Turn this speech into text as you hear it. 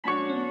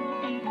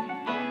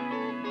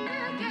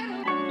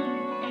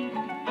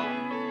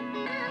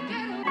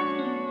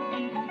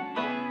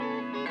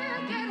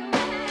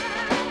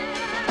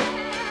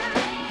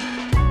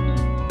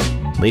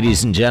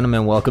Ladies and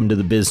gentlemen, welcome to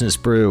the Business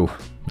Brew.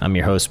 I'm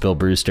your host, Bill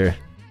Brewster.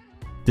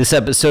 This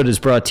episode is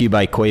brought to you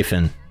by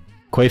Koyfin.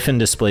 Koyfin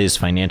displays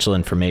financial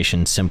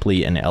information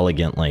simply and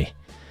elegantly.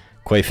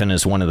 Koyfin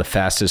is one of the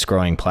fastest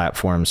growing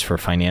platforms for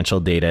financial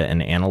data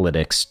and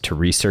analytics to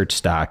research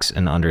stocks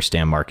and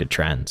understand market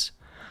trends.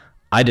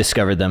 I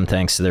discovered them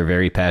thanks to their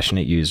very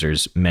passionate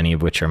users, many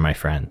of which are my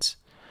friends.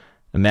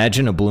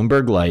 Imagine a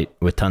Bloomberg-lite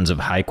with tons of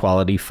high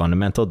quality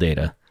fundamental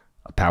data,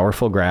 a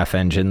powerful graph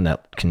engine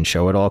that can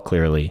show it all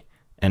clearly,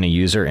 and a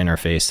user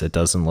interface that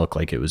doesn't look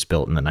like it was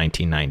built in the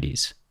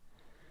 1990s.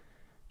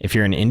 If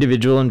you're an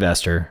individual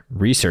investor,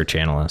 research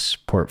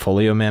analyst,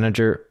 portfolio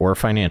manager, or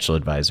financial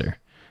advisor,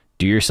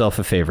 do yourself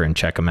a favor and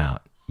check them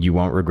out. You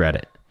won't regret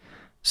it.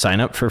 Sign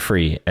up for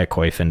free at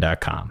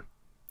koyfin.com.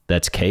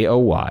 That's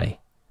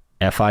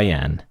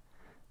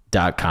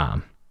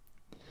KOYFIN.com.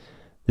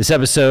 This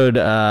episode,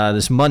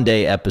 this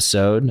Monday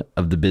episode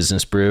of the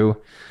Business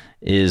Brew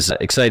is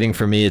exciting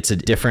for me. It's a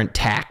different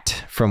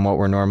tact from what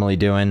we're normally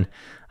doing.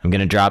 I'm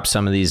going to drop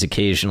some of these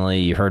occasionally.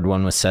 You heard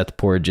one with Seth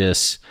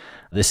Porges.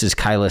 This is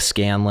Kyla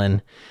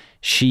Scanlon.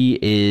 She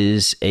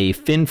is a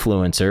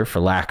Finfluencer, for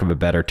lack of a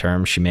better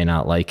term. She may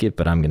not like it,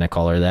 but I'm going to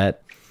call her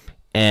that.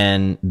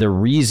 And the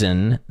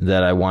reason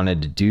that I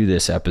wanted to do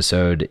this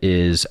episode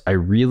is I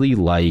really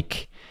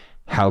like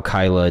how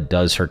Kyla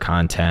does her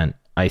content.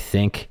 I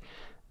think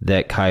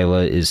that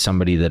Kyla is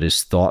somebody that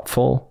is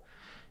thoughtful.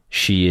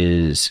 She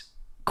is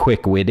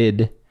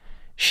quick-witted.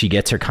 She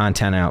gets her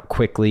content out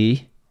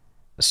quickly.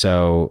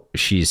 So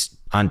she's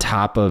on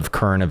top of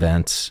current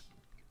events.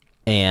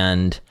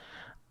 And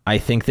I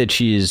think that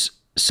she's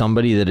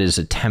somebody that is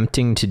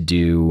attempting to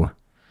do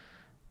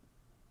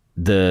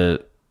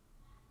the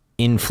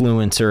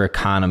influencer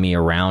economy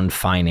around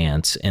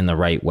finance in the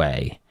right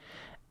way.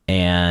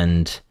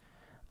 And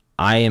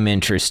I am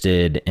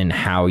interested in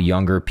how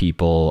younger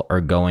people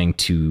are going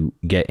to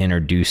get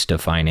introduced to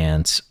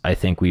finance. I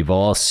think we've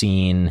all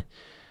seen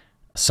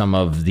some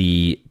of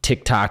the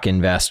TikTok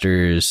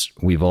investors.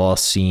 We've all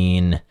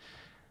seen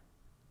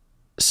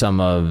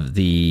some of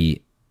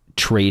the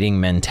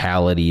trading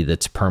mentality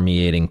that's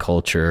permeating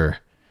culture.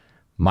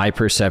 My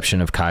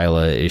perception of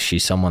Kyla is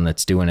she's someone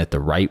that's doing it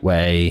the right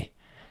way.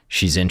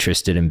 She's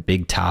interested in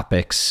big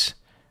topics.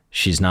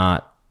 She's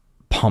not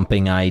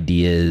pumping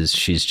ideas.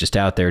 She's just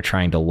out there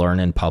trying to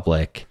learn in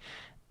public.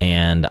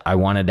 And I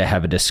wanted to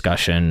have a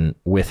discussion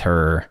with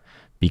her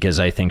because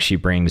I think she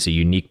brings a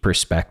unique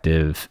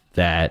perspective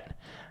that,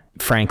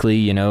 frankly,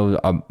 you know,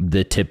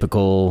 the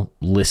typical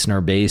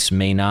listener base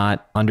may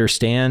not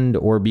understand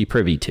or be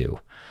privy to.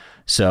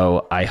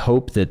 So I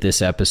hope that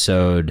this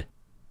episode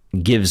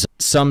gives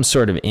some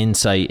sort of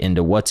insight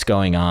into what's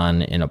going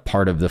on in a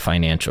part of the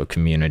financial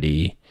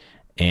community.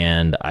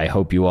 And I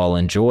hope you all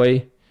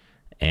enjoy.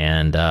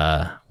 And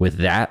with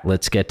that,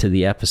 let's get to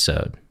the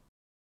episode.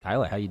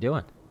 Kyla, how you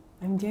doing?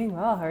 I'm doing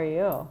well. How are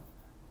you?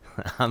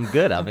 I'm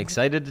good. I'm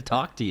excited to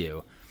talk to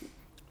you.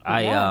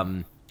 Yeah.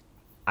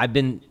 I've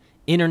been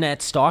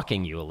internet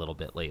stalking you a little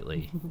bit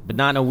lately, but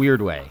not in a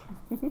weird way.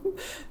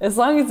 As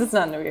long as it's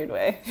not in a weird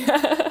way.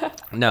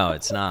 No,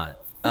 it's not.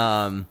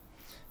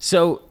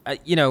 So,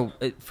 you know,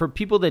 for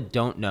people that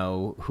don't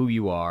know who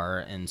you are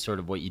and sort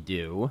of what you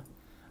do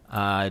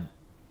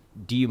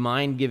you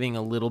mind giving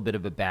a little bit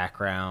of a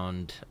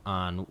background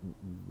on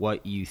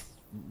what you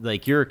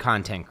like? You're a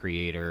content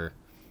creator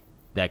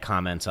that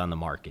comments on the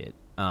market.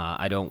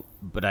 I don't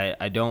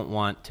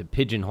want to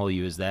pigeonhole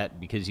you as that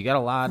because you got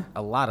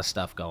a lot of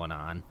stuff going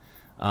on.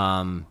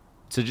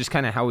 So just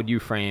kind of how would you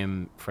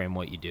frame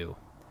what you do?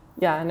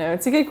 Yeah, no,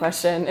 it's a good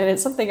question. And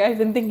it's something I've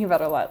been thinking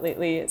about a lot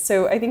lately.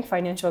 So I think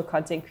financial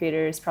content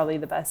creator is probably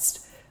the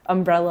best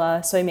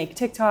umbrella. So I make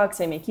TikToks,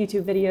 I make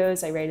YouTube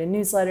videos, I write a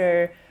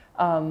newsletter.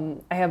 I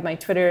have my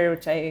Twitter,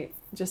 which I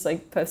just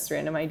like post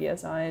random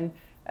ideas on.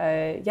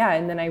 And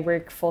then I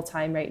work full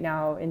time right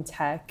now in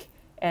tech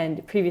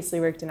and previously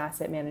worked in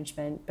asset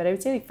management. But I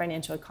would say like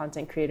financial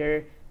content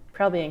creator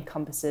probably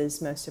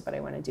encompasses most of what I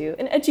want to do.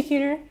 An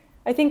educator,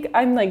 I think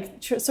I'm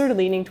like sort of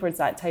leaning towards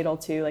that title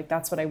too. Like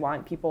that's what I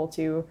want people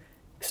to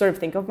sort of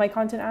think of my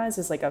content as,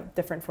 is like a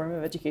different form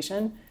of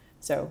education.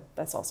 So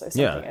that's also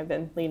something I've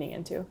been leaning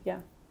into.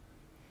 Yeah.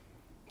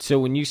 So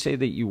when you say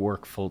that you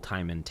work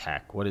full-time in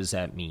tech, what does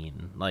that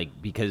mean?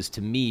 Like, because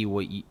to me,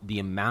 the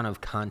amount of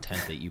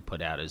content that you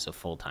put out is a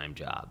full-time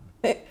job.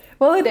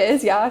 Well, it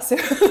is, yeah. So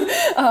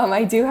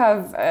I do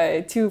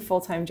have 2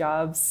 full-time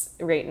jobs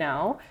right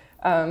now,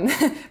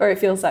 or it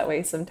feels that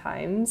way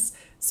sometimes.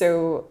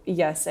 So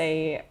yes,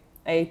 I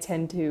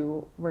tend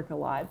to work a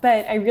lot,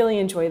 but I really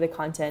enjoy the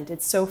content.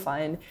 It's so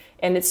fun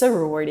and it's so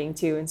rewarding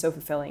too and so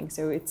fulfilling.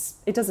 So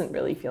it doesn't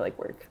really feel like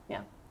work.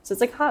 Yeah. So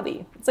it's like a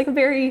hobby. It's like a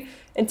very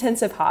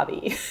intensive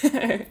hobby.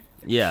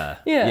 Yeah.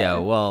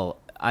 Well,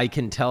 I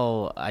can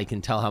tell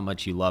how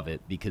much you love it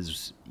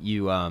because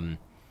you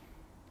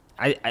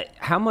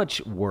how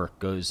much work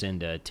goes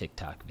into a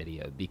TikTok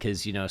video?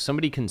 Because, you know,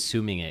 somebody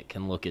consuming it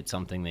can look at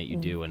something that you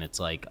do and it's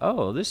like,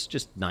 oh, this is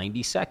just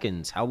 90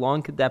 seconds. How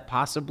long could that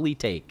possibly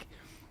take?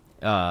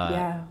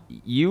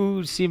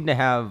 You seem to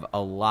have a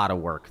lot of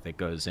work that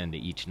goes into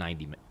each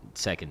 90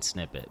 second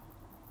snippet.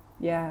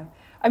 Yeah.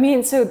 I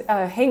mean, so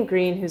Hank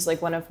Green, who's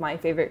like one of my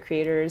favorite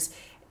creators,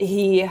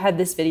 he had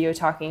this video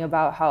talking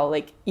about how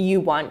like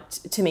you want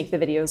to make the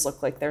videos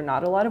look like they're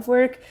not a lot of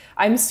work.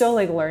 I'm still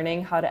like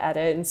learning how to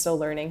edit and still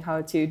learning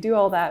how to do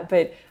all that,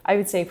 but I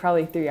would say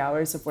probably 3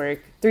 hours of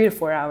work, 3 to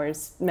 4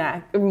 hours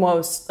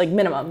most, like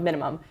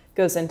minimum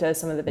goes into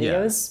some of the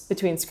videos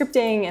between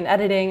scripting and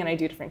editing, and I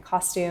do different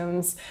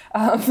costumes.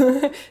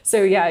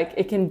 So yeah,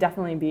 it can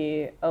definitely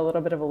be a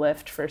little bit of a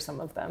lift for some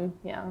of them.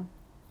 Yeah.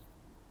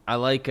 I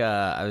like,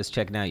 I was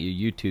checking out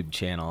your YouTube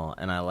channel,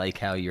 and I like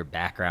how your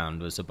background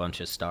was a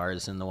bunch of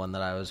stars in the one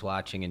that I was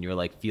watching, and you were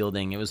like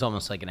fielding. It was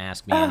almost like an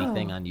Ask Me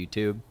Anything on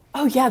YouTube.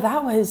 Oh yeah,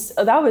 that was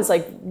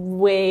like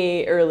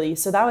way early.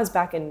 So that was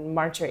back in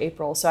March or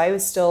April. So I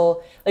was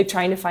still like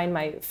trying to find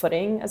my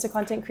footing as a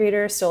content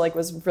creator. Still like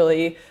was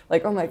really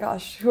like, oh my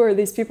gosh, who are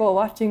these people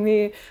watching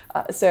me?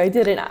 So I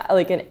did an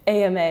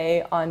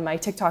AMA on my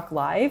TikTok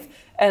live,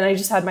 and I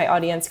just had my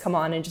audience come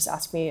on and just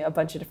ask me a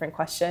bunch of different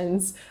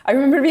questions. I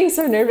remember being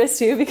so nervous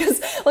too,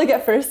 because like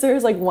at first there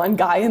was like one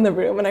guy in the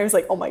room, and I was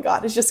like, oh my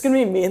God, it's just gonna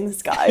be me and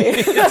this guy.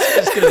 It's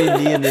just gonna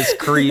be me and this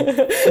creep.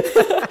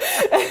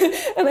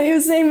 And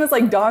his name was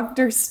like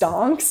Dr.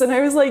 Stonks, and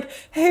I was like,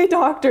 hey,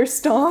 Dr.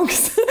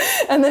 Stonks.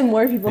 And then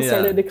more people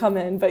started to come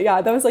in. But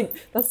yeah,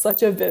 that's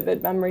such a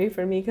vivid memory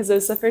for me, because it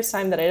was the first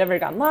time that I'd ever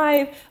gone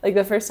live, like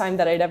the first time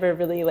that I'd ever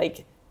really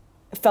like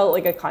felt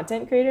like a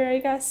content creator, I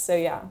guess. So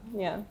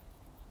yeah.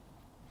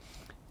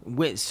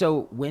 Wait,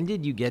 so when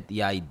did you get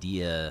the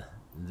idea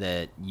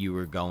that you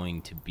were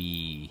going to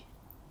be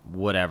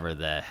whatever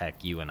the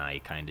heck you and I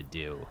kind of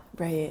do?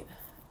 Right.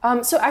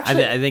 So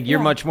actually, I think you're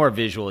much more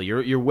visual.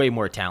 You're way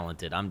more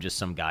talented. I'm just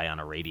some guy on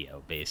a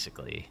radio,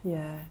 basically.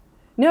 Yeah.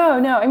 No.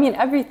 I mean,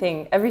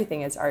 everything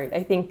is art.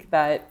 I think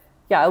that,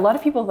 a lot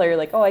of people are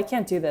like, oh, I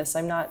can't do this.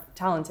 I'm not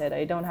talented.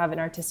 I don't have an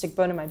artistic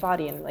bone in my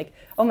body. And like,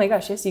 oh my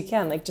gosh, yes, you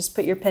can. Like, just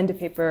put your pen to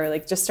paper,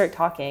 like just start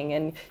talking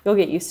and you'll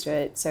get used to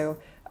it. So,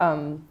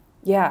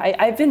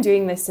 I've been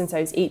doing this since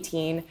I was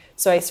 18.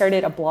 So I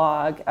started a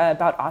blog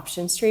about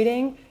options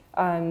trading.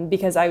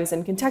 Because I was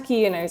in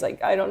Kentucky and I was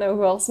like, I don't know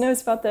who else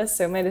knows about this,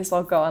 so might as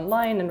well go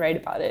online and write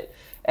about it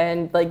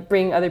and like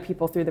bring other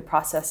people through the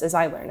process as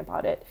I learn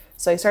about it.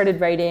 So I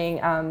started writing,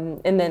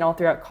 and then all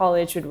throughout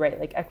college would write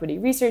like equity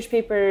research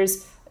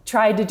papers,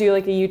 tried to do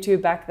like a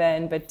YouTube back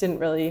then, but didn't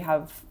really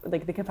have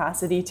like the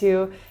capacity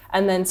to,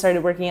 and then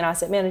started working in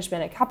asset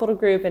management at Capital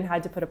Group and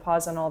had to put a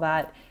pause on all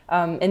that.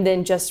 And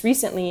then just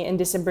recently in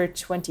December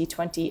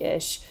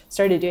 2020-ish,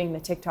 started doing the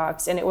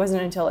TikToks, and it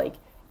wasn't until like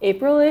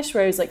April-ish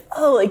where I was like,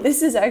 oh, like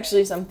this is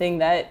actually something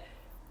that,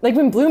 like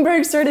when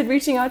Bloomberg started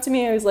reaching out to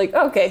me, I was like,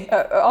 okay,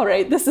 all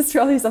right, this is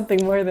probably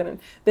something more than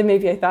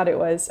maybe I thought it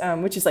was,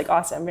 which is like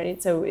awesome,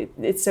 right? So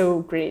it's so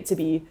great to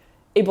be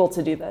able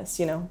to do this,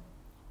 you know?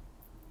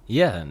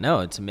 Yeah, no,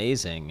 it's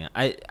amazing.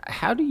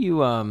 How do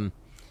you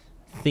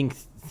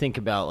think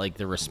about like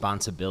the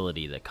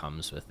responsibility that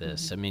comes with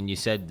this? Mm-hmm. I mean, you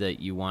said that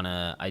you want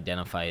to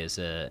identify as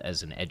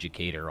an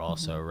educator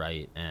also, mm-hmm.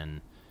 right?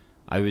 And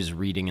I was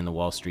reading in the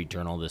Wall Street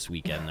Journal this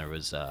weekend. There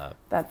was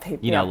that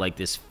paper, you know, like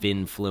this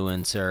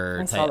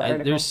Finfluencer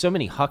type. There's so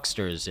many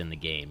hucksters in the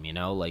game, you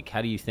know. Like,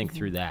 how do you think mm-hmm.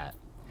 through that?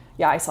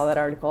 Yeah, I saw that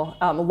article.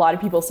 A lot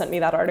of people sent me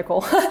that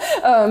article.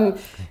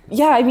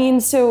 I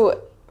mean,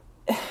 so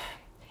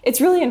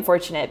it's really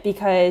unfortunate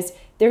because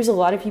there's a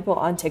lot of people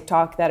on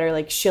TikTok that are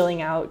like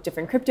shilling out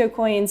different crypto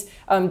coins,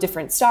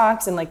 different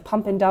stocks, and like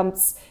pump and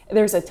dumps.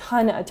 There's a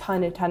ton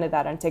of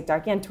that on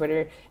TikTok and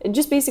Twitter, and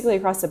just basically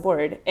across the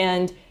board.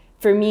 And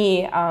for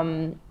me,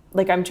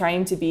 like I'm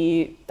trying to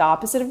be the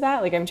opposite of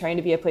that. Like I'm trying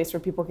to be a place where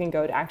people can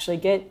go to actually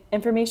get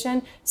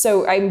information.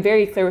 So I'm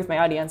very clear with my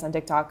audience on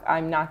TikTok.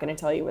 I'm not going to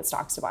tell you what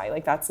stocks to buy.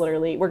 Like that's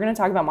literally, we're going to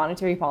talk about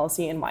monetary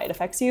policy and why it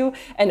affects you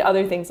and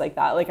other things like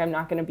that. Like I'm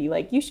not going to be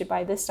like, you should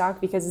buy this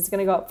stock because it's going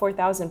to go up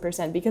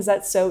 4,000%, because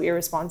that's so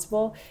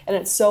irresponsible. And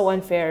it's so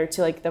unfair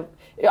to like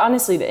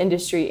honestly, the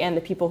industry and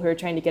the people who are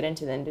trying to get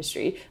into the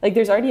industry. Like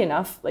there's already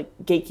enough like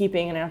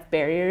gatekeeping and enough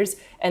barriers.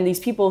 And these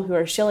people who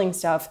are shilling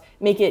stuff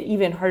make it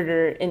even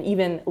harder and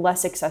even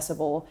less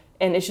accessible.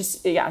 And it's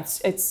just,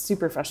 it's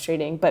super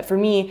frustrating. But for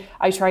me,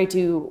 I try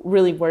to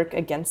really work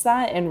against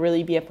that and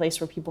really be a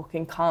place where people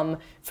can come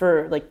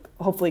for like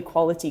hopefully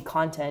quality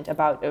content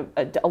about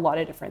a lot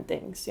of different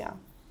things. Yeah.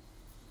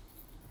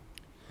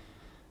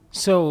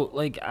 So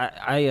like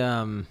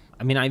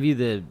I mean, I view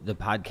the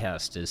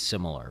podcast as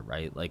similar,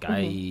 right? Like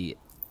mm-hmm.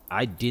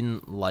 I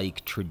didn't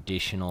like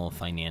traditional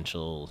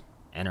financial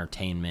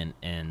entertainment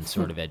and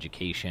sort of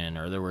education,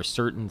 or there were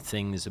certain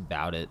things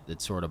about it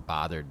that sort of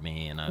bothered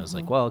me, and I was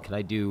like, well, could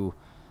I do,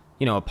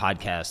 you know, a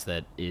podcast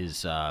that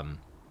is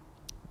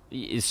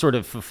sort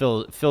of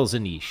fills a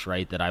niche,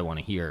 right, that I want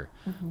to hear.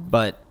 Mm-hmm.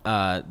 But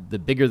the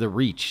bigger the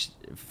reach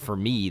for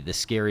me, the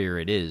scarier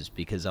it is,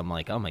 because I'm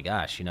like, oh my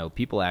gosh, you know,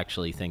 people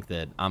actually think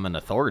that I'm an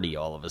authority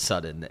all of a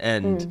sudden,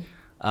 and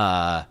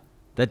that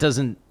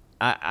doesn't,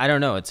 I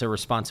don't know, it's a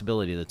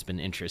responsibility that's been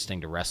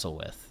interesting to wrestle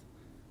with.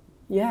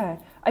 Yeah.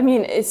 I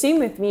mean, it seemed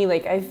with me,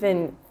 like I've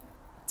been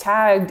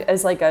tagged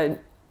as like a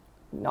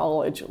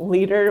knowledge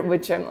leader,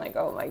 which I'm like,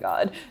 oh my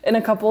God, in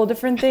a couple of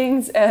different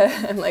things.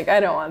 I'm like, I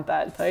don't want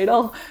that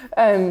title.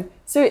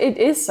 So it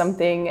is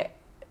something,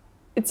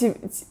 that's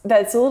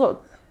a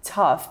little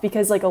tough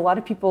because like a lot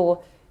of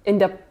people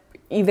end up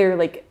either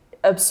like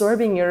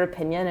absorbing your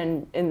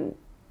opinion and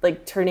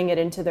like turning it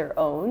into their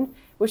own,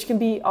 which can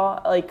be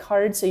like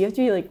hard. So you have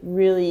to be like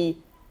really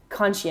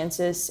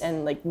conscientious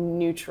and like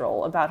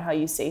neutral about how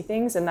you say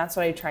things. And that's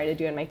what I try to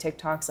do in my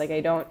TikToks.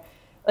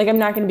 Like I'm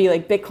not going to be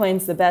like,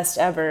 Bitcoin's the best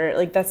ever.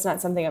 Like that's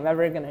not something I'm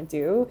ever going to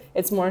do.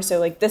 It's more so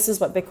like, this is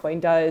what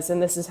Bitcoin does.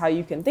 And this is how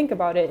you can think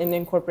about it and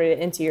incorporate it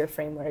into your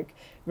framework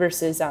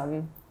versus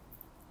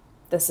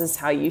this is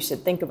how you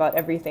should think about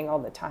everything all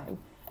the time.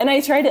 And I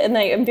try to, and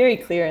I'm very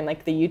clear in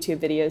like the YouTube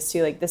videos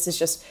too, like this is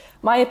just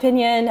my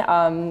opinion.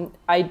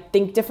 I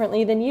think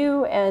differently than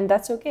you and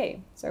that's okay.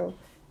 So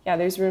yeah,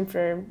 there's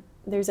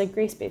like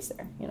gray space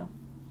there, you know?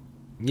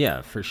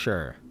 Yeah, for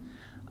sure.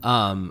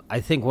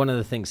 I think one of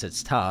the things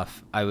that's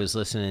tough, I was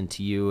listening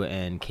to you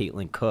and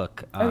Caitlin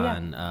Cook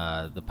on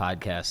the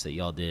podcast that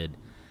y'all did.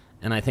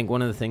 And I think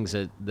one of the things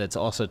that's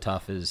also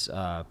tough is,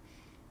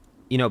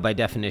 by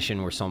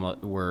definition, we're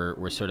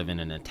sort of in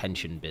an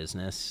attention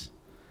business.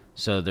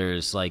 So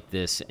there's like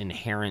this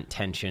inherent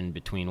tension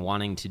between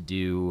wanting to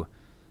do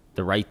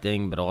the right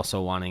thing, but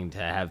also wanting to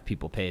have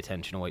people pay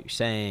attention to what you're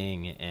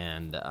saying.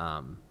 And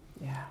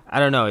I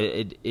don't know,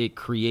 it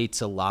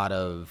creates a lot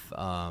of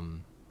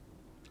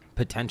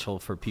potential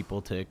for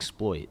people to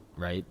exploit,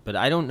 right? But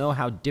I don't know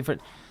how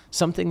different.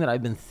 Something that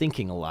I've been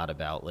thinking a lot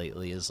about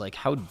lately is like,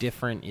 how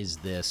different is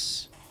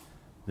this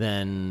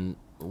than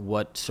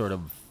what sort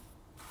of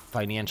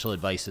financial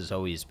advice has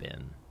always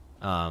been?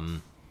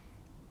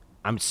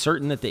 I'm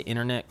certain that the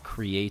internet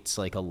creates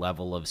like a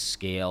level of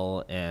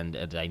scale and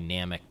a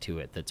dynamic to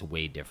it that's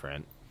way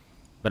different,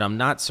 but I'm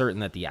not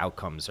certain that the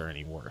outcomes are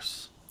any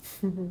worse.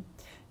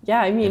 Yeah,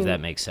 I mean, if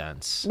that makes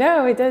sense.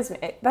 No, it does.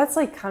 That's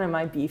like kind of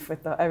my beef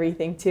with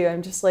everything too.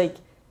 I'm just like,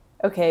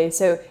 okay,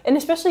 so, and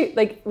especially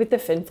like with the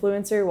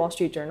Finfluencer Wall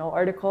Street Journal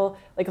article,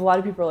 like a lot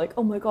of people are like,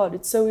 oh my God,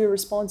 it's so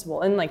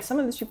irresponsible. And like some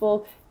of those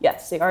people,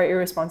 yes, they are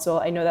irresponsible.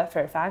 I know that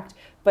for a fact.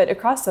 But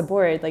across the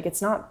board, like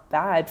it's not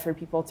bad for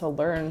people to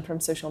learn from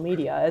social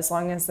media as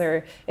long as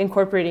they're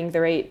incorporating the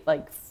right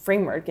like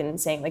framework and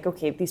saying like,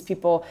 okay, these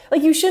people,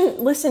 like you shouldn't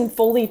listen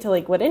fully to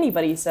like what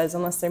anybody says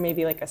unless they're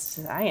maybe like a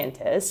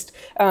scientist.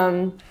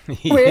 Where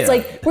it's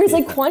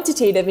like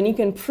quantitative and you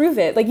can prove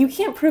it. Like you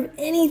can't prove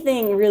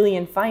anything really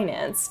in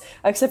finance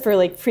except for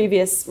like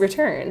previous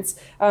returns.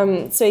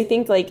 So I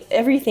think like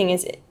everything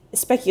is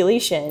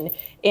speculation,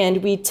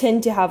 and we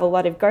tend to have a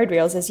lot of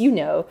guardrails, as you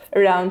know,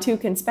 around who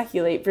can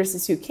speculate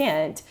versus who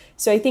can't.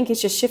 So I think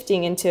it's just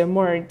shifting into a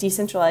more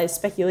decentralized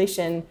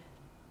speculation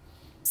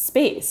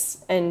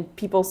space, and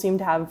people seem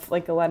to have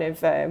like a lot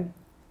of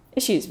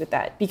issues with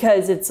that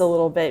because it's a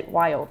little bit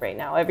wild right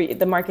now.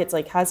 The market's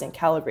like hasn't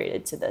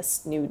calibrated to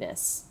this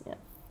newness.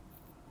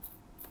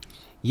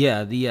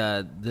 Yeah,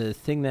 the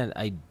thing that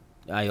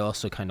I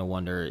also kind of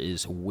wonder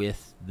is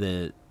with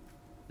the,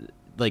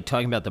 like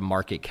talking about the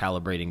market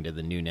calibrating to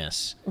the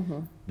newness,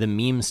 the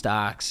meme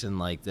stocks and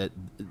like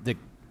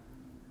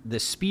the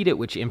speed at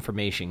which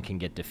information can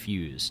get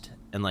diffused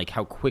and like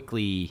how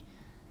quickly,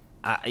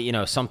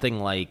 something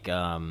like,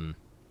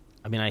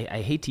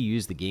 I hate to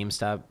use the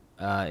GameStop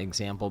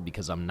example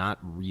because I'm not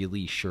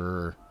really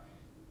sure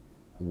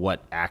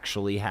what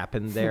actually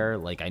happened there.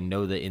 Like I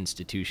know the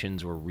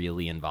institutions were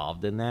really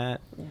involved in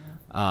that.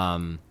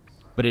 Yeah.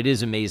 But it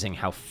is amazing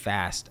how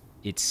fast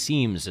it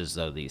seems as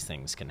though these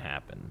things can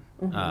happen.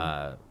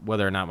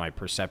 Whether or not my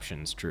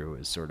perception's true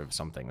is sort of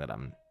something that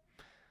I'm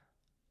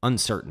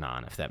uncertain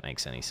on, if that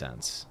makes any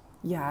sense.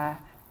 Yeah,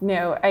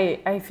 no,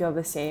 I feel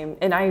the same.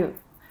 And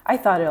I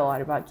thought a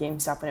lot about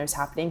GameStop when it was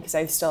happening because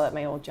I was still at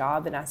my old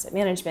job in asset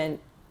management.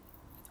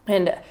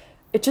 And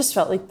it just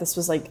felt like this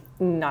was like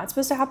not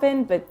supposed to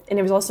happen, and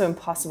it was also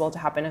impossible to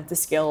happen at the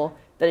scale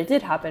that it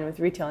did happen with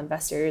retail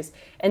investors.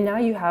 And now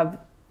you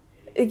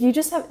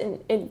just have,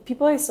 and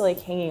people are still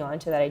like hanging on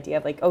to that idea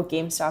of like, oh,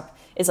 GameStop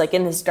is like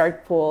in this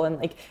dark pool and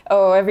like,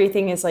 oh,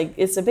 everything is like,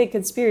 it's a big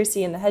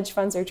conspiracy and the hedge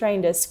funds are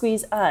trying to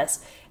squeeze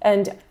us.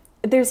 And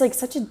there's like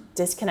such a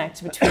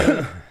disconnect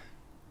between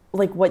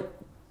like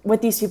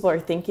what these people are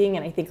thinking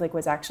and I think like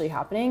what's actually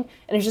happening.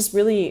 And it's just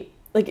really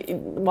like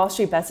Wall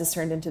Street Bets has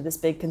turned into this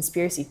big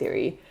conspiracy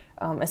theory,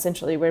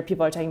 essentially, where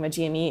people are talking about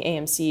GME,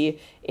 AMC,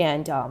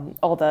 and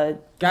all the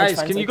guys, hedge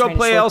funds, can you like, go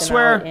play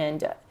elsewhere?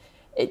 And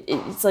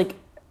it's like,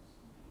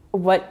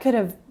 what could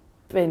have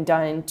been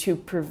done to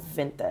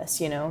prevent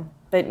this,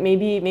 But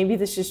maybe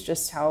this is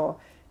just how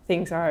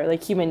things are.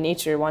 Like human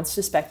nature wants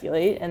to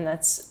speculate, and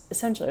that's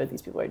essentially what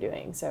these people are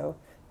doing. So,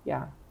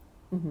 yeah.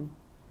 Mm-hmm.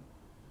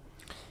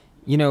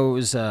 It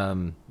was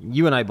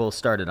you and I both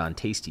started on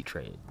Tasty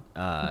Trade,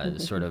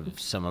 sort of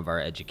some of our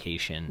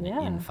education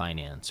in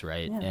finance,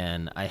 right? Yeah.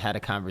 And I had a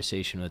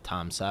conversation with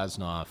Tom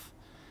Sosnoff,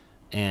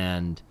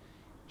 and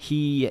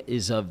he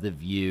is of the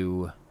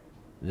view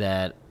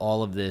that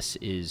all of this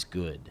is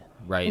good,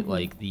 right?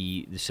 Like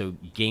so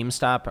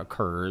GameStop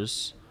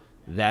occurs,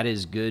 that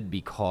is good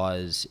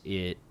because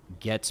it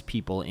gets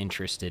people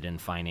interested in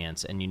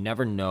finance, and you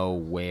never know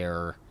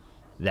where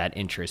that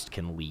interest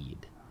can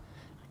lead.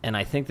 And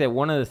I think that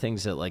one of the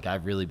things that like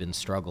I've really been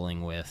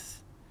struggling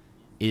with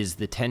is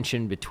the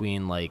tension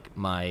between like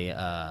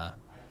my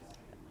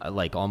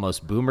like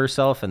almost boomer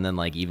self and then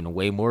like even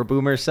way more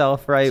boomer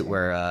self, right?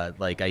 Where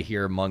like I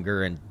hear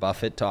Munger and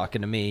Buffett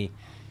talking to me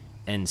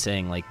and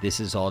saying like this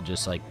is all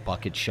just like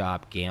bucket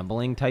shop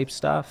gambling type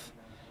stuff.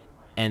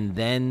 And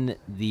then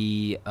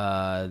the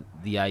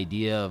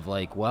idea of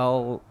like,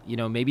 well, you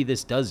know, maybe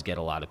this does get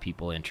a lot of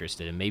people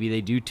interested, and maybe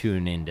they do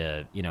tune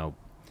into, you know,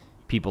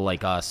 people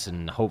like us,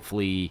 and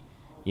hopefully,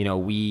 you know,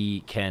 we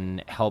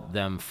can help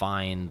them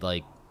find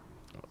like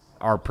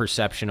our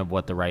perception of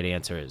what the right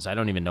answer is. I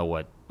don't even know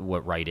what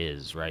right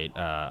is, right?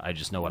 I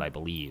just know what I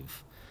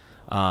believe.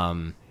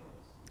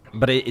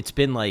 But it's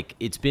been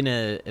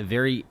a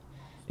very,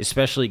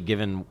 especially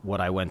given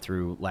what I went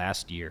through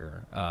last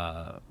year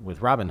with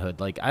Robinhood,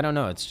 like, I don't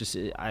know. It's just,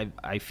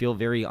 I feel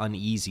very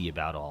uneasy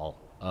about all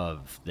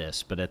of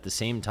this. But at the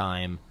same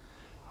time,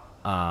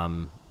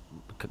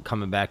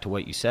 coming back to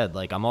what you said,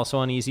 like, I'm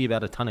also uneasy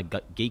about a ton of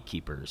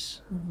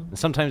gatekeepers. Mm-hmm. And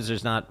sometimes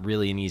there's not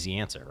really an easy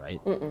answer,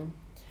 right? Mm-mm.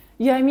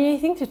 Yeah, I mean, I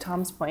think to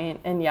Tom's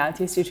point, and yeah,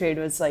 Tasty Trade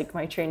was like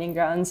my training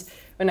grounds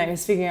when I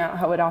was figuring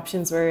out what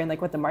options were and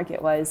like what the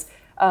market was.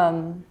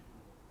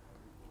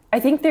 I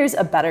think there's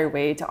a better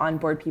way to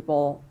onboard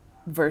people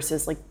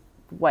versus like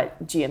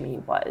what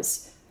GME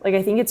was. Like,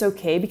 I think it's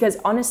okay because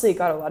honestly, it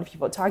got a lot of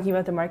people talking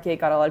about the market,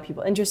 got a lot of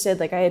people interested.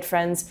 Like, I had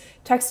friends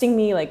texting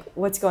me, like,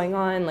 what's going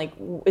on? Like,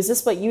 is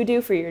this what you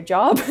do for your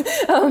job?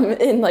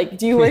 And like,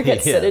 do you work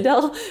at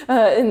Citadel?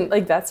 And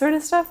like that sort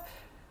of stuff.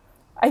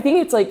 I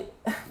think it's like,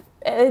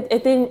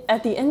 at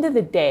the end of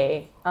the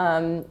day,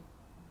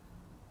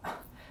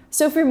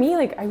 so for me,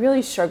 like, I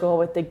really struggle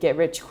with the get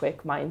rich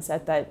quick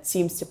mindset that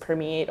seems to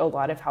permeate a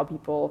lot of how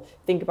people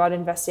think about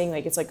investing.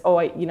 Like, it's like, oh,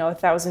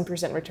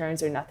 1,000%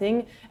 returns or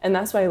nothing. And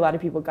that's why a lot of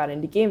people got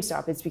into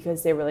GameStop. It's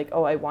because they were like,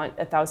 oh, I want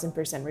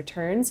 1,000%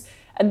 returns.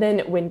 And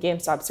then when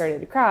GameStop started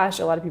to crash,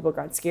 a lot of people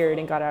got scared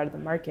and got out of the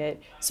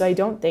market. So I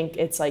don't think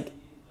it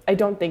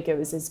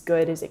was as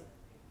good as it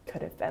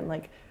could have been.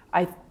 Like,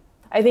 I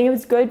think it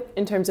was good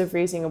in terms of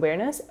raising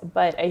awareness,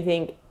 but I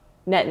think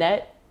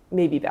net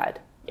may be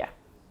bad.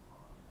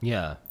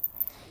 Yeah.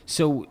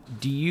 So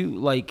do you,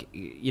 like,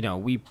 you know,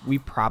 we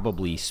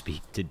probably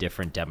speak to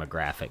different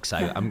demographics.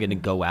 I'm going to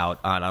go out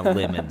on a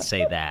limb and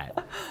say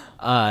that.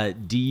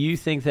 Do you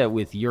think that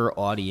with your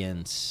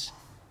audience,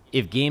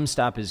 if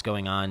GameStop is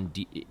going on,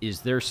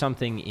 is there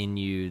something in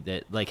you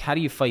that, like, how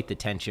do you fight the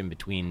tension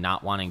between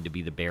not wanting to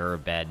be the bearer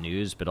of bad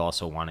news, but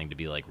also wanting to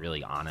be, like,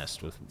 really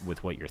honest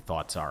with what your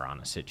thoughts are on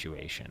a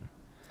situation?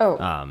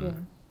 Yeah.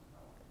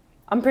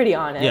 I'm pretty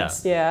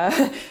honest.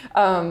 Yeah.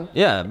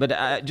 Yeah,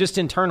 but just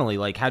internally,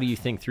 like, how do you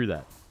think through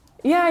that?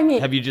 Yeah, I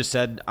mean, have you just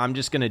said, I'm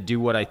just going to do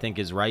what I think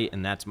is right,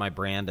 and that's my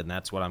brand, and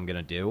that's what I'm going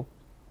to do?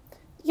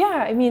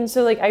 Yeah, I mean,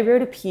 so like I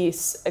wrote a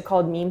piece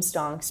called Meme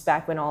Stonks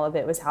back when all of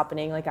it was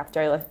happening, like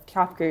after I left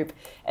Top Group,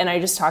 and I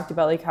just talked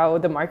about like how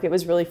the market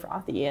was really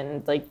frothy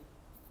and like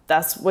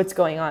that's what's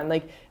going on.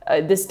 Like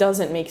this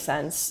doesn't make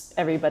sense,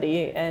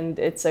 everybody, and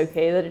it's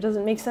okay that it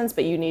doesn't make sense,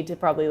 but you need to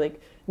probably like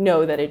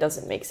know that it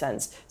doesn't make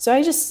sense. So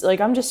I'm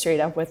just straight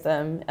up with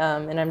them,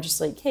 and I'm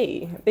just like,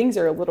 hey, things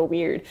are a little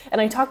weird.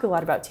 And I talk a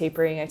lot about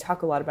tapering, I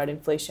talk a lot about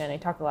inflation, I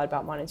talk a lot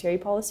about monetary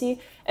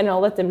policy, and I'll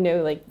let them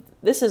know like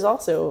this is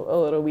also a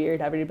little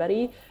weird,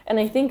 everybody. And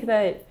I think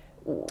that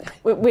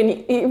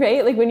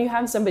when you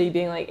have somebody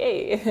being like,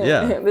 hey,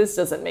 this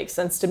doesn't make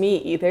sense to me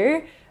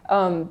either,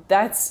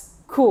 that's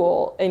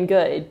cool and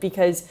good,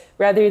 because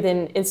rather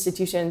than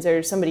institutions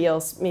or somebody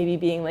else maybe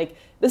being like,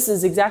 this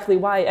is exactly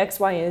why X,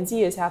 Y, and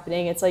Z is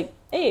happening, it's like,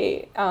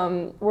 hey,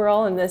 we're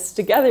all in this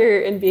together,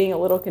 and being a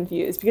little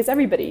confused, because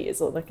everybody is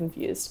a little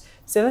confused.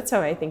 So that's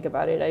how I think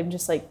about it. I'm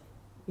just like,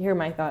 here are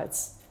my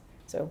thoughts.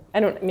 So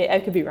I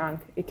could be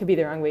wrong. It could be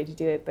the wrong way to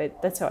do it,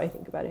 but that's how I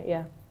think about it,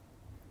 yeah.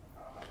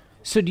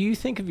 So do you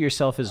think of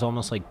yourself as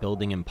almost like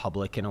building in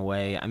public in a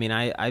way? I mean,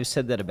 I've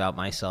said that about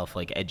myself,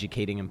 like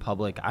educating in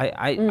public.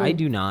 I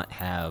do not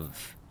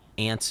have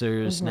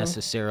answers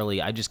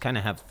necessarily. I just kind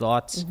of have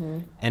thoughts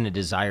and a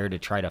desire to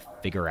try to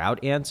figure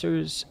out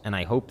answers. And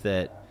I hope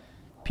that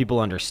people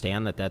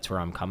understand that that's where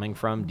I'm coming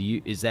from.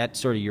 Is that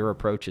sort of your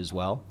approach as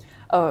well?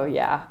 Oh,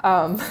 yeah.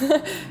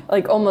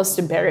 Like almost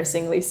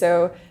embarrassingly.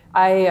 So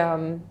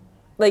I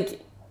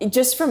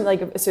just from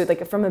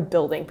from a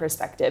building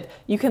perspective,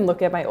 you can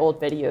look at my old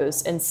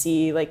videos and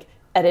see like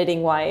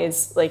editing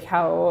wise, like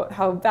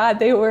how bad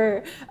they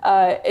were.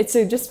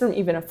 So just from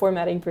even a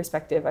formatting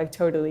perspective, I've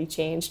totally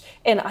changed.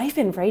 And I've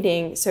been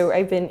writing, so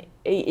I've been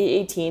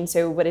 18,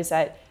 so what is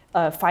that?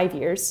 5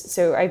 years.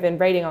 So I've been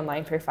writing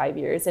online for 5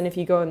 years. And if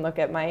you go and look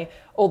at my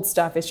old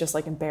stuff, it's just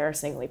like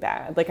embarrassingly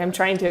bad. Like I'm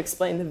trying to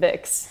explain the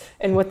VIX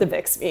and what the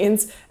VIX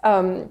means.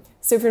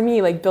 So for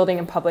me, like building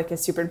in public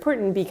is super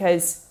important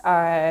because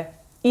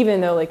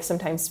even though like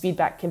sometimes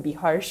feedback can be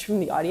harsh from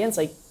the audience,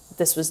 like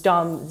this was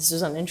dumb, this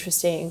was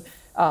uninteresting,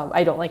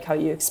 I don't like how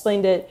you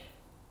explained it.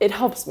 it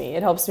helps me.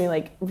 It helps me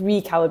like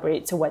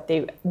recalibrate to what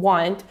they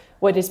want,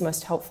 what is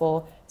most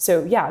helpful.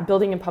 So yeah,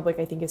 building in public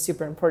I think is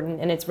super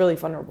important, and it's really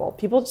vulnerable.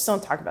 People just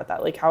don't talk about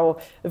that, like how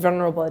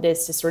vulnerable it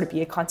is to sort of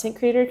be a content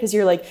creator, because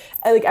you're like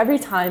every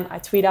time I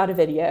tweet out a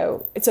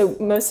video, so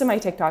most of my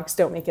TikToks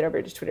don't make it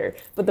over to Twitter,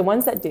 but the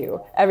ones that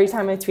do, every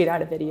time I tweet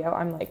out a video,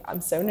 I'm like,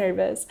 I'm so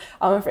nervous.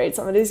 I'm afraid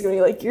somebody's gonna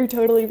be like, you're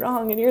totally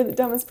wrong and you're the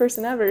dumbest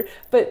person ever.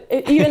 But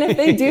even if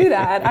they do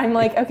that, I'm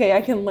like, okay,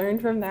 I can learn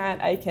from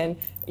that. I can,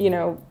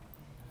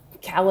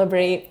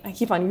 calibrate. I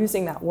keep on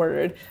using that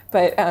word,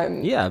 but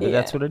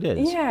that's what it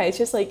is. Yeah, it's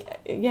just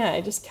like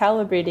just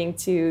calibrating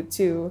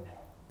to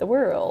the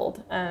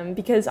world,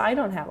 because I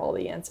don't have all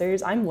the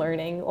answers. I'm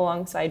learning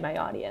alongside my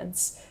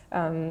audience.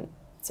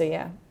 So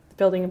yeah,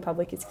 building in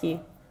public is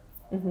key.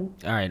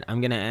 Mm-hmm. All right, I'm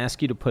going to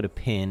ask you to put a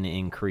pin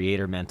in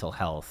creator mental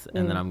health,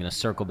 and then I'm going to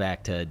circle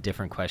back to a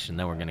different question.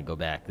 Then we're going to go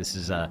back. This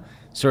is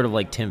sort of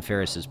like Tim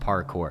Ferriss's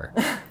parkour.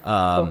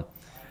 Cool.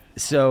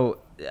 So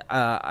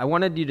I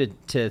wanted you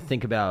to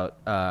think about,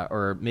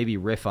 or maybe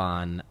riff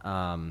on,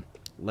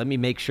 let me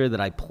make sure that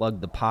I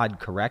plug the pod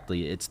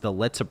correctly. It's the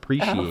Let's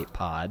Appreciate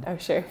pod. Oh,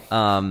 sure.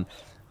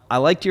 I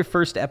liked your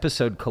first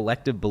episode,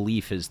 Collective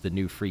Belief is the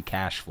New Free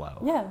Cash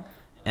Flow. Yeah.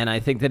 And I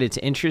think that it's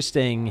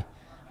interesting.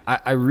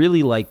 I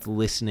really liked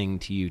listening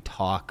to you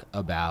talk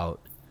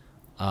about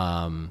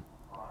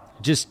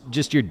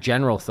just your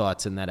general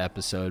thoughts in that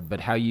episode, but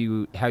how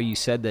you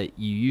said that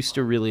you used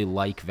to really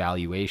like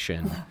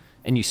valuation,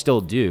 and you still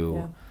do,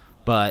 yeah.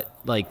 But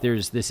like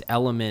there's this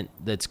element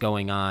that's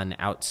going on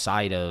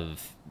outside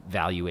of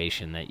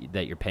valuation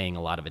that you're paying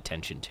a lot of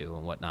attention to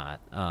and whatnot.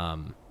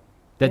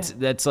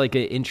 That's like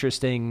an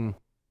interesting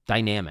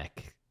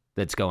dynamic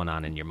that's going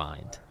on in your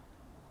mind.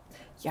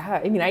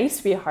 Yeah, I mean, I used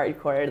to be a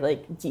hardcore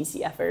like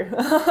DCFer,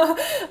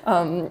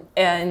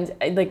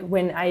 and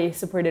when I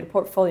supported a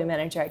portfolio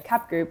manager at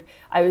Cap Group,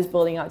 I was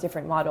building out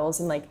different models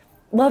and like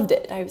loved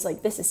it. I was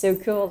like, this is so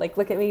cool. Like,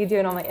 look at me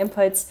doing all my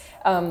inputs.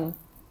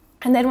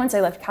 And then once I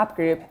left Cap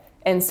Group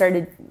and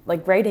started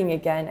like writing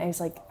again, I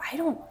was like, I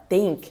don't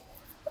think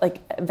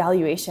like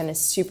valuation is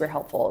super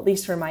helpful, at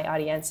least for my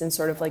audience and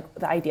sort of like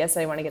the ideas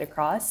that I want to get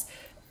across.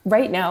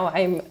 Right now,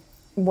 I'm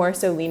more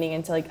so leaning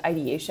into like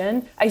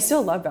ideation. I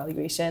still love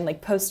valuation,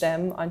 like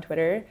post-em on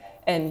Twitter.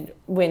 And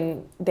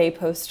when they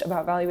post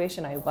about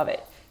valuation, I love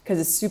it because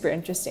it's super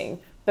interesting.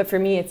 But for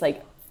me, it's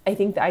like, I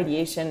think the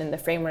ideation and the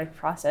framework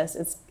process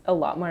is a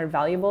lot more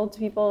valuable to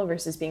people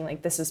versus being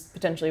like, this is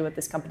potentially what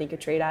this company could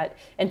trade at.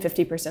 And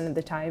 50% of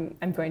the time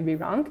I'm going to be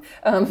wrong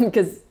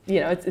because,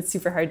 it's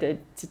super hard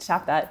to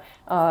tap that.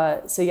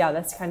 So yeah,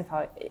 that's kind of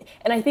how,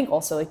 and I think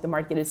also like the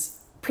market is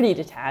pretty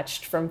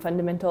detached from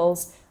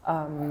fundamentals,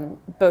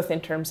 both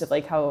in terms of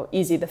like how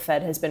easy the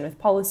Fed has been with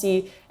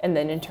policy, and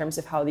then in terms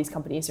of how these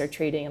companies are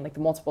trading and like the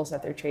multiples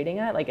that they're trading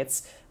at. Like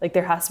it's like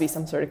there has to be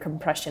some sort of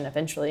compression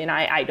eventually, and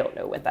I don't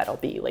know what that'll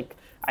be. Like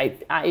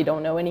I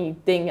don't know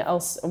anything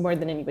else more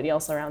than anybody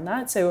else around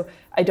that. So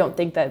I don't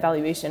think that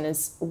valuation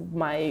is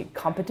my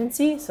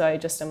competency. So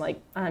I'm like,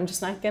 I'm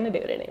just not gonna do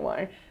it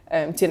anymore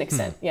to an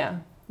extent. Yeah.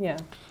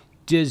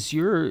 Do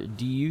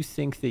you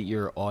think that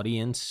your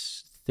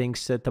audience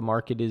thinks that the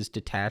market is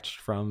detached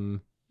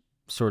from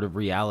sort of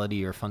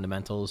reality or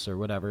fundamentals or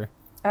whatever?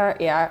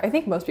 Yeah, I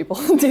think most people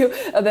do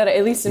that,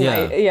 at least in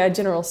my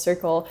general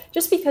circle.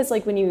 Just because,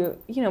 like, when you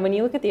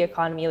look at the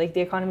economy, like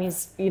the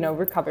economy's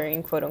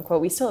recovering, quote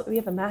unquote. We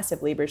have a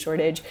massive labor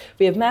shortage.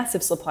 We have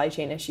massive supply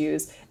chain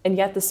issues, and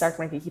yet the stock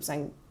market keeps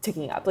on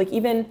ticking up. Like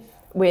even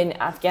when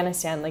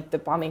Afghanistan, like the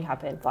bombing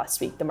happened last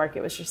week, the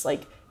market was just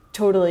like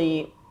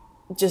totally,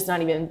 just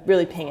not even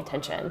really paying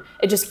attention.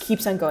 It just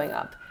keeps on going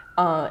up,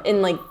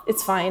 and like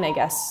it's fine, I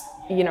guess.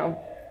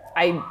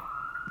 I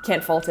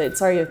can't fault it.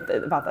 Sorry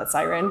about that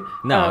siren.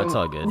 No, it's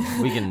all good.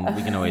 We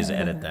can always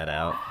edit that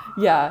out.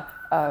 Yeah,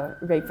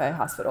 raped by a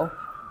hospital.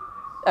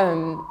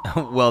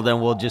 Well,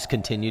 then we'll just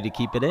continue to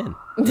keep it in.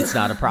 It's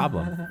not a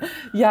problem.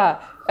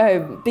 Yeah,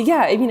 but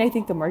yeah, I mean, I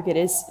think the market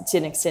is to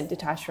an extent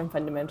detached from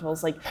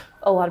fundamentals. Like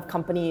a lot of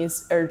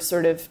companies are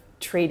sort of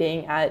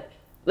trading at,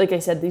 like I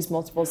said, these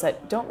multiples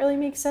that don't really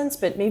make sense,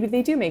 but maybe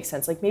they do make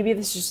sense. Like maybe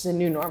this is just a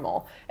new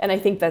normal. And I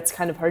think that's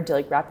kind of hard to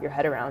like wrap your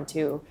head around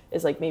too,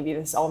 is like maybe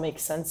this all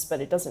makes sense, but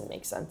it doesn't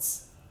make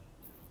sense.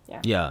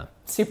 Yeah.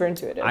 Super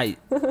intuitive. I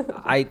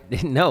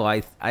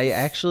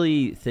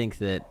actually think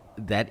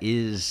that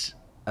is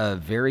a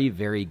very,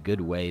 very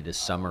good way to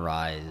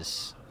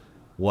summarize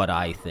what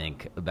I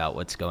think about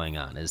what's going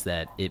on, is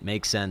that it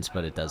makes sense,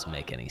 but it doesn't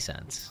make any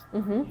sense.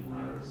 Mm-hmm.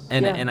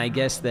 And I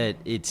guess that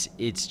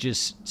it's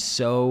just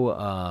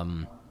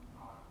so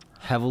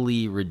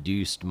heavily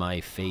reduced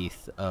my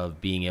faith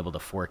of being able to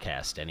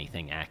forecast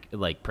anything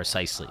like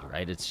precisely,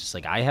 right? It's just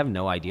like, I have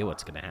no idea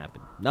what's going to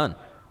happen. None.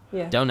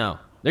 Yeah. Don't know.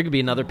 There could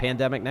be another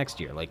pandemic next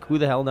year. Like, who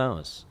the hell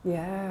knows?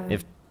 Yeah.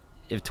 If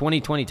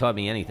 2020 taught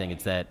me anything,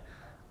 it's that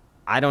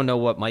I don't know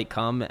what might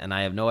come, and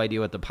I have no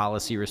idea what the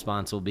policy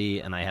response will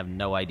be, and I have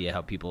no idea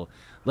how people,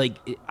 like,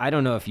 I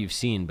don't know if you've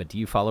seen, but do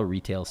you follow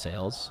retail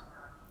sales?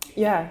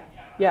 Yeah.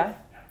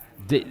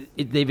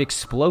 They've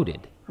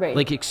exploded. Right.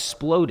 Like,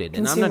 exploded.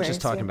 And I'm not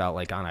just talking yeah. about,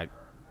 like, on a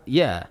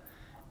Yeah.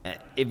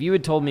 If you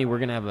had told me we're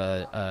going to have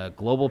a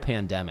global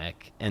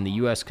pandemic and the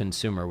U.S.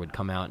 consumer would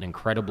come out in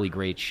incredibly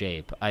great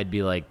shape, I'd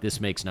be like,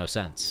 this makes no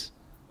sense.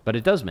 But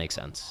it does make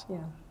sense. Yeah.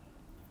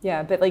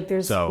 Yeah, but like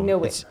there's So no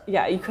way.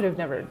 Yeah, you could have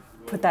never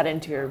put that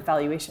into your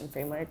valuation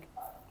framework.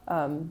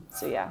 So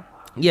yeah.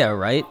 Yeah,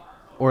 right?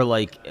 Or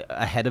like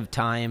ahead of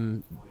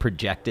time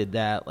projected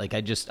that. Like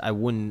it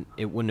wouldn't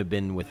have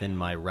been within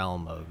my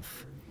realm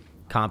of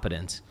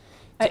competence.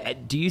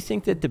 Do you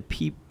think that the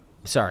people,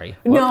 sorry.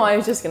 No, I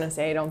was just going to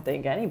say, I don't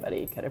think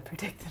anybody could have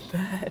predicted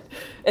that.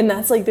 And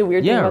that's like the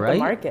weird thing about the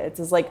markets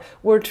is like,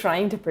 we're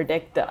trying to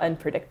predict the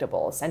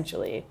unpredictable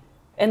essentially.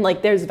 And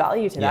like, there's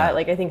value to that.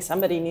 Like, I think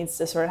somebody needs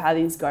to sort of have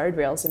these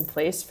guardrails in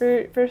place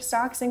for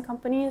stocks and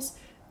companies.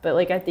 But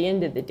like at the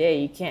end of the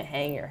day, you can't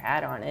hang your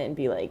hat on it and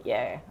be like,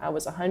 yeah, I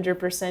was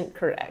 100%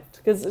 correct.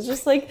 Because it's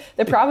just like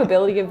the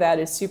probability of that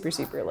is super,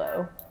 super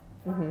low.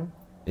 Mm-hmm.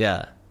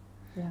 Yeah.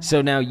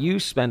 So now you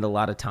spend a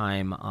lot of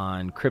time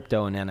on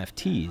crypto and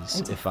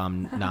NFTs, if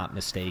I'm not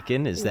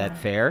mistaken. Is that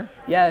fair?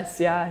 Yes.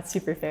 Yeah. It's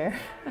super fair.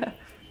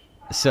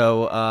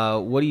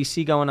 So what do you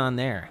see going on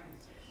there?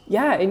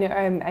 Yeah, I know,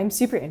 I'm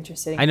super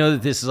interested. I know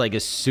that this is like a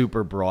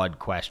super broad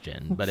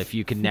question, but if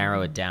you could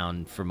narrow it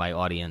down for my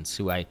audience,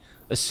 who I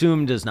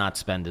assume does not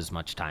spend as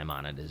much time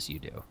on it as you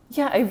do.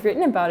 Yeah, I've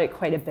written about it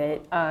quite a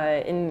bit.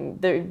 And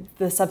the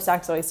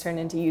Substacks always turn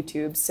into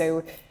YouTube.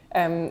 So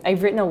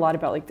I've written a lot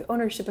about like the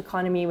ownership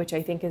economy, which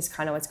I think is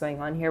kind of what's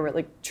going on here. We're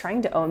like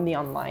trying to own the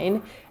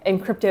online,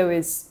 and crypto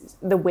is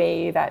the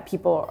way that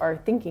people are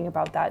thinking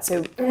about that.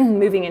 So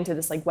moving into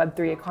this like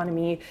Web3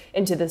 economy,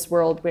 into this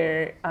world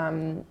where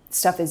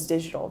stuff is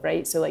digital,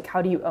 right? So like,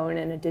 how do you own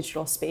in a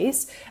digital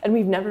space? And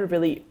we've never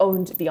really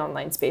owned the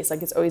online space.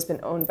 Like, it's always been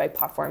owned by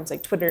platforms.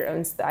 Like Twitter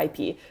owns the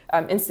IP,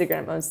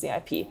 Instagram owns the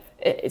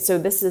IP. So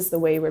this is the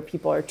way where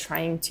people are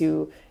trying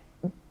to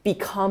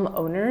become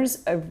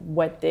owners of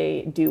what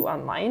they do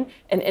online.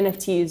 And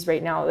NFTs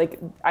right now, like,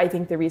 I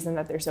think the reason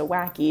that they're so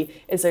wacky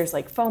is there's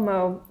like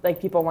FOMO, like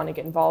people want to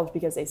get involved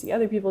because they see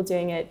other people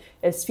doing it.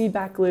 It's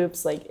feedback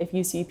loops. Like, if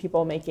you see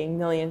people making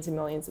millions and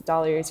millions of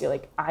dollars, you're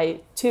like, I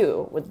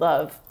too would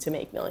love to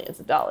make millions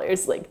of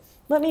dollars. Like,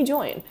 let me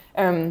join.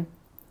 And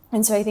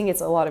so I think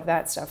it's a lot of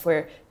that stuff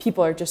where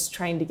people are just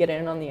trying to get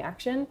in on the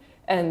action,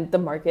 and the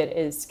market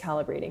is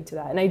calibrating to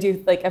that. And I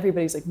do, like,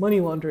 everybody's like, money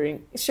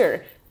laundering.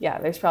 Sure, yeah,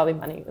 there's probably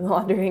money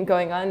laundering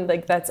going on.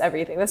 Like, that's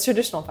everything. That's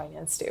traditional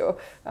finance too.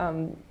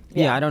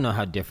 Yeah, I don't know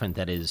how different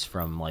that is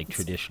from like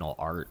traditional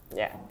art.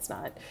 Yeah, it's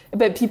not.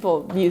 But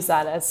people use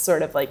that as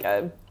sort of like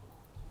a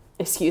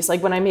excuse.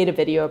 Like, when I made a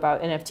video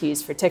about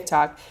NFTs for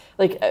TikTok,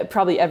 like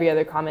probably every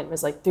other comment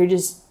was like, they're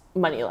just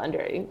money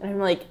laundering. And I'm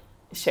like,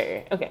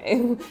 sure,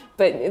 okay.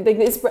 But like,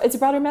 it's a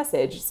broader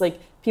message. It's like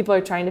people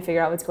are trying to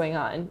figure out what's going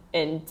on,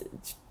 and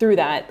through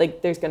that,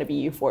 like, there's going to be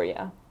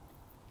euphoria.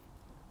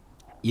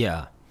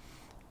 Yeah.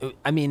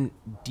 I mean,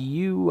 do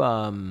you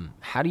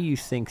how do you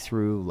think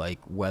through like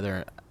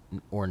whether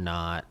or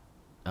not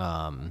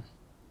I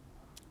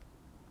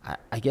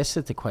guess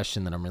that the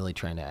question that I'm really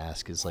trying to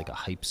ask is like a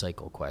hype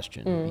cycle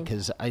question,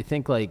 because I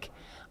think like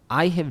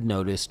I have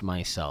noticed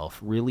myself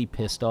really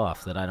pissed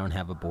off that I don't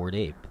have a Bored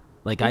Ape.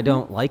 Like, I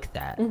don't like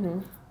that.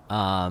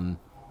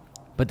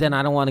 But then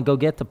I don't want to go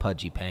get the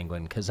pudgy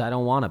penguin because I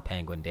don't want a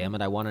penguin. Damn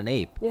it, I want an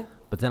ape. Yeah.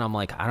 But then I'm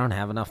like, I don't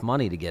have enough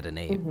money to get an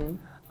ape.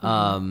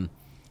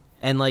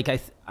 And like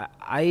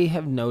I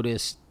have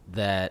noticed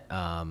that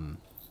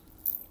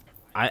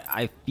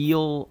I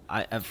feel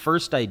at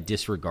first I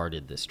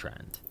disregarded this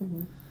trend.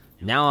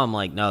 Now I'm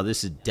like, no,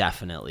 this is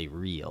definitely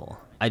real.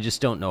 I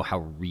just don't know how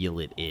real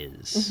it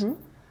is.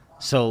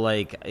 So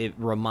like, it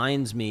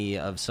reminds me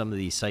of some of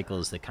these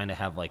cycles that kind of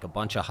have like a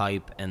bunch of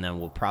hype, and then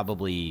we'll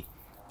probably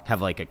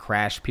have like a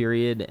crash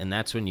period, and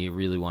that's when you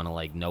really want to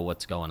like know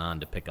what's going on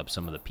to pick up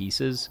some of the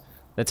pieces.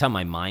 That's how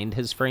my mind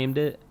has framed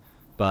it.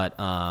 But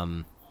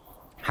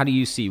how do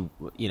you see,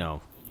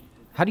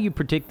 how do you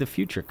predict the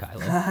future,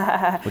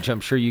 Kyla? Which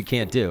I'm sure you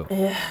can't do.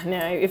 Yeah, no,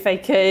 if I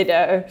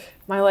could,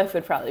 my life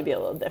would probably be a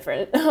little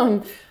different.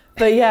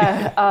 But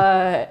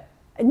yeah,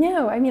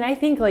 no, I mean, I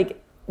think like,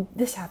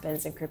 this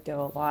happens in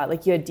crypto a lot.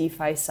 Like, you had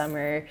DeFi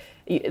summer.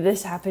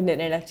 This happened in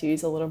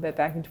NFTs a little bit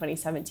back in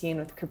 2017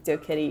 with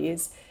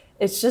CryptoKitties.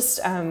 It's just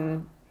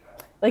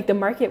like, the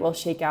market will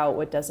shake out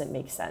what doesn't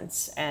make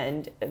sense.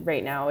 And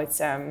right now it's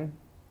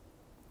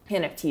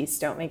NFTs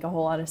don't make a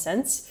whole lot of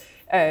sense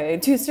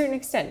to a certain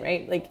extent,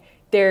 right? Like,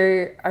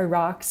 there are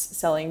rocks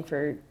selling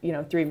for,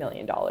 $3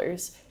 million.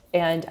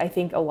 And I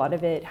think a lot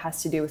of it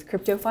has to do with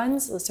crypto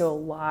funds. So a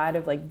lot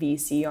of like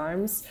VC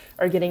arms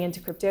are getting into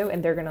crypto,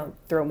 and they're going to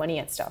throw money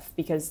at stuff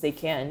because they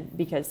can,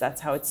 because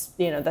that's how it's,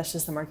 that's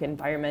just the market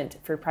environment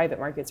for private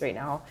markets right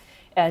now.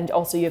 And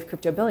also you have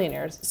crypto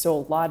billionaires. So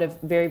a lot of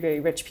very, very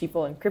rich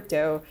people in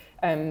crypto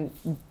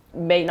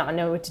may not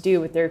know what to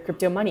do with their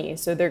crypto money.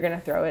 So they're going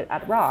to throw it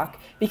at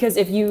rock, because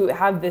if you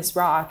have this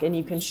rock and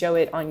you can show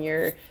it on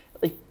your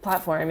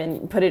platform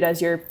and put it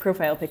as your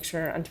profile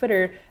picture on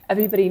Twitter,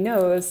 everybody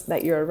knows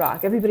that you're a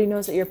rock. Everybody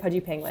knows that you're a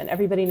pudgy penguin.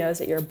 Everybody knows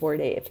that you're a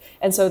Bored Ape.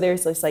 And so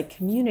there's this like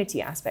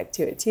community aspect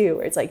to it too,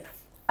 where it's like,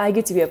 I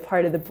get to be a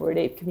part of the Bored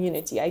Ape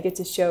community. I get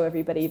to show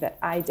everybody that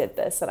I did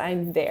this, that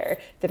I'm there,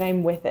 that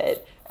I'm with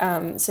it.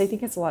 So I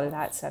think it's a lot of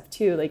that stuff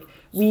too.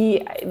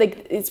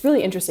 It's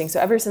really interesting. So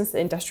ever since the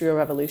Industrial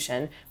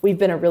Revolution, we've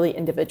been a really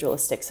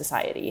individualistic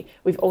society.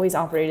 We've always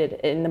operated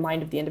in the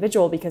mind of the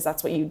individual because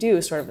that's what you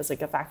do, sort of as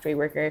like a factory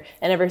worker.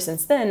 And ever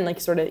since then, like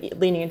sort of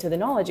leaning into the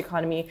knowledge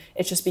economy,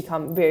 it's just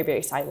become very,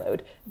 very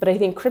siloed. But I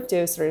think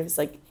crypto sort of is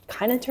like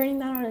kind of turning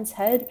that on its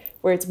head,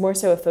 where it's more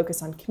so a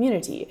focus on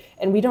community.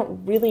 And we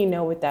don't really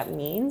know what that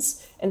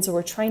means. And so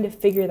we're trying to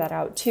figure that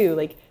out too.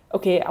 Like,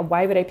 okay,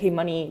 why would I pay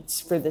money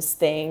for this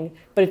thing?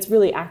 But it's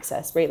really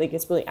access, right? Like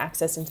it's really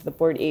access into the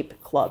Bored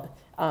Ape Club.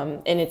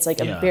 And it's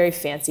like a very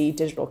fancy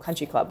digital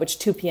country club, which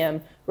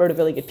 2PM wrote a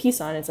really good piece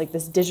on. It's like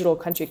this digital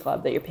country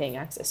club that you're paying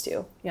access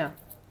to. Yeah.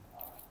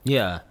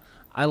 Yeah,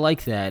 I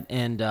like that.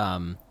 And,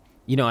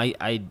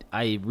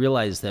 I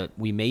realize that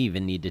we may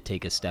even need to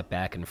take a step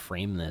back and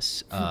frame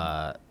this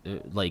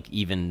like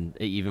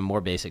even more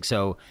basic.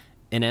 So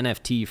an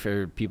NFT,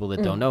 for people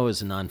that don't know,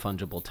 is a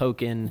non-fungible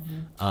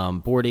token.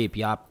 Bored Ape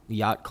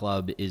Yacht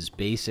Club is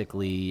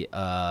basically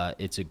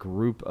it's a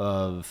group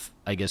of,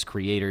 I guess,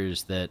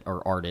 creators that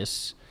are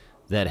artists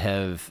that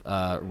have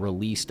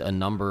released a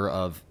number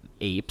of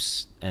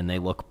apes, and they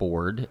look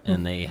bored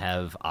and they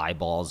have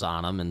eyeballs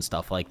on them and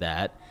stuff like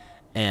that.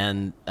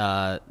 And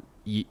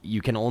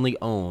you can only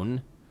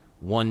own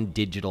one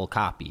digital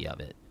copy of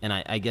it. And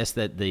I guess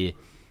that the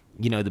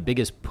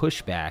biggest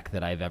pushback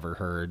that I've ever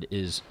heard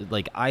is,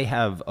 like, I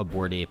have a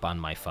Bored Ape on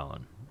my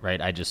phone,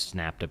 right? I just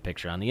snapped a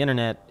picture on the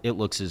internet. It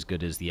looks as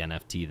good as the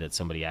NFT that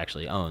somebody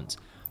actually owns.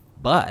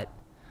 But,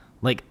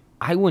 like,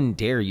 I wouldn't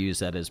dare use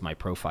that as my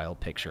profile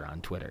picture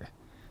on Twitter.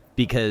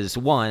 Because,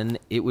 one,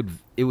 it would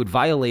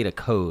violate a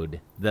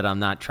code that I'm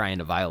not trying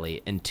to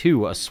violate. And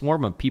two, a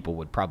swarm of people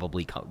would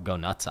probably go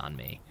nuts on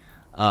me.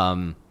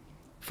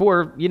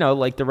 For,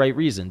 like, the right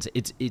reasons.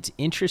 It's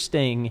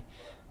interesting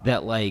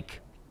that,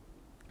 like,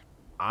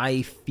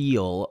 I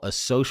feel a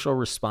social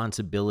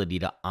responsibility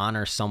to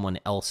honor someone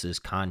else's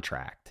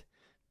contract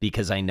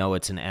because I know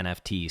it's an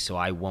NFT, so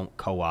I won't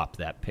co-opt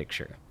that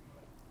picture.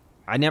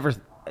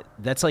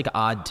 That's like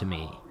odd to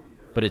me,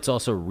 but it's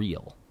also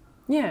real.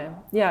 Yeah.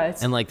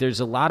 And like, there's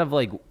a lot of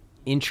like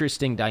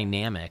interesting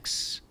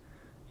dynamics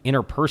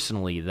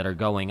interpersonally that are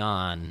going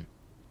on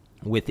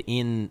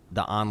within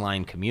the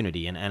online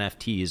community, and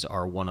NFTs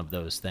are one of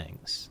those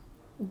things.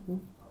 Mm-hmm.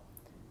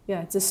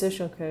 Yeah, it's a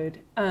social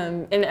code.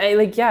 And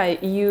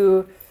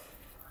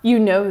you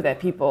know that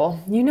people,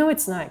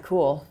 it's not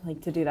cool,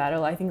 like, to do that.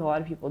 I think a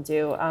lot of people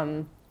do.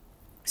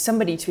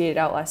 Somebody tweeted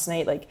out last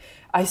night, like,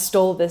 I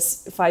stole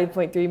this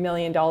 $5.3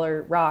 million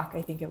rock,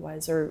 I think it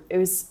was, or it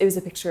was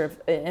a picture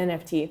of an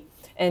NFT.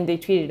 And they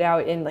tweeted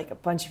out, and like a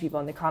bunch of people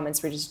in the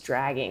comments were just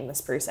dragging this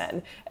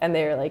person. And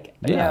they're like,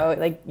 no,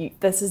 like,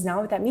 this is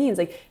not what that means.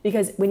 Like,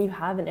 because when you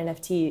have an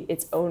NFT,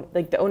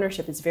 the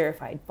ownership is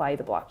verified by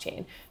the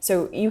blockchain.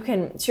 So you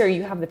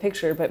have the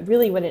picture, but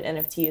really what an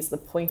NFT is the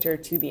pointer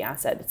to the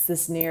asset. It's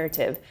this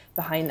narrative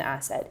behind the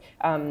asset.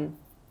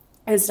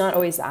 It's not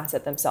always the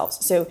asset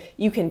themselves. So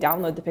you can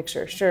download the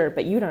picture, sure,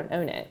 but you don't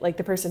own it. Like,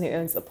 the person who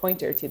owns the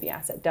pointer to the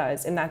asset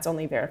does, and that's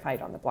only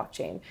verified on the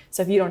blockchain.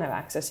 So if you don't have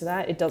access to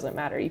that, it doesn't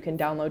matter. You can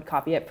download,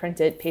 copy it,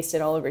 print it, paste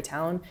it all over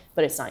town,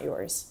 but it's not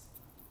yours.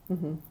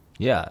 Mm-hmm.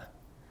 Yeah.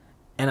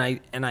 And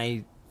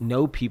I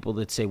know people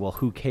that say, well,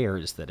 who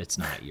cares that it's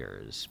not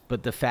yours?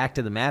 But the fact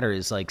of the matter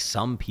is, like,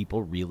 some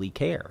people really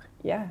care.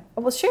 Yeah.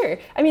 Well, sure.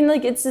 I mean,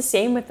 like, it's the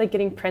same with, like,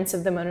 getting prints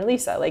of the Mona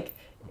Lisa. Like,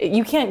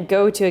 you can't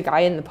go to a guy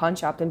in the pawn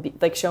shop and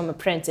show him a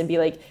print and be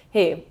like,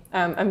 hey,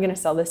 I'm going to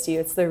sell this to you.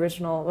 It's the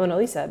original Mona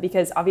Lisa,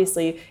 because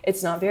obviously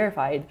it's not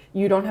verified.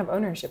 You don't have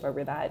ownership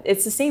over that.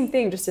 It's the same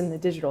thing just in the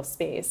digital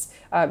space.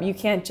 You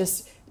can't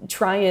just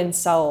try and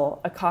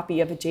sell a copy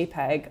of a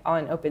JPEG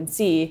on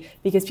OpenSea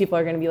because people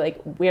are going to be like,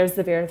 where's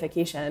the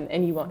verification?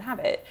 And you won't have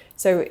it.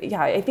 So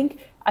yeah, I think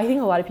a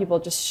lot of people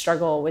just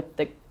struggle with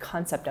the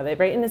concept of it,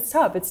 right? And it's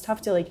tough. It's tough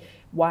to, like,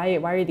 why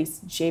are these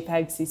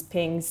JPEGs, these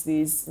pings,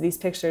 these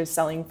pictures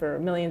selling for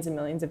millions and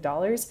millions of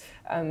dollars?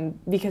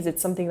 Because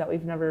it's something that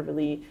we've never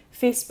really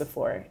faced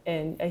before.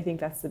 And I think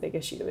that's the big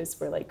issue, is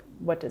we're like,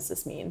 what does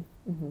this mean?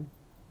 Mm-hmm.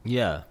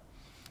 Yeah.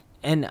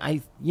 And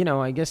I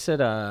guess that,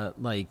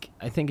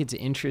 I think it's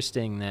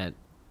interesting that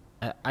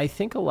I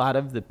think a lot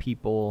of the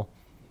people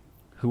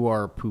who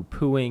are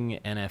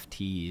poo-pooing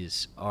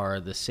NFTs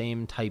are the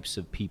same types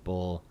of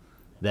people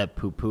that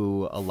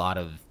poo-poo a lot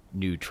of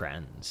new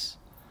trends.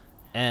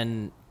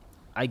 And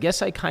I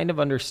guess I kind of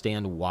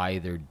understand why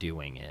they're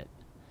doing it.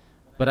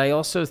 But I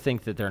also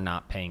think that they're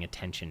not paying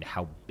attention to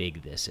how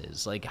big this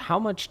is. Like, how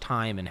much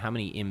time and how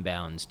many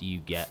inbounds do you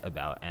get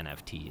about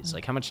NFTs?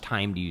 Like, how much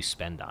time do you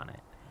spend on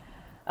it?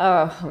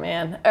 Oh,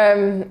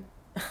 man.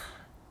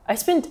 I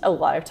spent a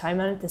lot of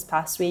time on it this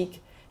past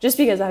week, just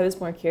because I was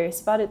more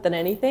curious about it than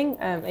anything.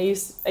 I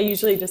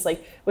usually just,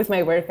 like, with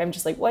my work, I'm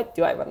just like, what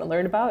do I want to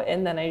learn about?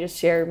 And then I just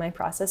share my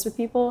process with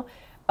people.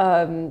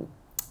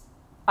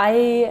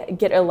 I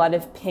get a lot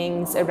of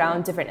pings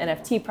around different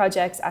NFT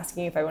projects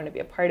asking if I want to be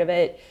a part of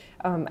it.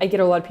 I get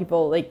a lot of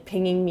people like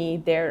pinging me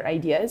their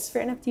ideas for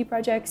NFT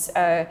projects.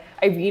 I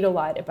read a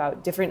lot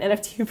about different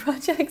NFT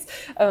projects.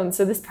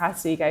 So this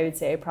past week, I would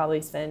say I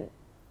probably spent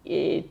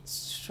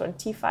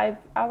 25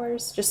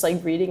 hours just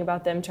like reading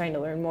about them, trying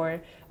to learn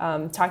more,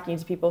 talking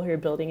to people who are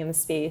building in the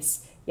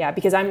space. Yeah,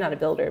 because I'm not a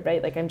builder,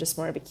 right? Like I'm just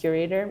more of a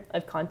curator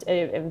of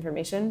content, of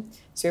information.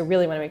 So I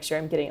really want to make sure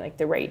I'm getting like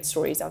the right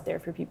stories out there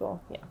for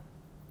people. Yeah.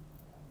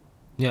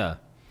 Yeah.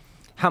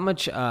 How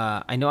much,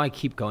 I know I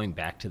keep going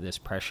back to this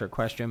pressure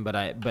question, but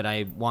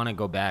I want to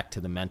go back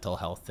to the mental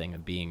health thing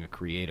of being a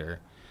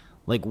creator.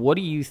 Like, what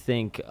do you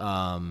think,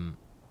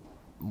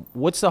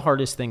 what's the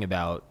hardest thing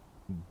about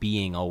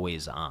being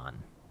always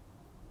on?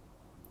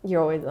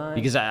 You're always on.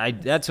 Because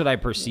that's what I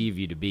perceive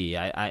you to be.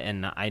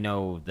 And I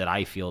know that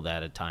I feel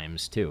that at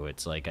times too.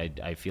 It's like,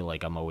 I feel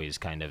like I'm always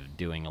kind of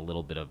doing a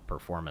little bit of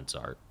performance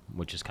art,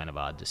 which is kind of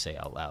odd to say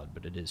out loud,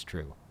 but it is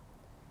true.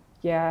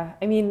 Yeah.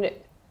 I mean,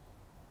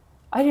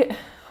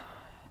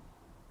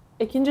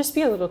 it can just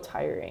be a little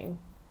tiring.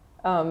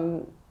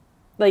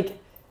 Like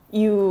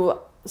you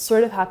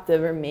sort of have to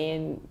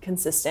remain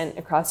consistent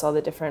across all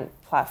the different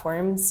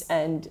platforms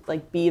and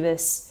like be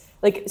this,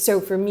 like, so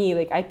for me,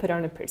 like I put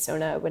on a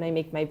persona when I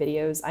make my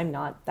videos. I'm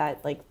not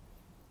that like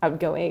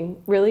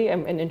outgoing, really.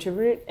 I'm an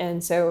introvert.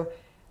 And so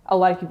a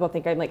lot of people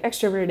think I'm like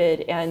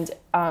extroverted. And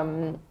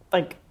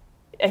like,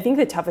 I think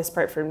the toughest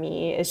part for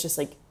me is just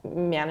like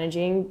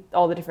managing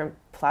all the different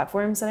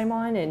platforms that I'm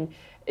on and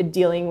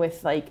dealing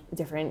with like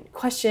different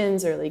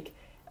questions or like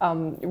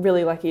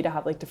really lucky to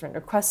have like different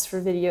requests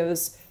for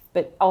videos,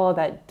 but all of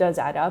that does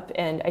add up.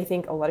 And I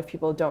think a lot of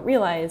people don't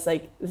realize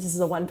like this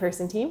is a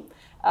one-person team.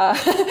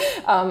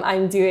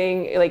 I'm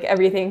doing like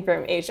everything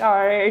from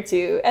HR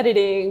to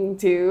editing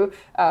to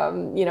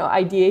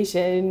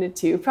ideation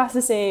to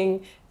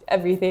processing,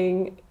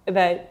 everything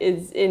that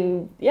is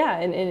in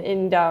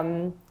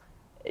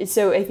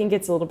so I think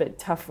it's a little bit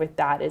tough with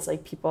that, is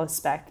like people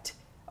expect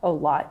a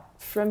lot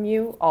from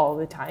you all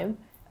the time.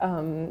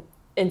 And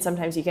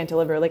sometimes you can't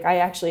deliver. Like I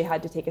actually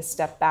had to take a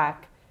step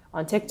back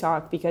on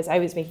TikTok because I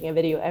was making a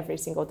video every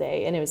single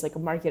day and it was like a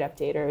market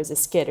update or it was a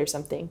skit or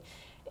something.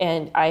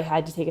 And I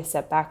had to take a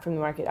step back from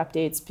the market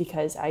updates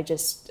because I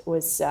just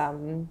was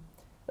I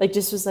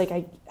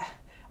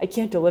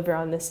can't deliver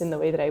on this in the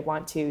way that I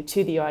want to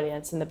the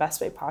audience in the best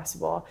way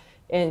possible.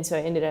 And so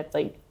I ended up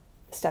like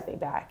stepping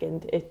back,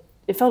 and it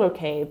felt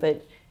okay,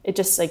 but it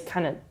just like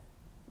kind of,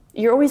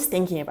 you're always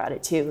thinking about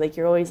it too. Like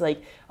you're always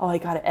like, oh, I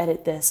got to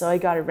edit this. Oh, I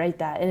got to write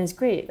that. And it's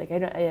great. Like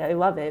I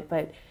love it,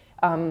 but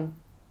I'm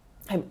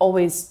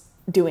always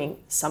doing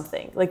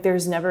something. Like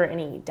there's never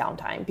any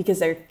downtime because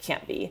there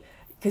can't be,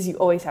 because you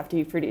always have to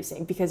be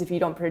producing, because if you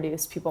don't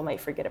produce, people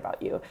might forget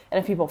about you. And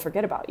if people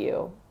forget about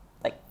you,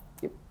 like,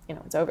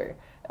 it's over.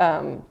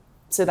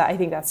 So that, I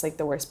think that's like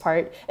the worst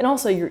part. And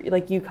also you're,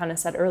 like you kind of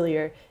said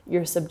earlier,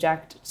 you're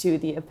subject to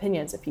the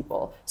opinions of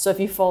people. So if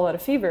you fall out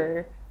of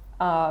favor,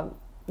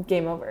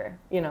 game over,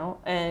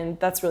 and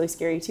that's really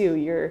scary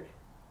too.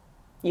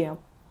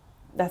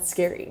 That's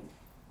scary.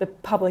 The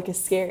public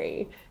is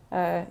scary.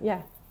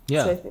 Yeah.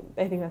 So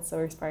I think that's the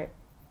worst part.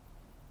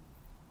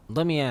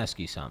 Let me ask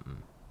you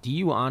something. Do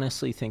you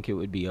honestly think it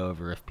would be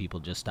over if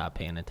people just stopped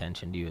paying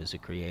attention to you as a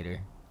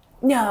creator?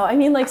 No, I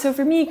mean, like, so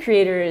for me,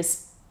 creator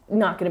is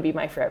not going to be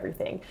my for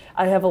everything.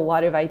 I have a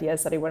lot of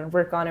ideas that I want to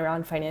work on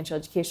around financial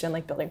education,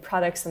 like building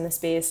products in the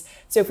space.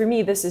 So for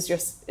me, it's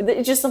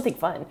just something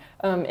fun.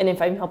 And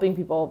if I'm helping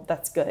people,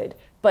 that's good.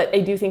 But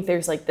I do think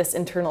there's like this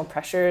internal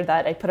pressure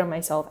that I put on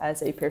myself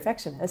as a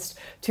perfectionist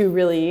to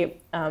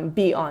really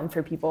be on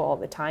for people all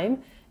the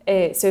time.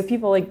 So if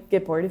people like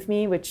get bored of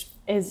me, which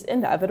is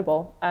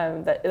inevitable,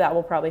 that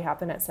will probably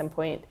happen at some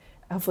point,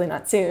 hopefully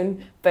not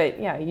soon. But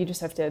yeah, you just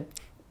have to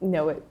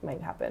know it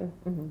might happen.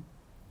 Mm-hmm.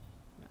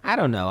 I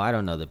don't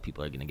know that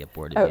people are going to get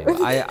bored of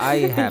you. I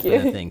happen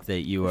to think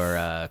that you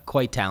are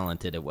quite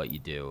talented at what you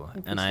do.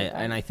 And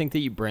I think that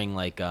you bring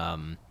like,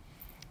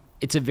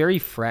 it's a very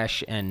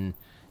fresh and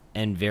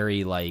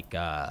very like,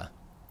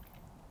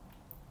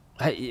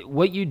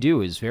 what you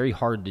do is very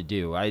hard to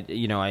do.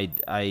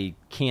 I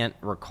can't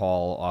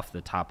recall off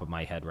the top of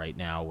my head right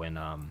now when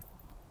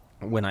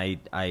I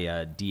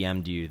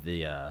DM'd you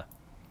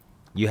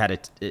you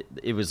had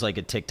it was like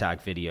a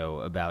TikTok video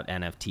about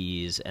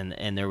NFTs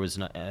and there was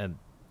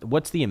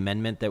what's the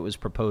amendment that was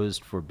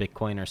proposed for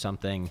Bitcoin or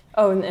something?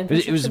 Oh, and the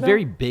infrastructure it was bill?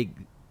 very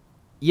big.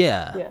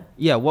 Yeah.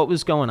 What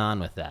was going on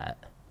with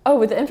that? Oh,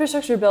 with the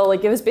infrastructure bill,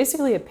 like it was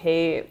basically a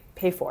pay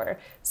for.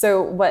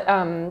 So what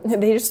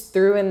they just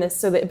threw in this,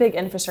 so the big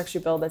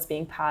infrastructure bill that's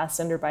being passed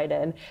under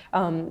Biden,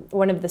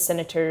 one of the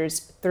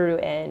senators threw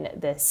in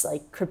this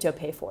like crypto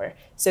pay for.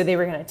 So they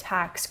were going to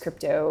tax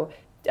crypto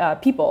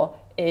people,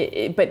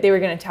 but they were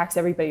going to tax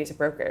everybody as a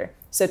broker.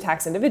 So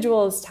tax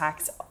individuals,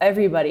 tax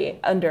everybody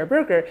under a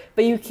broker,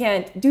 but you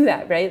can't do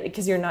that, right?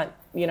 Because you're not,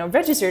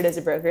 registered as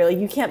a broker. Like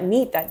you can't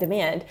meet that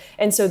demand.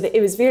 And so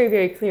it was very,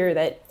 very clear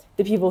that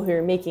the people who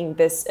were making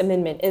this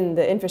amendment in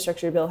the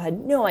infrastructure bill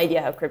had no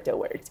idea how crypto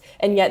worked,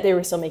 and yet they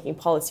were still making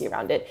policy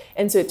around it.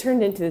 And so it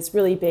turned into this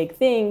really big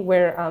thing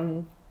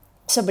where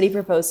somebody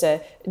proposed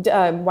to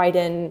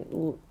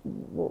widen,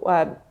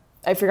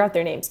 I forgot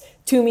their names.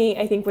 Toomey,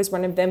 I think, was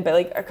one of them, but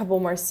like a couple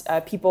more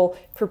people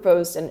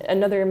proposed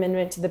another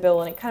amendment to the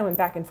bill, and it kind of went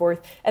back and forth.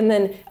 And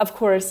then, of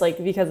course,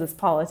 like because it's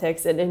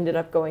politics, it ended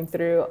up going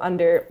through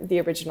under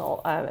the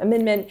original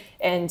amendment.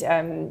 And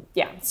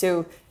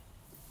so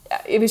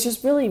it was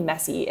just really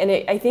messy. And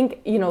I think,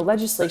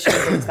 legislation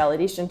brings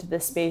validation to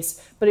this space,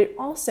 but it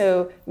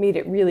also made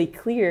it really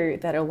clear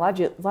that a lot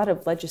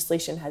of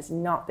legislation has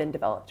not been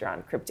developed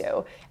around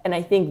crypto. And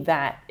I think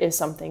that is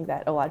something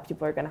that a lot of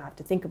people are going to have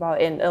to think about.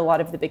 And a lot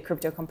of the big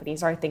crypto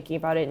companies are thinking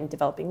about it and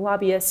developing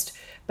lobbyists.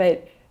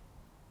 But,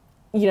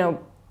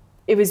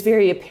 it was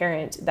very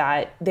apparent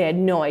that they had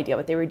no idea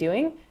what they were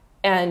doing.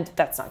 And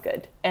that's not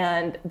good.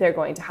 And they're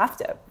going to have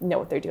to know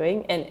what they're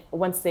doing. And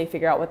once they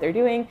figure out what they're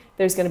doing,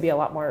 there's going to be a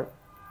lot more,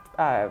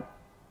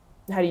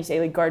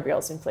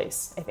 guardrails in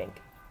place, I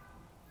think.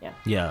 Yeah.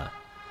 Yeah.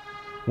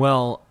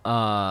 Well,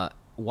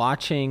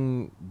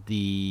 watching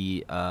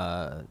the,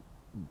 the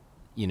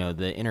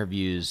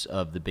interviews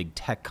of the big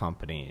tech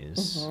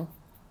companies,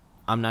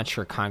 I'm not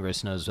sure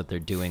Congress knows what they're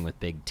doing with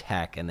big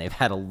tech, and they've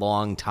had a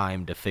long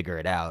time to figure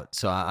it out.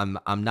 So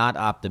I'm not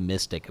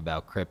optimistic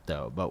about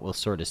crypto, but we'll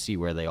sort of see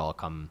where they all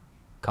come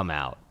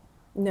out.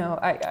 No,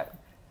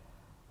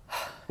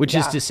 Which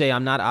is to say,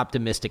 I'm not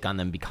optimistic on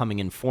them becoming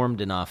informed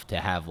enough to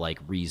have like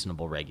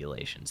reasonable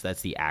regulations.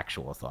 That's the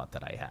actual thought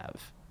that I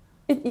have.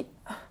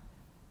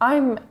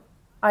 I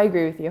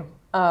agree with you.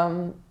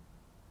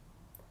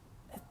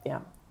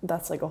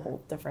 That's like a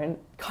whole different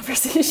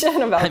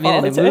conversation about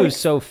politics. And it moves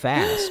so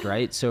fast,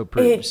 right? So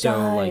does.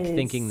 like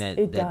thinking that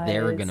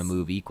they're does. going to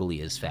move equally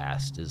as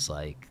fast is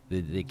like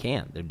they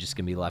can't. They're just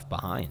going to be left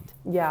behind.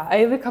 Yeah, I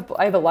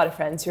have a lot of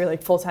friends who are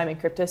like full-time in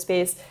crypto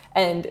space,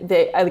 and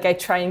I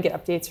try and get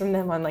updates from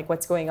them on like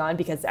what's going on,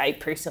 because I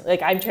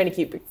personally I'm trying to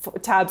keep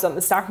tabs on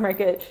the stock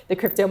market, the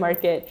crypto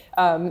market,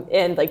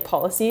 and like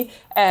policy.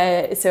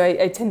 So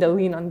I tend to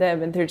lean on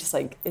them, and they're just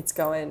like, it's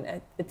going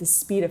at the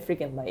speed of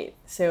freaking light.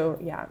 So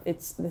yeah,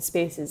 the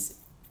space is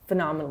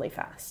phenomenally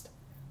fast.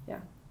 Yeah.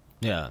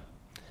 Yeah.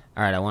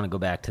 All right, I want to go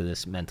back to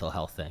this mental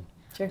health thing.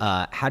 Sure.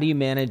 How do you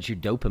manage your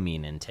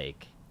dopamine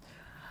intake?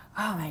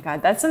 Oh my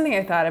God, that's something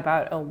I thought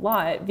about a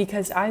lot,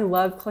 because I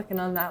love clicking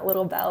on that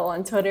little bell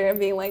on Twitter and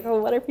being like,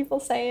 oh, what are people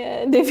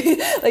saying? Do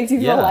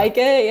people like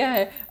it?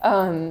 Yeah.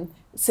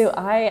 So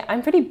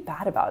I'm pretty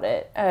bad about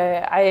it.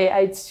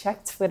 I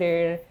check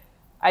Twitter.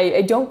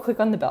 I don't click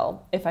on the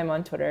bell if I'm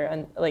on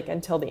Twitter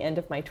until the end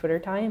of my Twitter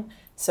time.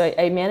 So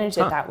I manage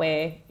it that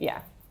way.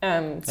 Yeah.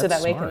 So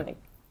that way I can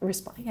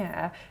respond.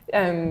 Yeah.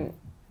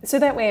 So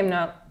that way I'm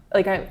not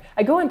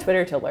I go on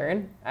Twitter to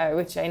learn,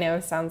 which I know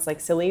sounds like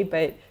silly,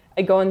 but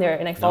I go in there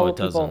and I follow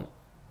people. Doesn't.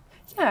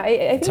 Yeah, I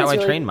think it's how I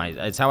train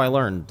it's how I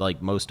learned like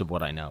most of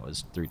what I know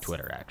is through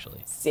Twitter,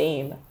 actually.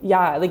 Same.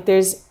 Yeah,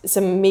 there's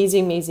some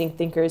amazing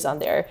thinkers on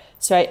there.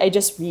 So I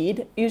just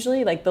read,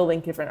 usually, they'll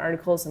link different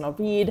articles and I'll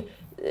read.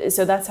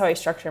 So that's how I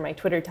structure my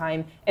Twitter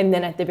time. And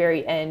then at the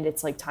very end,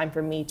 it's time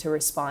for me to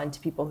respond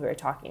to people who are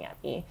talking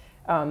at me.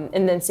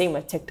 And then same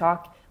with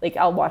TikTok.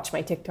 I'll watch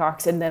my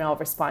TikToks and then I'll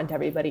respond to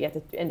everybody at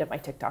the end of my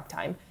TikTok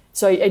time.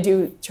 So I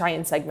do try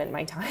and segment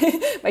my time,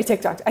 my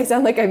TikTok. I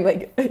sound like I'm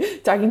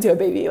talking to a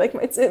baby.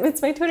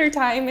 It's my Twitter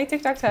time, my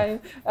TikTok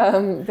time.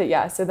 But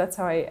yeah, so that's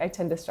how I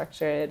tend to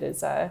structure it,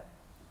 is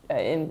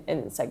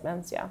in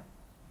segments. Yeah.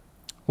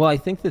 Well, I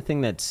think the thing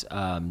that's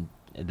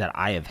that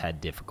I have had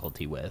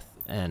difficulty with,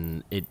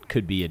 and it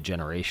could be a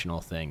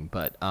generational thing,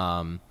 but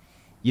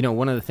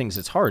one of the things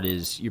that's hard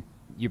is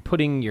you're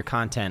putting your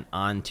content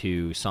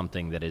onto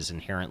something that is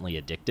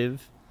inherently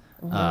addictive.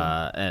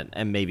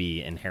 And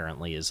maybe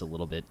inherently is a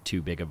little bit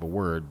too big of a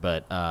word,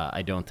 but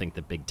I don't think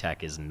that big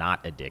tech is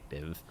not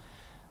addictive.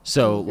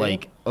 So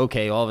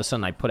okay, all of a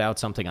sudden I put out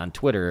something on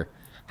Twitter.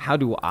 How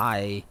do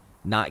I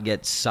not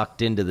get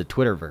sucked into the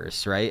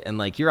Twitterverse, right?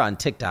 And you're on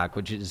TikTok,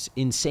 which is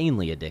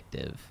insanely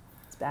addictive.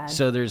 It's bad.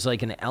 So there's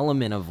an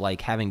element of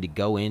having to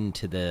go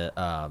into the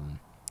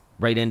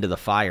right into the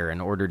fire in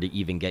order to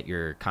even get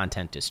your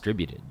content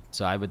distributed.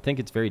 So I would think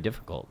it's very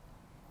difficult.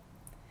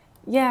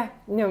 Yeah,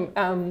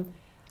 no.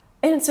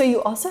 And so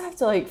you also have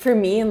to for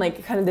me and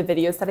kind of the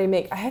videos that I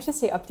make, I have to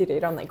stay up to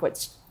date on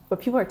what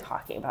people are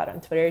talking about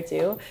on Twitter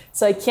too.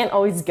 So I can't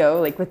always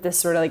go with this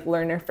sort of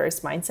learner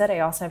first mindset. I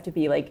also have to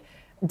be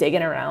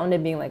digging around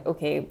and being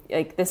okay,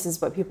 this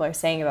is what people are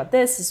saying about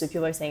this is what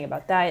people are saying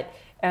about that.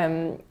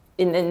 And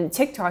then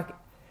TikTok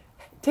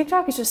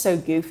is just so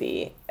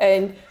goofy,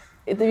 and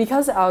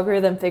because the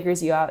algorithm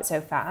figures you out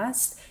so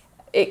fast,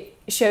 it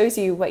shows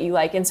you what you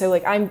like. And so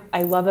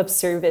I love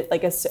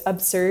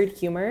absurd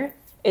humor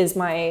is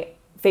my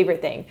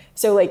favorite thing.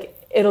 So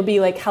it'll be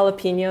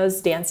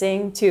jalapenos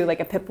dancing to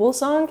a Pitbull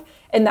song,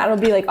 and that'll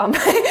be on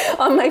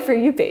my For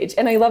You page,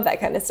 and I love that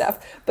kind of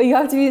stuff. But you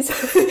have to be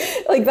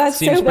that's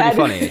Seems so bad.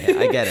 Seems pretty funny.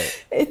 I get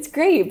it. It's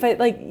great,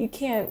 but you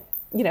can't.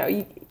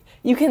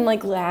 you can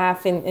like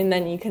laugh and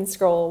then you can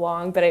scroll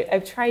along. But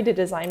I've tried to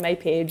design my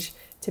page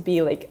to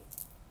be like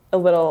a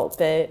little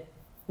bit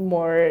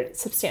more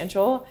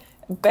substantial.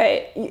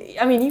 But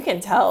I mean, you can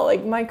tell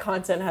like my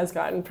content has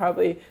gotten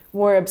probably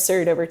more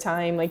absurd over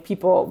time. Like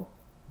people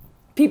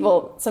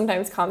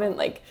sometimes comment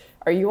like,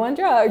 are you on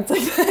drugs?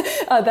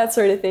 Like that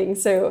sort of thing.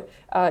 So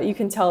you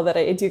can tell that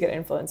I do get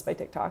influenced by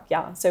TikTok.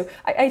 Yeah. So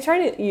I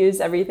try to use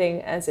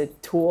everything as a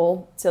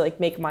tool to like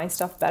make my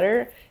stuff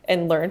better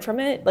and learn from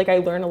it. Like I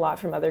learn a lot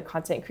from other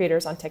content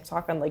creators on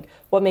TikTok on like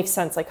what makes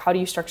sense. Like how do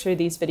you structure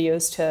these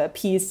videos to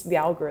appease the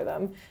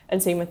algorithm?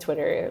 And same with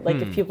Twitter. Like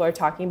if people are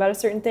talking about a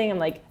certain thing, I'm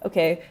like,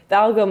 okay, the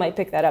algo might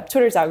pick that up.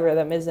 Twitter's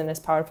algorithm isn't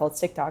as powerful as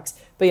TikTok's.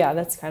 But yeah,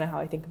 that's kind of how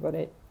I think about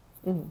it.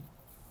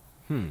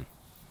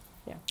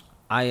 Yeah.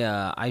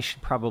 I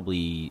should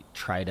probably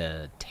try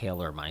to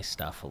tailor my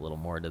stuff a little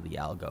more to the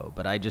algo,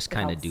 but I just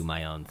kind of do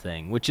my own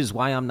thing, which is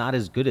why I'm not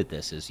as good at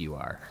this as you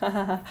are.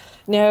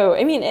 No,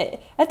 I mean,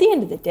 at the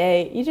end of the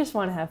day, you just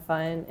want to have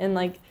fun. And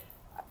like,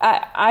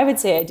 I would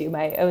say I do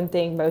my own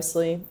thing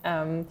mostly,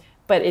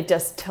 but it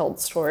just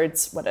tilts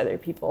towards what other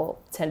people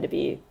tend to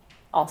be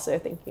also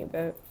thinking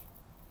about.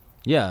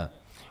 Yeah.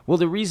 Well,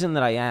 the reason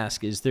that I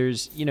ask is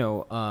there's,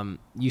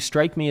 you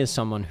strike me as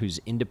someone who's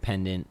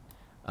independent.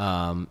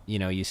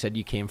 You said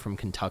you came from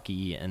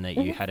Kentucky and that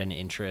you had an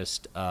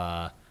interest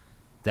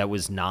that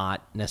was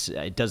not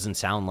necessarily, it doesn't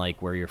sound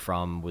like where you're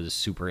from was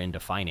super into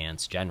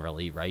finance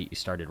generally, right? You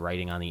started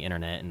writing on the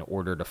internet in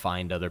order to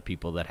find other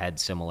people that had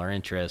similar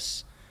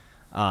interests.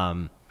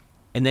 And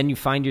then you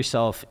find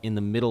yourself in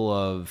the middle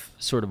of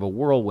sort of a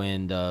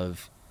whirlwind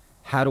of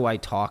how do I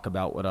talk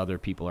about what other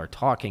people are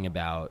talking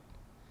about?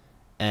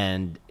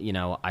 And,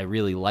 I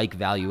really like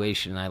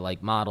valuation, I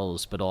like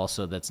models, but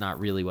also that's not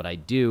really what I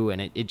do.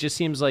 And it just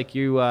seems like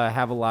you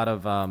have a lot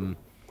of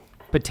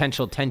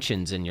potential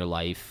tensions in your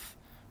life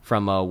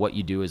from what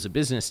you do as a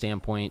business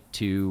standpoint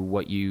to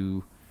what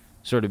you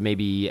sort of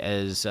maybe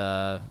as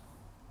an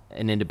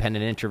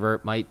independent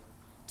introvert might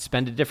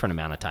spend a different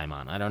amount of time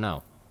on. I don't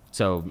know.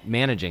 So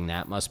managing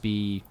that must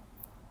be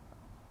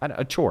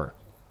a chore.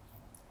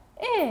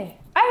 I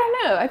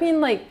don't know. I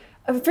mean, like,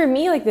 for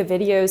me, like the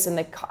videos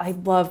and I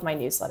love my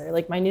newsletter.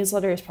 Like my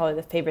newsletter is probably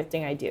the favorite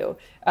thing I do.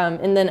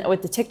 And then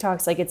with the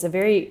TikToks, like it's a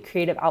very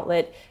creative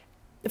outlet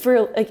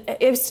for like,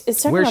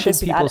 it's where should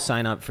people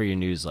sign up for your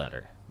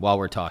newsletter while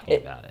we're talking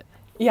about it?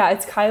 Yeah,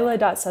 it's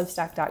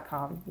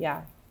kyla.substack.com.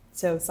 Yeah.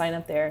 So sign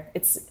up there.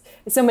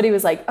 Somebody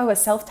was like, oh, a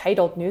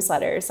self-titled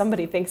newsletter.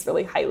 Somebody thinks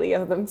really highly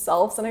of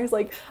themselves. And I was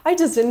like, I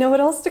just didn't know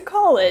what else to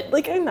call it.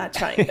 Like, I'm not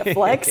trying to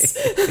flex.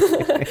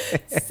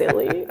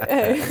 Silly.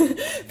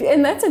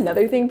 And that's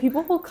another thing.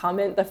 People will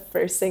comment the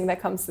first thing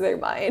that comes to their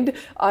mind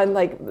on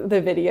like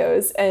the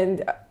videos.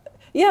 And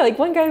yeah, like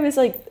one guy was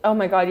like, oh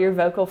my God, your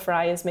vocal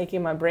fry is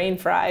making my brain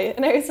fry.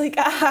 And I was like,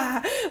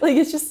 like,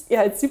 it's just,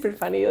 yeah, it's super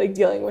funny, like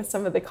dealing with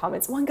some of the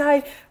comments. One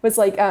guy was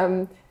like,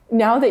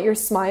 now that you're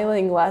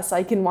smiling less,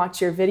 I can watch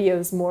your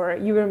videos more.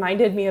 You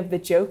reminded me of the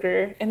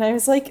Joker. And I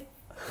was like,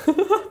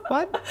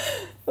 what?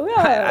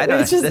 Yeah, I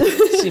don't know.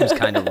 That seems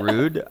kind of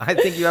rude. I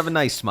think you have a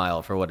nice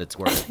smile for what it's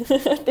worth.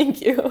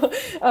 Thank you.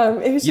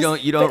 It was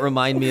you don't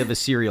remind me of a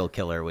serial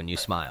killer when you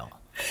smile.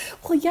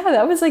 Well, yeah,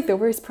 that was like the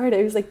worst part.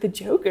 I was like the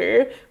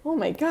Joker. Oh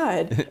my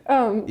God.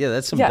 Yeah,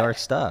 that's some dark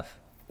stuff.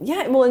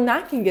 Yeah, well, and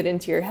that can get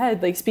into your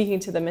head. Like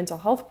speaking to the mental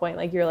health point,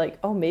 like you're like,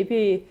 oh,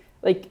 maybe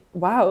like,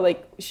 wow,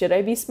 like, should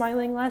I be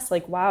smiling less?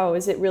 Like, wow,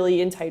 is it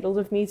really entitled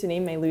of me to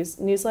name my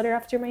newsletter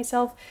after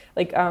myself?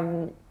 Like,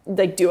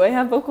 do I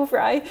have vocal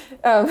fry?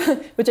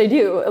 Which I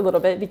do a little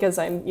bit because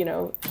I'm,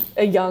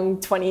 a young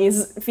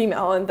 20s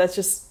female and that's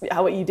just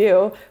how what you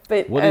do.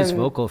 But what is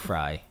vocal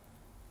fry?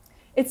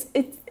 It's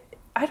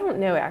I don't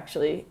know,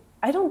 actually.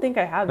 I don't think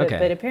I have it,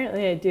 but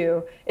apparently I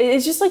do.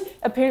 It's just like,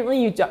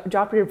 apparently you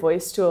drop your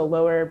voice to a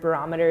lower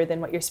barometer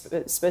than what you're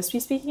supposed to be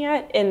speaking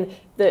at. And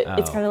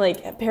it's kind of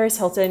like Paris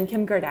Hilton,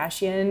 Kim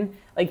Kardashian,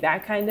 like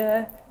that kind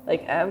of,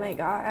 like, oh my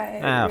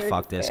God.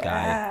 Fuck this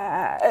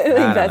guy.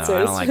 Like I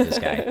don't like this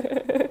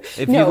guy.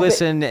 If you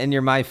listen and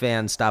you're my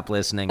fan, stop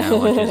listening. I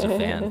don't want you as a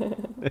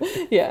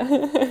fan.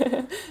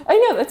 Yeah. I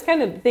know, that's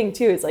kind of the thing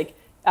too. It's like,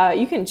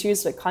 you can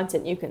choose the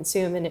content you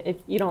consume. And if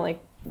you don't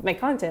like my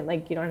content,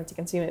 like you don't have to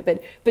consume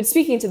it. But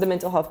speaking to the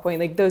mental health point,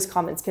 like those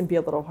comments can be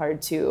a little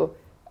hard to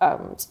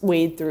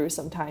wade through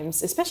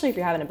sometimes, especially if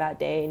you're having a bad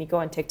day and you go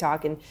on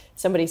TikTok and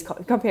somebody's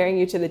comparing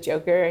you to the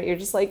Joker. You're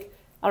just like,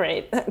 all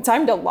right,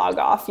 time to log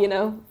off,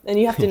 and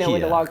you have to know when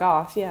to log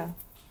off.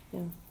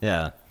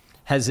 Yeah.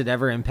 Has it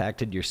ever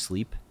impacted your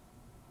sleep?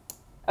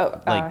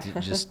 Oh, like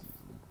just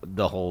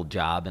the whole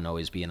job and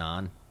always being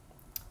on?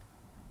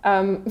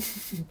 I'm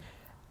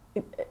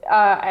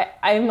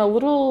a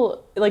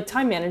little, like,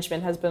 time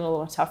management has been a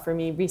little tough for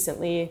me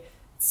recently,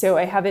 so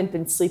I haven't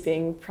been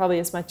sleeping probably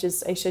as much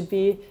as I should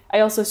be. I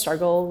also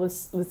struggle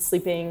with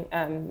sleeping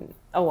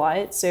a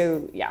lot,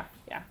 so yeah.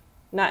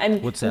 I'm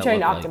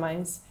trying to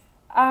optimize.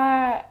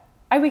 I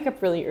wake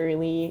up really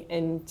early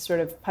and sort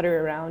of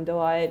putter around a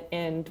lot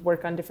and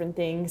work on different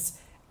things.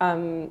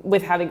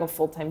 With having a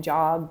full-time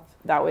job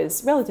that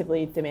was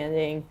relatively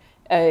demanding,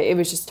 it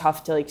was just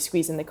tough to like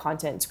squeeze in the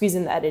content, squeeze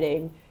in the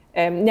editing.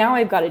 Now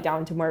I've got it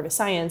down to more of a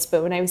science,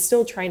 but when I was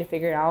still trying to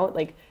figure out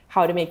like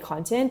how to make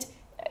content,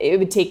 it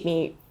would take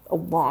me a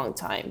long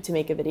time to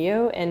make a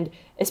video. And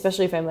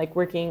especially if I'm like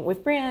working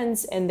with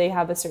brands and they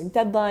have a certain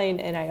deadline,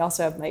 and I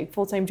also have my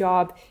full-time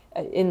job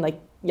in like,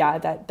 yeah,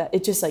 that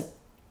it just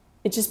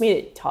made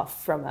it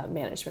tough from a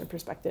management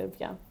perspective.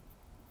 Yeah.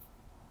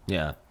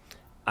 Yeah.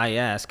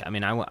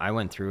 I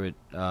went through it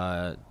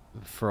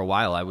for a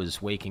while. I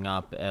was waking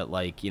up at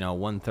like,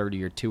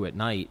 1:30 or 2 at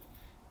night,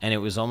 and it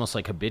was almost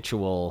like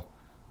habitual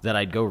that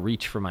I'd go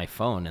reach for my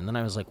phone. And then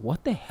I was like,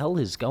 what the hell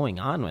is going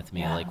on with me?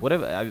 Yeah. Like, what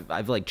have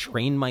I've like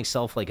trained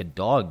myself like a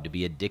dog to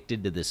be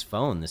addicted to this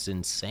phone. This is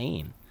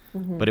insane.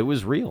 But it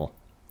was real.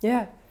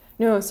 Yeah.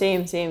 No,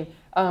 same.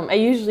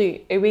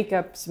 I wake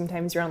up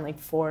sometimes around like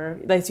 4.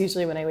 That's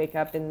usually when I wake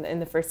up,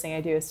 and the first thing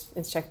I do is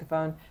check the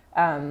phone.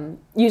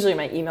 Usually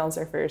my emails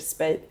are first,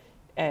 but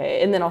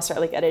and then I'll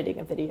start like editing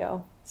a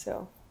video.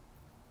 So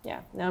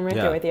yeah, no, I'm right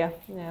there with you.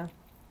 Yeah.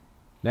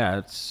 Yeah,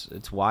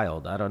 it's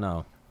wild. I don't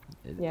know.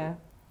 Yeah.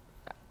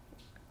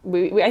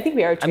 I think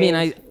we are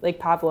trained, like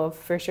Pavlov,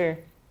 for sure.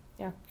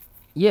 Yeah.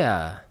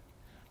 Yeah.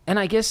 And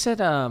I guess that,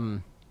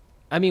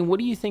 what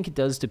do you think it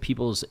does to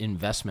people's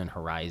investment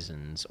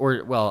horizons?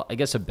 Or, well, I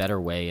guess a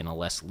better way and a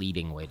less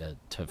leading way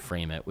to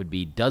frame it would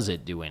be, does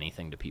it do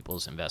anything to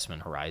people's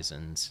investment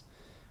horizons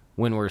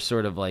when we're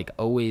sort of like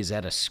always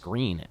at a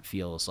screen, it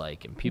feels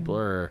like, and people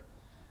are,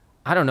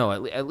 I don't know,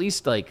 at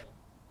least like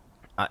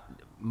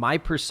my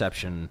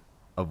perception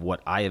of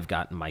what I have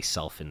gotten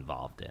myself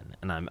involved in,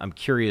 and I'm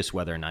curious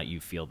whether or not you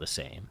feel the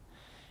same,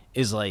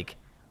 is like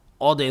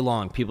all day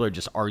long people are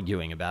just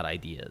arguing about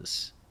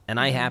ideas, and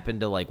I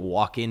happen to like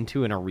walk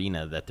into an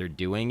arena that they're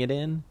doing it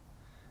in,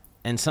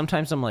 and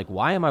sometimes I'm like,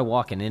 why am I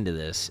walking into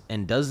this,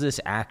 and does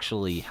this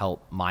actually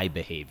help my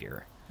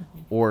behavior,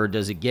 or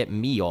does it get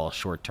me all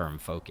short-term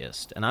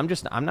focused? And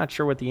I'm not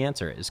sure what the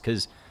answer is,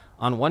 because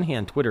on one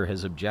hand, Twitter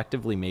has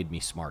objectively made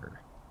me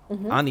smarter.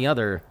 On the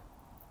other,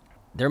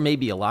 there may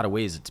be a lot of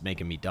ways it's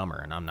making me dumber,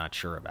 and I'm not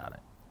sure about it.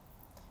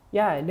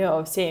 Yeah,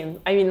 no, same.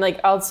 I mean, like,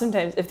 I'll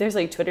sometimes, if there's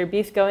like Twitter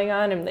beef going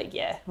on, I'm like,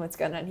 yeah, what's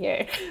going on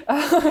here?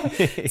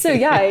 So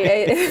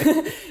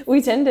yeah,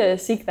 we tend to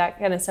seek that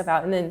kind of stuff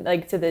out. And then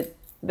like to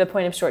the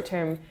point of short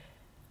term,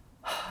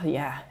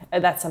 yeah,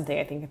 that's something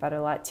I think about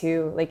a lot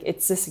too. Like,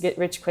 it's this get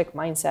rich quick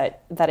mindset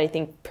that I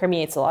think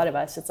permeates a lot of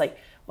us. It's like,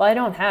 well, I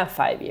don't have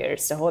 5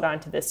 years to hold on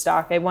to this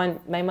stock. I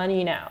want my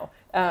money now.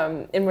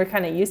 And we're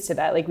kind of used to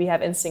that. Like, we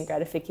have instant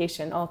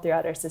gratification all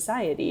throughout our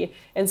society.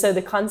 And so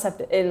the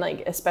concept in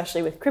like,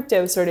 especially with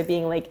crypto sort of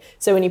being like,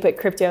 so when you put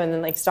crypto and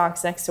then like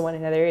stocks next to one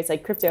another, it's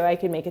like crypto, I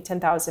could make a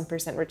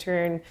 10,000%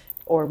 return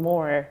or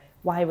more.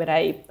 Why would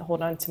I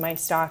hold on to my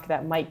stock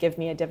that might give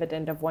me a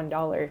dividend of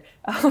 $1?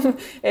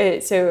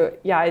 So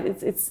yeah, I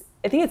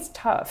think it's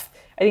tough.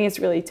 I think it's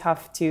really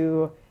tough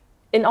to,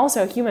 and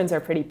also humans are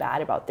pretty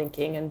bad about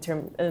thinking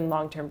in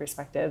long-term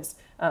perspectives.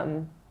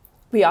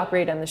 We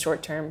operate on the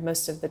short term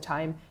most of the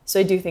time. So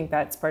I do think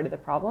that's part of the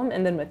problem.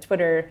 And then with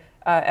Twitter,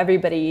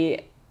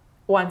 everybody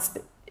wants,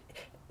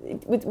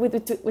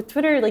 with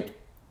Twitter, like,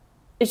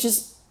 it's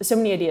just so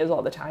many ideas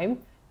all the time.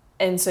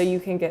 And so you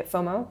can get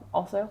FOMO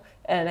also.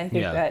 And I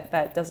think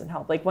that doesn't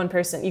help. Like, one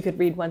person, you could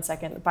read 1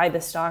 second, buy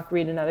the stock,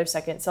 read another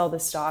second, sell the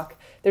stock.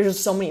 There's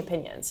just so many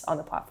opinions on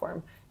the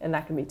platform, and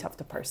that can be tough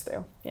to parse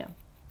through. Yeah.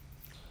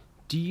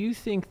 Do you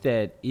think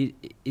that,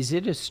 is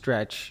it a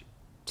stretch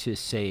to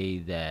say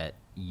that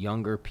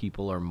younger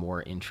people are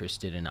more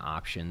interested in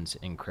options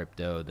in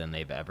crypto than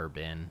they've ever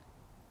been?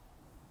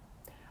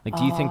 Like,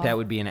 do you think that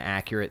would be an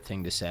accurate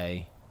thing to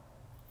say?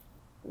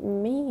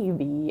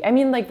 Maybe. I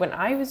mean, like, when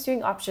I was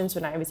doing options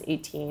when I was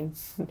 18,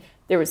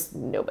 there was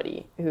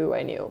nobody who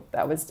I knew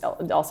that was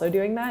also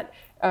doing that.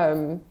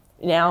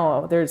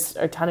 Now there's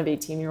a ton of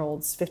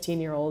 18-year-olds,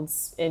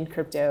 15-year-olds in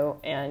crypto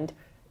and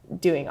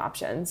doing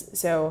options.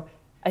 So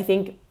I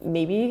think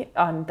maybe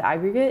on the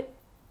aggregate,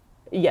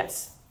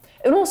 yes.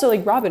 And also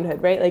like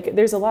Robinhood, right? Like,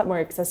 there's a lot more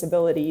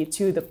accessibility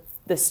to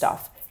the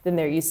stuff than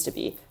there used to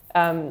be.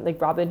 Like,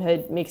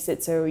 Robinhood makes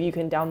it so you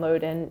can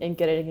download and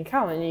get an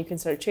account and you can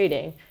start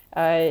trading.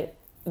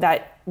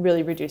 That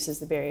really reduces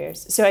the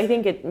barriers. So I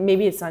think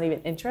maybe it's not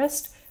even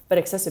interest, but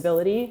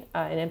accessibility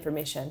and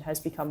information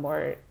has become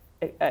more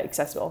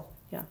accessible.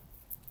 Yeah.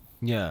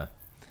 Yeah.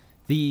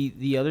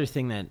 The other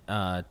thing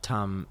that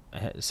Tom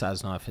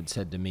Saznoff had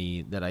said to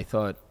me that I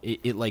thought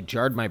it like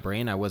jarred my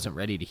brain. I wasn't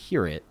ready to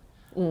hear it,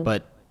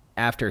 but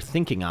after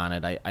thinking on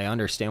it, I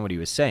understand what he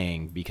was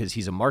saying, because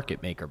he's a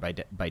market maker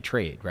by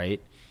trade,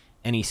 right?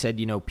 And he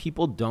said,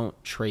 people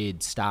don't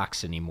trade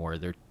stocks anymore.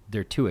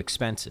 They're too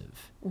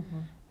expensive.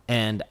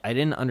 And I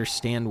didn't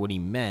understand what he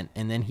meant.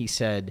 And then he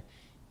said,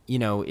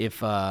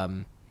 if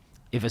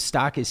a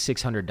stock is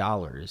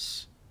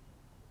 $600,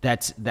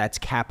 that's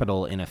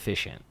capital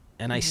inefficient.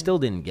 And I still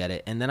didn't get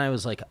it. And then I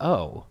was like,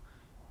 oh,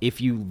 if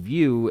you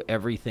view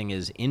everything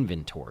as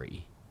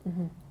inventory,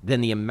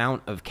 then the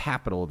amount of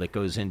capital that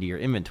goes into your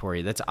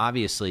inventory, that's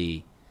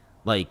obviously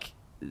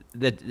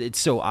that it's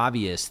so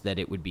obvious that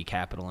it would be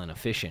capital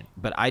inefficient.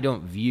 But I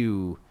don't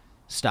view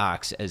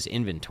stocks as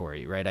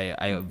inventory, right?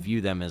 I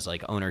view them as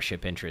like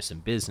ownership interests in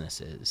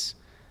businesses.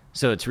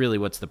 So it's really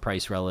what's the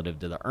price relative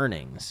to the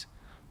earnings.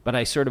 But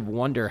I sort of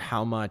wonder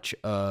how much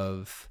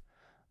of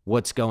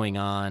what's going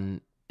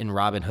on in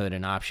Robinhood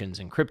and options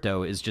and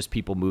crypto is just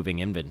people moving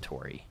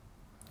inventory.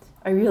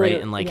 Right?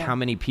 And like how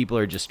many people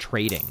are just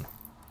trading?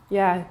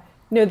 Yeah.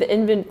 No,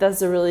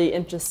 that's a really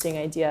interesting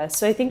idea.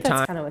 So I think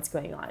that's kind of what's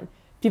going on.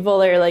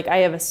 People are like, I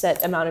have a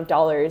set amount of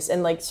dollars,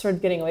 and like sort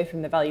of getting away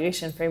from the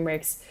valuation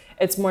frameworks.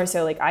 It's more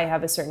so like I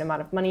have a certain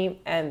amount of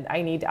money and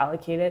I need to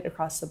allocate it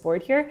across the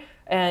board here.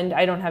 And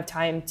I don't have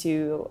time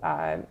to,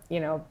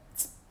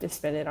 to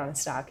spend it on a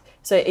stock.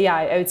 So yeah,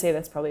 I would say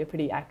that's probably a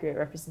pretty accurate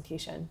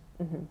representation.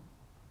 Mm-hmm.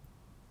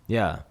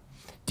 Yeah.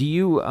 Do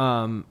you,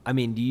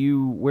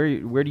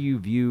 where do you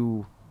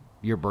view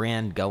your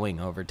brand going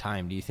over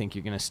time? Do you think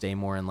you're going to stay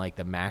more in like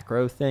the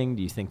macro thing?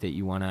 Do you think that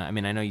you want to, I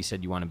know you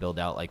said you want to build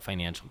out like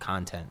financial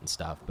content and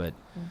stuff, but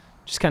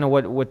just kind of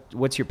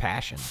what's your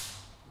passion?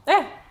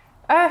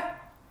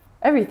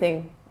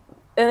 Everything.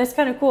 And it's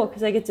kind of cool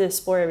because I get to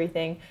explore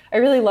everything. I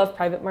really love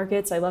private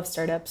markets. I love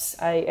startups.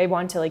 I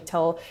want to like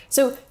tell.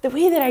 So the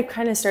way that I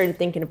kind of started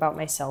thinking about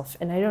myself,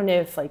 and I don't know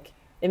if like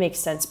it makes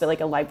sense, but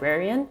like a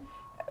librarian,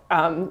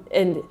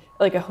 and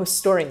like a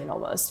historian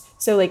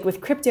almost. So like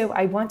with crypto,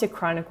 I want to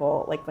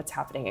chronicle like what's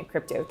happening in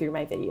crypto through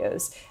my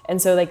videos.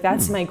 And so like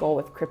that's my goal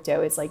with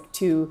crypto, is like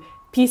to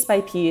piece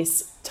by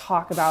piece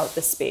talk about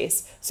the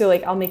space. So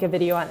like I'll make a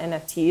video on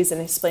NFTs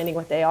and explaining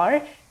what they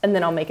are, and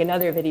then I'll make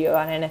another video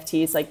on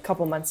NFTs like a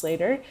couple months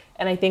later.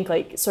 And I think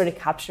like sort of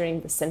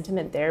capturing the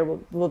sentiment there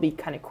will be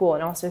kind of cool.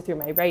 And also through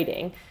my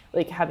writing,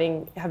 like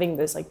having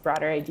those like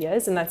broader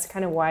ideas. And that's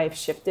kind of why I've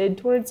shifted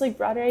towards like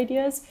broader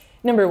ideas.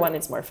 Number one,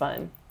 it's more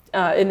fun.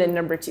 And then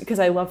number two, because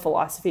I love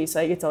philosophy, so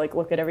I get to like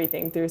look at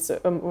everything through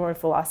a more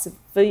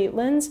philosophy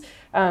lens.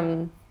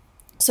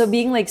 So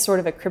being like sort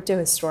of a crypto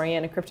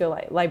historian, a crypto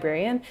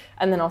librarian,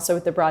 and then also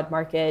with the broad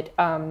market,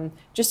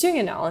 just doing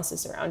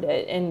analysis around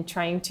it and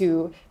trying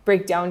to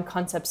break down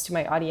concepts to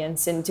my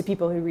audience and to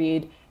people who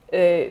read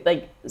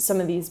like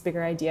some of these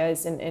bigger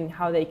ideas and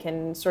how they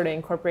can sort of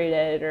incorporate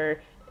it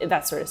or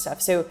that sort of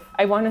stuff. So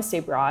I want to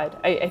stay broad.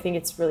 I think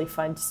it's really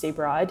fun to stay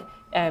broad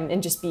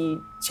and just be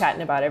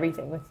chatting about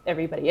everything with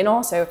everybody. And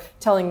also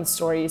telling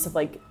stories of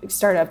like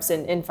startups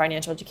in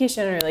financial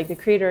education or like the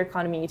creator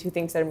economy, two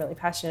things that I'm really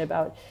passionate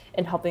about,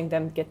 and helping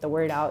them get the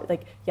word out.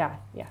 Like,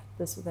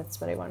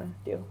 that's what I want to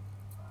do.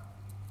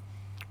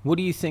 What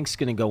do you think's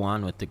going to go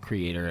on with the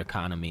creator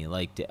economy?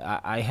 Like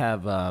I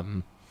have,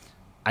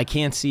 I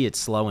can't see it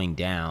slowing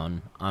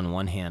down on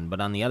one hand,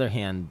 but on the other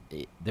hand,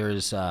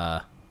 there's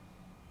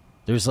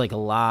like a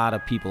lot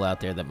of people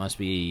out there that must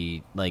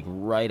be like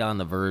right on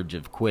the verge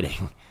of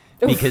quitting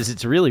because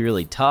it's really,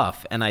 really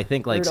tough. And I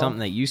think like something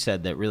that you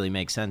said that really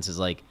makes sense is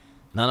like,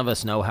 none of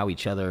us know how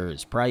each other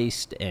is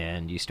priced,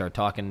 and you start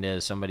talking to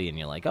somebody and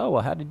you're like, oh,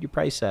 well, how did you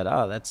price that?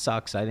 Oh, that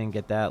sucks. I didn't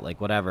get that.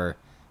 Like whatever.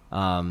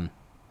 It's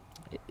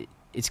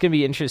going to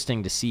be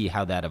interesting to see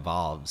how that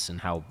evolves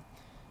and how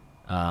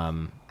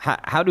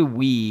do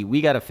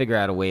we got to figure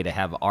out a way to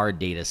have our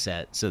data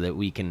set so that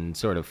we can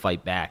sort of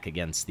fight back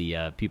against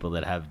the people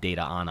that have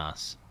data on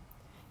us.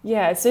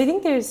 Yeah. So I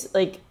think there's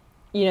like,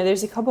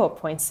 there's a couple of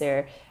points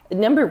there.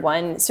 Number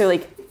one, so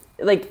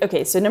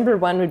okay, so number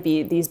one would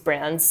be these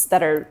brands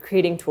that are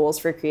creating tools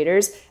for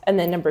creators. And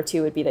then number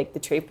two would be like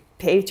the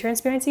pay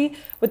transparency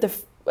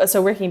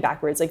so working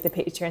backwards, like the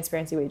pay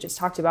transparency we just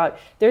talked about.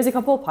 There's a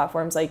couple of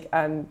platforms like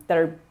that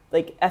are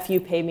like FU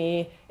Pay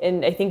Me,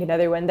 and I think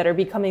another one that are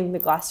becoming the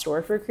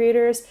Glassdoor for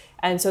creators.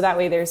 And so that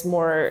way there's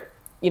more,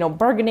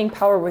 bargaining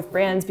power with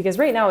brands, because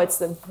right now it's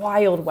the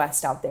wild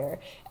west out there.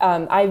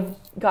 I've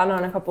gotten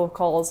on a couple of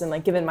calls and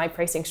like given my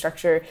pricing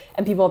structure,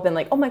 and people have been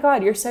like, oh my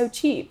God, you're so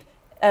cheap.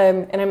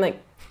 And I'm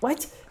like,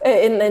 what?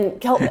 And then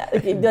like,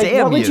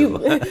 what would you?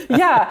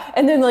 Yeah.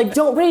 And then like,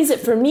 don't raise it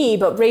for me,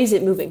 but raise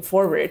it moving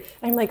forward.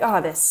 And I'm like,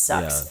 oh, this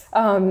sucks.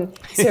 Yeah.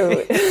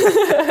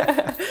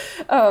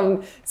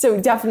 So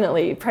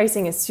definitely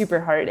pricing is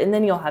super hard. And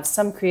then you'll have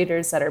some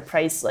creators that are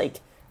priced like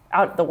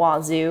out the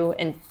wazoo,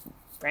 and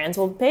brands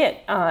will pay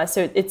it.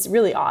 So it's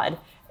really odd.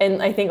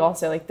 And I think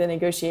also like the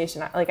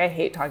negotiation, like I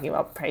hate talking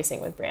about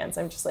pricing with brands.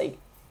 I'm just like,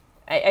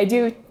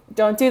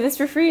 don't do this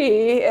for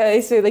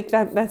free. So like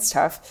that's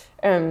tough.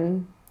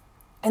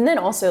 And then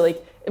also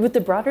like with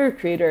the broader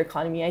creator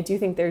economy, I do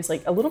think there's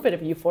like a little bit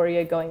of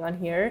euphoria going on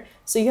here.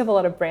 So you have a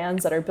lot of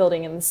brands that are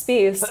building in the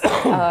space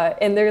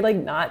and they're like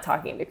not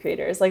talking to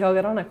creators. Like I'll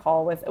get on a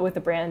call with a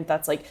brand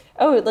that's like,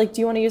 oh, like,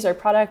 do you want to use our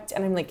product?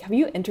 And I'm like, have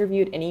you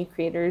interviewed any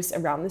creators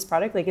around this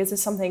product? Like, is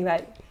this something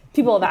that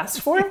people have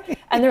asked for?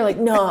 And they're like,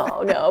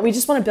 no, we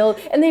just want to build.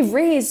 And they've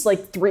raised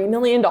like $3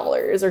 million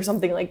or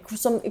something, like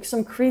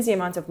some crazy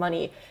amount of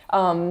money.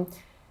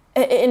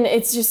 And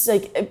it's just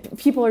like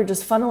people are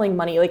just funneling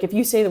money. Like if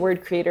you say the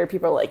word creator,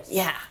 people are like,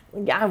 yeah,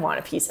 I want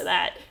a piece of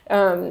that.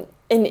 And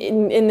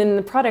then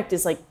the product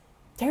is like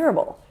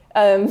terrible,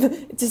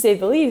 to say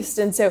the least.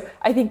 And so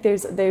I think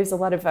there's a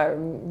lot of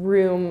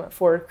room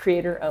for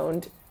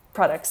creator-owned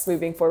products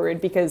moving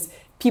forward, because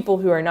people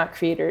who are not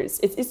creators,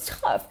 it's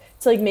tough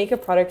to like make a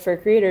product for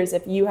creators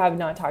if you have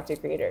not talked to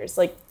creators.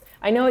 Like,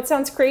 I know it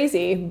sounds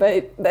crazy,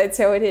 but that's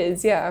how it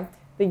is. Yeah.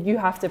 Like, you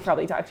have to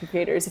probably talk to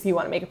creators if you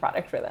want to make a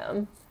product for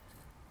them.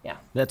 Yeah.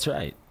 That's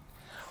right.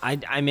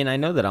 I mean, I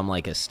know that I'm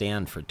like a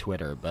stand for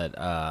Twitter, but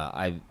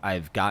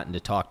I've gotten to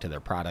talk to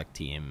their product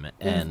team,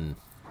 and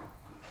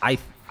I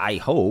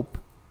hope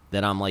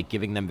that I'm like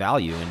giving them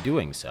value in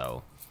doing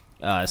so.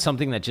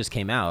 Something that just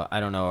came out,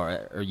 I don't know,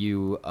 are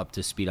you up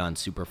to speed on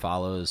super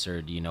follows,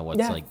 or do you know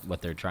what's like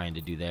what they're trying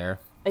to do there?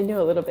 I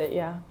know a little bit,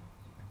 yeah.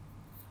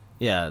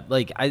 Yeah,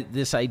 like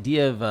this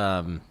idea of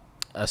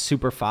a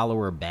super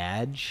follower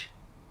badge.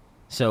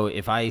 So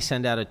if I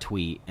send out a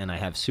tweet and I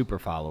have super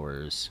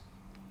followers,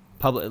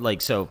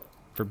 so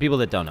for people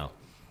that don't know,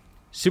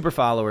 super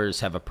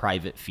followers have a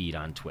private feed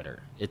on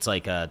Twitter. It's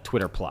like a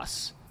Twitter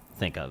Plus,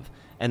 think of.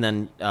 And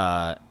then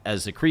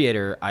as a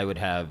creator, I would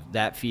have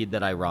that feed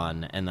that I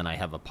run, and then I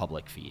have a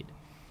public feed.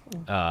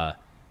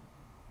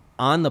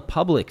 On the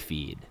public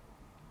feed,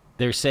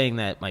 they're saying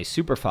that my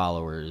super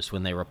followers,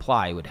 when they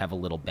reply, would have a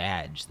little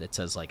badge that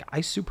says, like,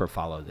 I super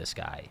follow this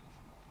guy.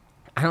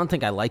 I don't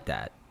think I like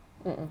that.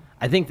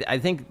 I think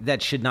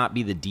that should not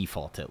be the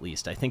default, at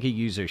least. I think a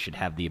user should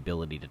have the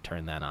ability to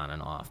turn that on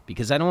and off,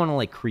 because I don't want to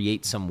like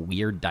create some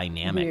weird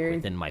dynamic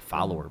within my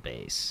follower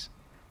base.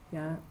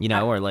 Yeah. You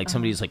know, or like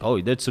somebody's like,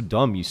 oh, that's so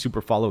dumb. You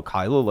super follow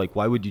Kyla. Like,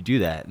 why would you do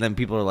that? And then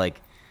people are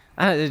like,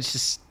 it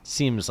just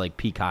seems like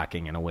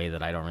peacocking in a way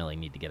that I don't really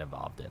need to get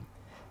involved in.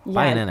 Yeah.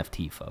 Buy an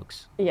NFT,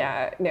 folks.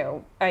 Yeah,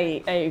 no,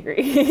 I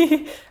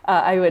agree.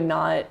 I would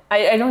not.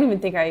 I don't even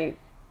think if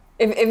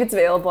it's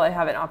available, I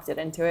haven't opted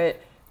into it.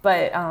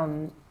 But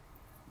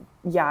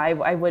yeah,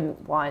 I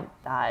wouldn't want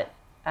that.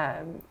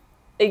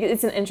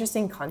 It's an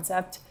interesting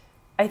concept,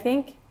 I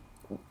think.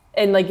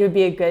 And like, it would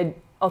be a good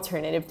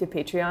alternative to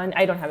Patreon.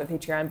 I don't have a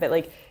Patreon, but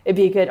like, it'd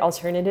be a good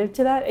alternative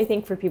to that, I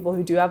think, for people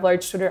who do have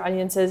large Twitter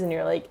audiences, and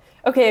you're like,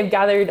 okay, I've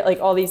gathered like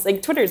all these,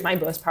 like, Twitter is my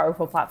most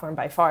powerful platform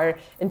by far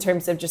in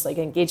terms of just like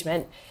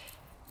engagement.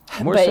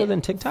 More so than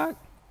TikTok?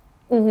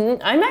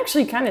 I'm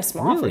actually kind of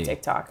small Really? for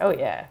TikTok. Oh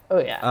yeah.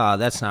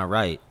 That's not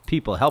right.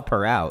 People, help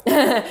her out.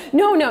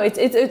 No,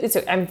 it's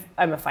I'm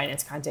a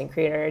finance content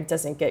creator. It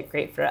doesn't get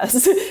great for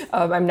us.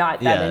 I'm not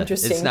that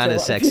interesting. It's not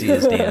as sexy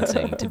as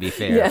dancing, to be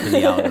fair, for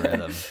the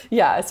algorithm.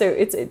 Yeah, so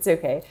it's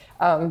okay.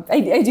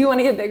 I do want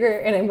to get bigger,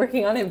 and I'm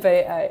working on it.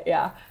 But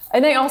yeah,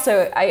 and I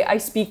also I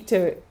speak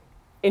to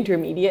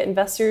intermediate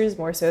investors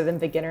more so than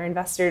beginner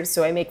investors.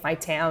 So I make my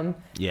TAM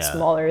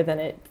smaller than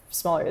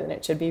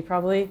it should be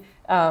probably.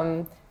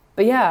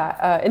 But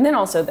yeah, and then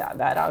also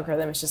that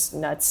algorithm is just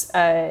nuts.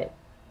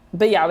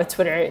 But yeah, with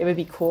Twitter, it would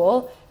be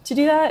cool to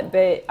do that.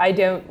 But I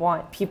don't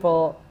want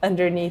people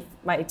underneath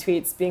my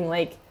tweets being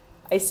like,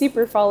 I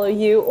super follow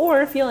you,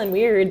 or feeling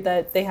weird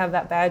that they have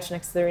that badge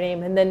next to their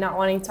name and then not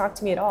wanting to talk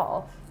to me at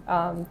all.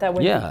 That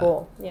wouldn't be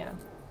cool.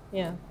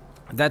 Yeah.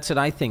 That's what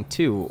I think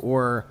too.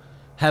 Or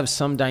have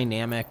some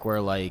dynamic where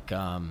like,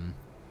 I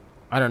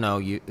don't know,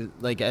 you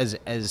like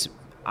as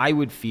I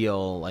would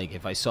feel like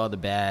if I saw the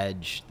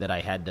badge that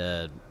I had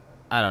to,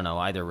 I don't know,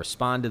 either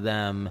respond to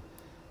them,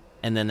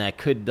 and then that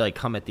could like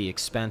come at the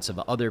expense of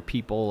other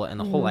people, and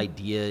the whole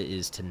idea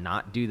is to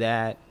not do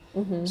that.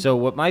 So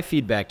what my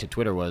feedback to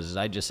Twitter was, is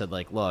I just said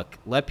like, look,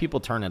 let people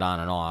turn it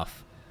on and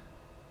off.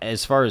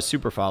 As far as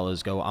super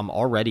follows go, I'm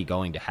already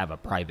going to have a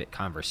private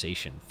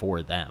conversation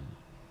for them.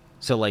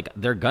 So like,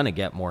 they're going to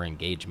get more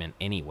engagement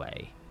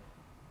anyway.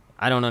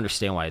 I don't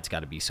understand why it's got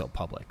to be so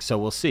public. So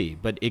we'll see.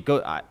 But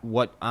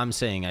what I'm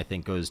saying, I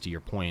think, goes to your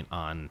point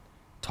on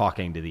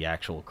talking to the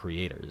actual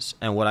creators.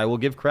 And what I will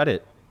give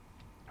credit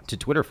to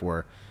Twitter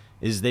for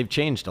is they've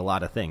changed a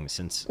lot of things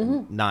since,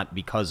 not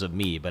because of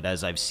me, but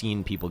as I've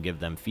seen people give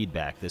them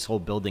feedback, this whole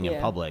building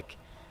in public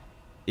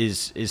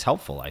is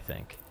helpful, I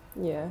think.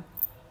 Yeah,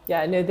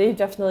 no, they've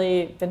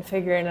definitely been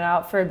figuring it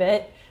out for a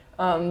bit.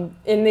 And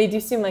they do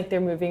seem like they're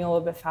moving a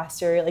little bit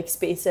faster. Like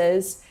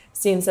Spaces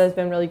seems to have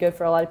been really good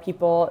for a lot of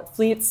people.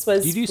 Fleets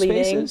was fleeting. Do you do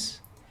fleeting. Spaces?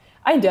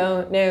 I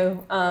don't,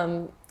 no.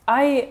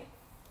 I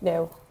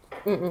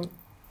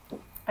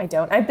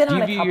don't. I've been on a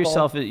couple. Do you view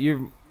yourself as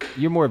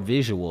you're more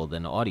visual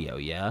than audio,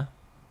 yeah?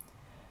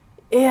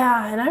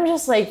 Yeah, and I'm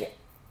just like,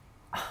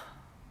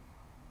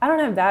 I don't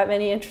have that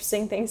many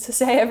interesting things to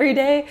say every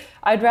day.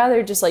 I'd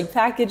rather just like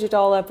package it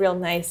all up real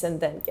nice and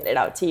then get it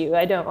out to you.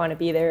 I don't want to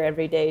be there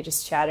every day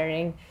just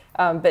chattering.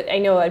 But I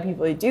know a lot of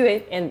people who do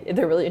it, and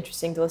they're really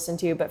interesting to listen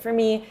to. But for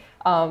me,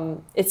 I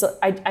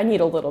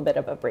need a little bit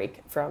of a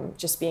break from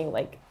just being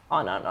like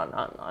on.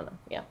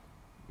 Yeah.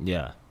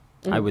 Yeah,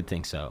 I would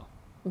think so.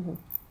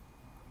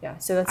 Yeah,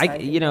 so that's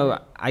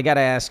I gotta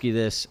ask you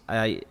this.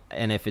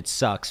 And if it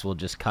sucks, we'll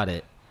just cut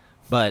it.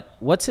 But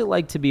what's it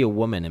like to be a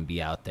woman and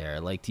be out there?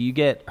 Like, do you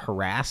get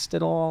harassed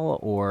at all,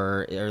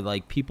 or are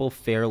like people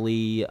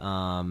fairly,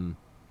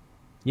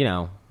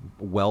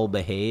 well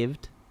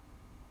behaved?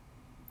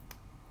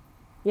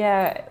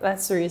 Yeah,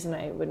 that's the reason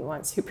I wouldn't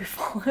want super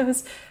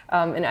follows.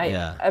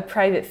 A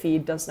private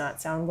feed does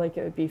not sound like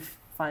it would be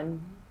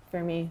fun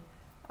for me.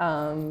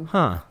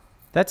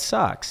 That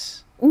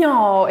sucks.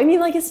 No, I mean,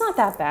 like, it's not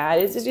that bad.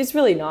 It's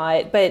really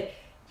not. But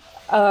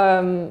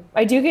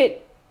I do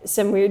get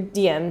some weird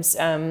DMs.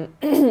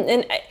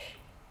 And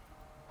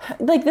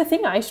like, the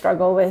thing I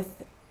struggle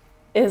with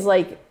is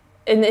like,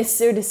 and it's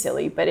sort of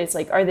silly, but it's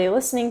like, are they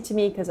listening to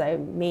me because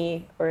I'm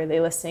me, or are they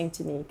listening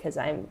to me because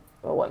I'm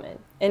a woman?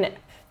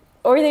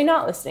 Or are they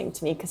not listening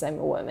to me because I'm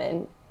a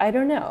woman? I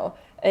don't know.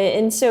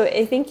 And so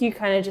I think you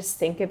kind of just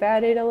think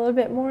about it a little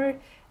bit more.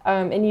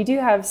 And you do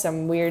have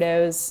some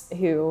weirdos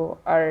who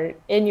are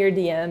in your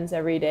DMs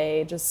every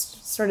day,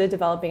 just sort of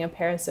developing a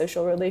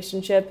parasocial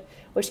relationship,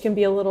 which can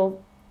be a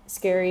little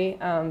scary.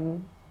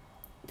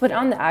 But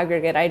on the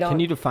aggregate, I don't... Can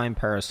you define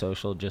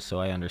parasocial just so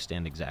I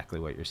understand exactly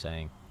what you're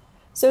saying?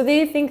 So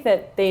they think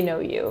that they know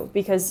you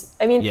because,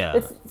 I mean, Yeah.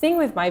 the thing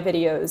with my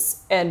videos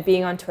and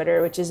being on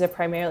Twitter, which is a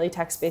primarily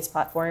text-based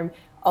platform,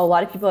 a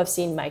lot of people have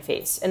seen my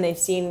face and they've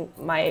seen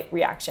my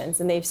reactions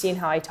and they've seen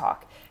how I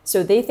talk.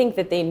 So they think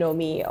that they know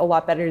me a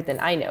lot better than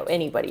I know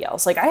anybody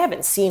else. Like, I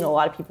haven't seen a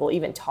lot of people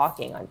even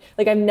talking on,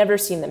 like, I've never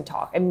seen them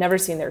talk. I've never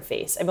seen their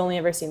face. I've only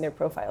ever seen their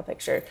profile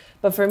picture.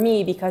 But for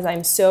me, because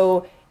I'm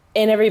so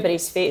in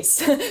everybody's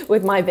face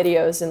with my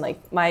videos and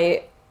like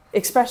my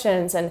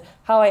expressions and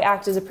how I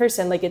act as a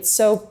person, like, it's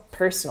so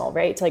personal,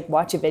 right? To like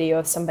watch a video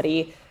of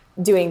somebody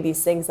doing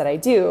these things that I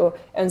do.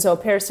 And so a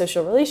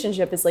parasocial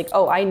relationship is like,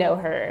 oh, I know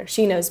her,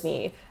 she knows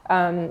me,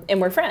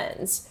 and we're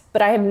friends,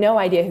 but I have no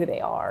idea who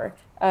they are.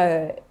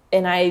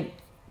 And I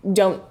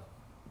don't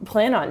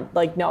plan on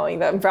like knowing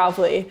them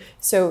probably.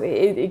 So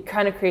it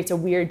kind of creates a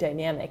weird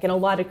dynamic. And a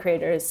lot of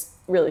creators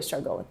really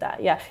struggle with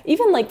that. Yeah.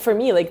 Even like for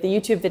me, like the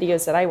YouTube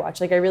videos that I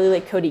watch, like I really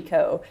like Cody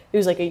Ko,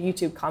 who's like a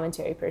YouTube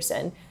commentary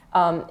person.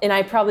 And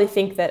I probably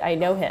think that I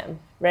know him,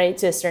 right,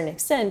 to a certain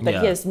extent, but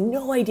he has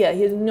no idea.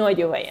 He has no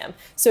idea who I am.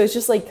 So it's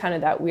just like kind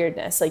of that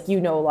weirdness. Like, you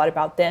know a lot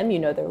about them, you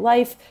know their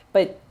life,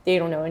 but they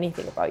don't know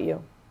anything about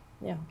you.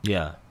 Yeah.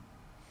 Yeah.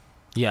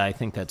 Yeah, I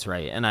think that's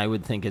right. And I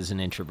would think as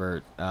an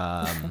introvert,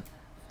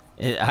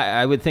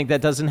 I would think that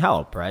doesn't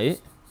help,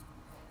 right?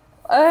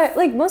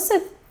 Like most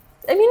of,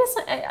 I mean,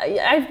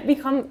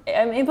 it's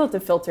I'm able to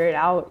filter it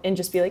out and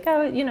just be like,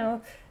 oh, you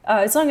know,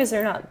 as long as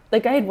they're not,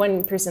 like, I had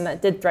one person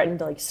that did threaten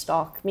to like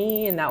stalk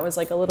me, and that was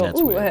like a little,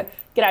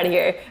 get out of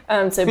here,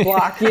 so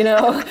block, you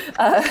know.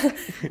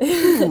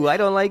 Ooh, I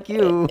don't like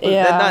you.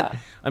 Yeah.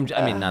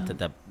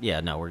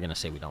 No, we're gonna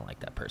say we don't like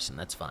that person.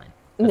 That's fine.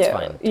 That's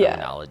fine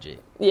terminology.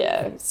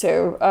 Yeah.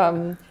 So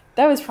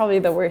that was probably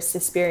the worst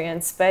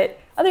experience. But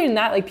other than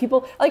that, like,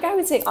 people, like, I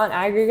would say on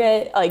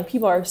aggregate, like,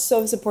 people are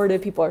so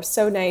supportive. People are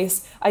so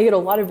nice. I get a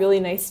lot of really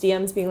nice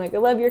DMs being like, I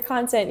love your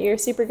content. You're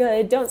super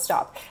good. Don't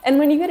stop. And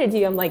when you get a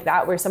DM like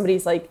that, where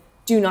somebody's like,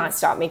 do not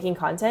stop making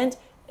content,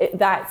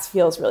 that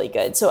feels really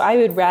good. So I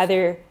would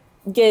rather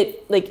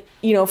get, like,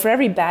 you know, for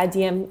every bad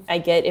DM I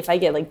get, if I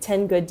get like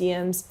 10 good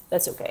DMs,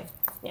 that's okay.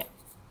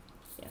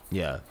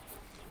 Yeah.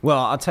 Well,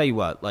 I'll tell you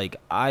what, like,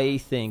 I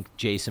think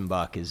Jason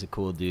Buck is a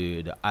cool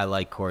dude. I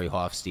like Corey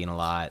Hoffstein a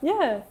lot.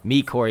 Yeah.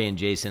 Me, Corey, and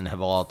Jason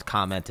have all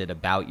commented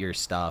about your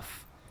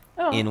stuff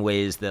in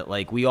ways that,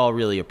 like, we all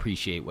really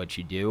appreciate what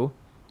you do,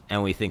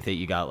 and we think that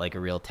you got, like, a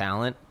real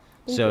talent.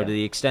 So to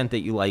the extent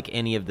that you like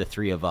any of the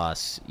three of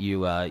us,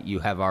 you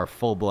have our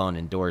full-blown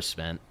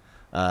endorsement.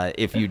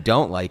 If you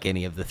don't like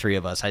any of the three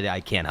of us, I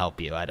can't help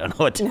you. I don't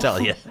know what to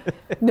tell you.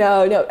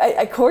 No.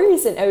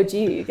 Corey's an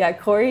OG. Yeah,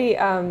 Corey.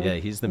 Yeah,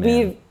 he's the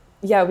man.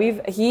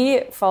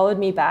 He followed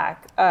me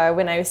back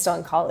when I was still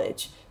in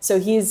college. So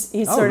he's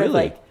sort of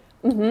like,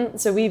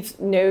 so we've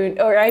known,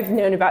 or I've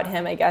known about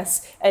him, I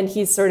guess, and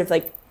he's sort of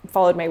like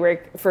followed my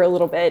work for a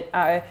little bit,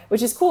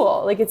 which is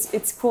cool. Like,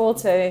 it's cool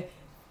to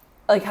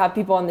like have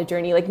people on the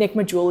journey. Like Nick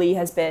Majuli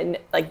has been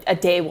like a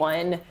day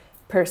one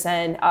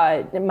person.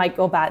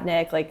 Michael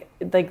Batnick,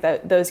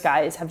 those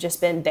guys have just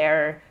been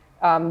there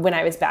when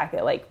I was back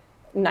at like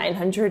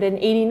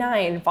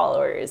 989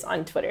 followers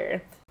on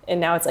Twitter, and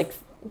now it's like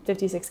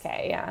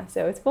 56K. Yeah,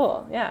 so it's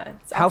cool. Yeah.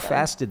 It's How awesome.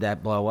 fast did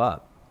that blow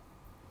up?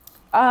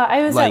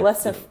 I was Like, at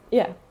less than,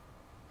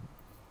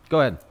 Go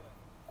ahead.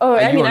 Oh,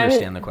 I mean,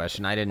 understand the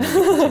question. I didn't need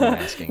to continue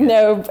asking it.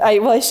 No,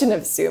 I shouldn't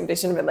have assumed. I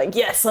shouldn't have been like,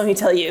 yes, let me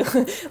tell you.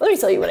 Let me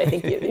tell you what I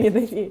think you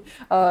think.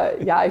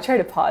 I try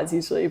to pause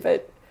usually,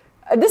 but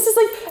this is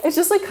like, it's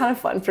just like kind of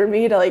fun for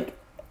me to like,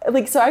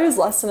 so I was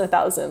less than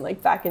 1,000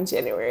 like back in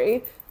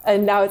January,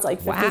 and now it's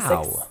like 56.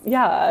 Wow.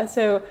 Yeah.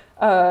 So,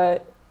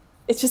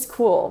 it's just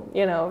cool,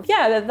 you know.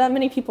 Yeah, that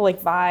many people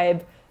like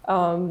vibe,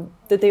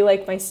 that they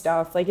like my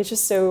stuff. Like, it's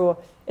so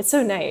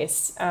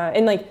nice.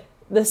 And like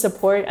the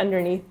support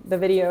underneath the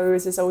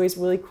videos is always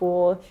really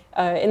cool.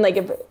 And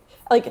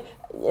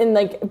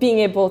being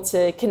able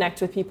to connect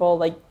with people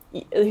like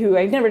who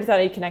I never thought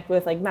I'd connect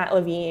with, like Matt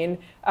Levine,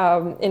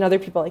 and other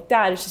people like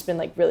that. It's just been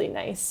like really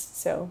nice.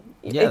 So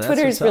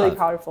Twitter is really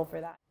powerful for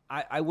that.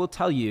 I will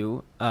tell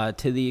you,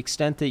 to the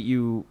extent that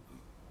you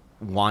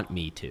want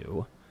me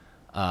to,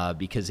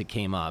 because it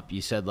came up.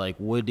 You said, like,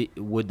 would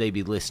they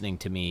be listening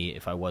to me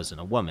if I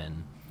wasn't a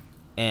woman?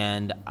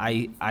 And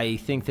I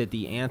think that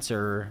the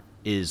answer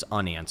is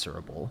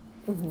unanswerable.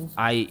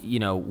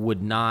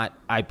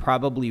 I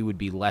probably would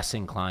be less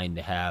inclined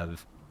to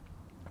have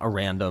a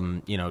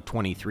random,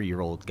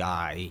 23-year-old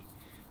guy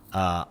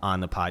on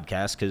the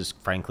podcast because,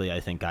 frankly, I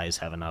think guys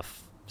have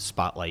enough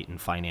spotlight in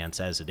finance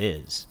as it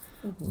is.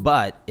 Mm-hmm.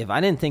 But if I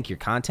didn't think your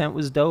content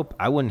was dope,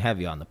 I wouldn't have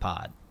you on the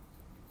pod.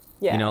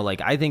 Yeah.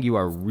 I think you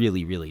are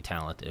really, really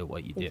talented at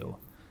what you do.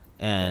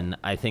 And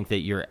I think that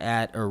you're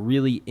at a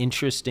really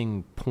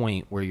interesting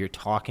point where you're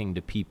talking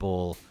to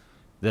people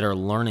that are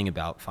learning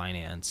about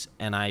finance.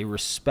 And I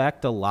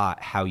respect a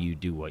lot how you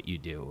do what you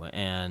do.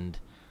 And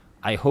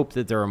I hope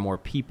that there are more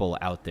people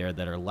out there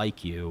that are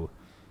like you,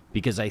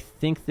 because I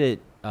think that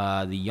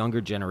the younger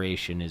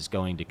generation is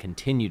going to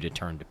continue to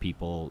turn to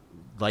people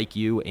like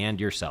you and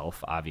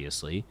yourself,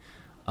 obviously.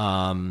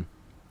 And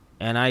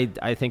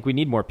I think we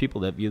need more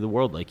people that view the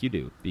world like you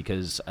do,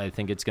 because I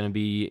think it's going to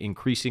be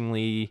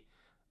increasingly,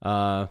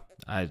 I'd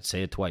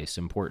say it twice,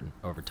 important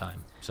over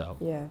time. So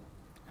yeah,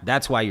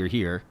 that's why you're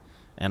here.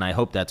 And I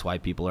hope that's why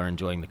people are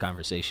enjoying the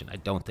conversation. I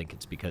don't think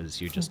it's because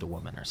you're just a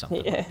woman or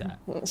something like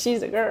that.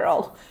 She's a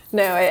girl.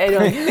 No, I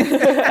don't.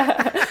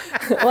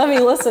 Let me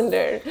listen to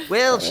her.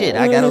 Well, shit,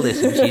 I gotta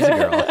listen. She's a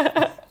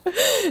girl.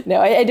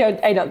 No, I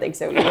don't think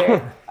so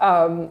either.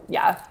 And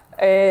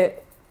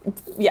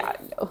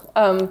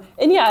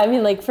yeah, I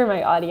mean, like, for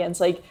my audience,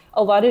 like,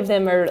 a lot of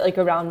them are like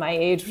around my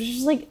age, which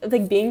is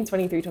like being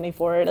 23,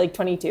 24, like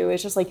 22.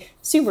 It's just like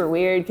super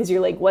weird because you're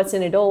like, what's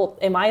an adult?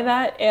 Am I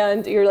that?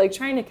 And you're like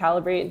trying to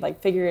calibrate and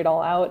like figure it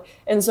all out.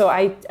 And so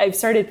I've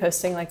started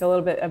posting like a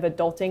little bit of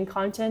adulting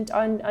content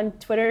on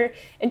Twitter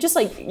and just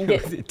like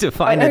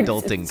define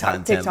adulting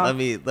content. TikTok.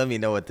 Let me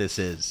know what this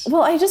is.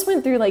 Well, I just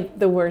went through like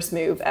the worst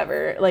move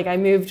ever. Like, I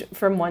moved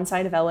from one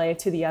side of LA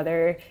to the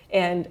other,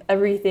 and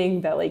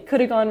everything that like could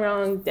have gone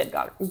wrong did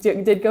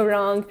go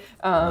wrong.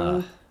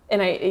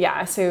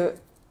 And so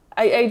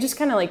I just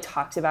kind of like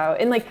talked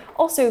about, and like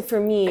also for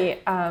me,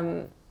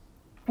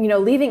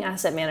 leaving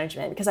asset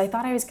management, because I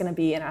thought I was going to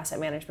be in asset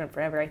management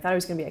forever. I thought I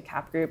was going to be a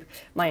Cap Group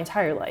my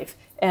entire life.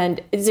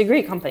 And it's a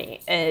great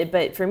company.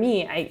 But for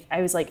me,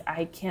 I was like,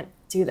 I can't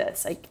do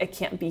this. I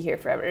can't be here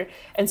forever.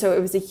 And so it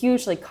was a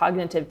huge like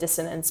cognitive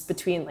dissonance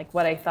between like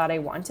what I thought I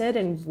wanted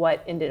and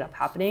what ended up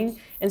happening.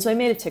 And so I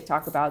made a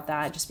TikTok about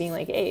that, just being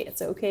like, hey,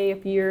 it's okay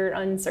if you're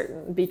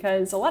uncertain,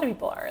 because a lot of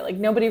people are like,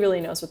 nobody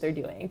really knows what they're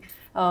doing.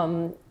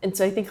 And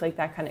so I think like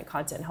that kind of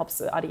content helps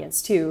the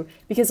audience too,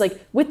 because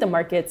like with the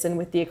markets and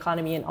with the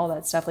economy and all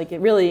that stuff, like it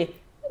really,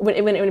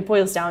 when it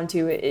boils down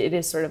to it, it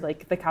is sort of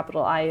like the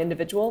capital I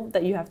individual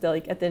that you have to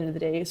like at the end of the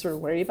day sort of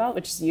worry about,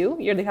 which is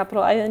you're the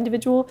capital I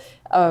individual.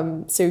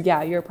 So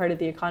yeah, you're a part of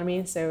the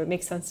economy. So it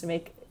makes sense to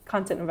make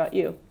content about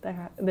you,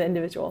 the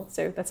individual.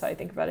 So that's how I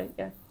think about it.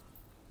 Yeah.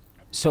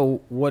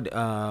 So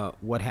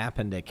what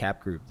happened at Cap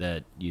Group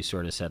that you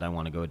sort of said, I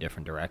want to go a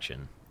different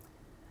direction?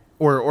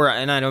 Or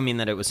and I don't mean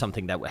that it was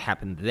something that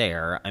happened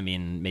there. I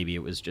mean, maybe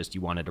it was just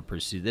you wanted to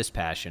pursue this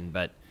passion,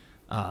 but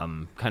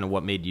kind of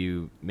what made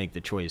you make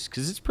the choice?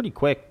 Because it's pretty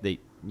quick that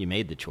you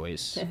made the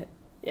choice.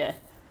 Yeah.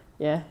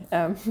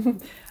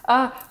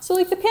 So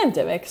like the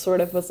pandemic sort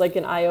of was like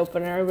an eye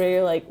opener where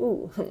you're like,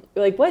 ooh,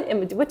 like what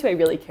do I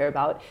really care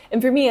about?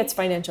 And for me, it's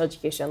financial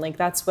education. Like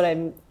that's what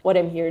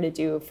I'm here to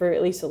do for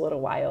at least a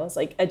little while, is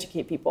like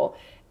educate people.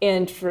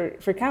 And for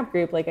Cap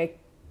Group, like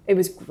it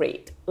was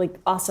great, like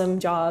awesome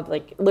job,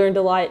 like learned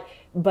a lot,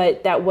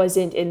 but that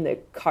wasn't in the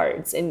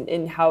cards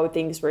in how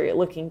things were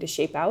looking to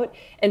shape out.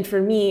 And for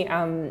me,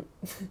 I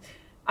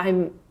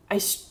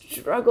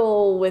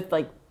struggle with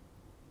like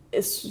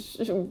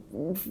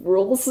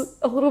rules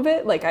a little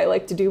bit. Like I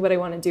like to do what I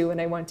want to do when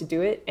I want to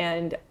do it.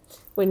 And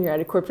when you're at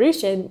a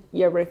corporation,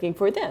 you're working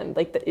for them,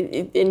 like,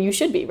 and you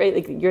should be, right?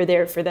 Like you're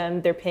there for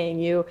them, they're paying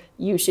you,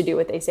 you should do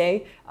what they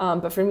say.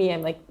 But for me,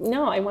 I'm like,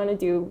 no, I want to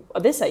do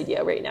this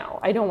idea right now.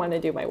 I don't want to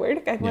do my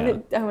work. I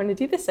want to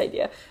do this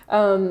idea.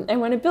 I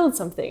want to build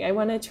something. I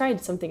want to try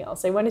something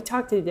else. I want to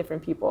talk to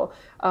different people,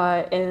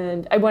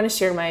 and I want to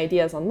share my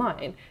ideas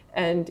online.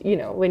 And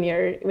when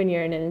you're in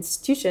an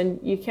institution,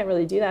 you can't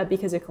really do that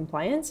because of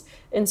compliance.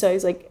 And so I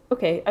was like,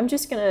 okay, I'm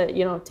just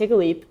gonna take a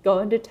leap, go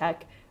into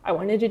tech. I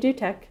wanted to do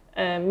tech.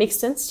 Makes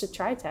sense to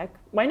try tech.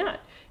 Why not?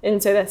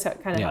 And so that's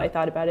kind of how I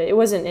thought about it. It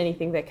wasn't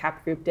anything that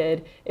Cap Group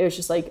did. It was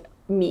just like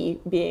me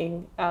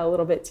being a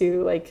little bit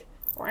too like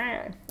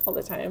all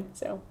the time.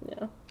 So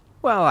yeah.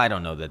 Well, I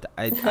don't know that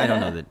I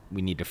don't know that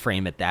we need to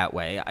frame it that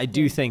way. I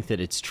do think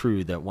that it's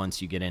true that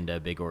once you get into a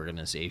big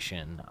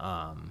organization,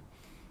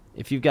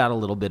 if you've got a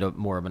little bit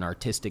more of an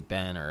artistic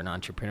bent or an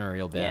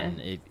entrepreneurial bent,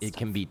 it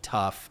can be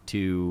tough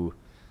to.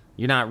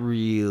 You're not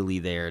really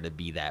there to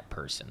be that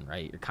person,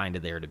 right? You're kind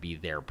of there to be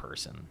their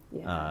person.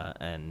 Yeah.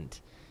 And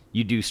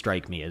you do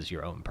strike me as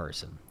your own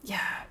person.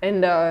 Yeah.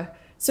 And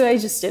so I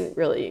just didn't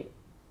really,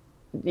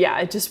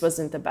 it just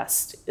wasn't the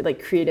best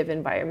like creative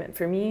environment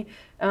for me.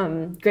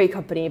 Great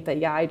company,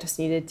 but I just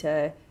needed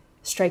to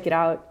strike it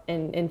out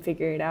and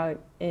figure it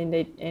out. And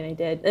I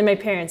did. And my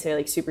parents are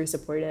like super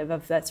supportive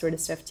of that sort of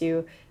stuff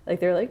too. Like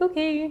they're like,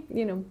 okay,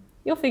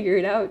 you'll figure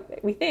it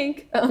out, we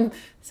think.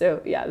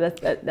 So yeah,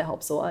 that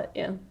helps a lot.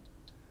 Yeah.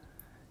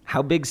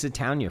 How big's the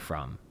town you're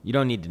from? You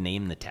don't need to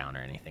name the town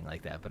or anything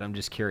like that, but I'm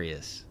just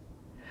curious.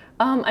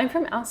 I'm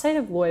from outside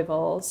of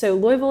Louisville. So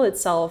Louisville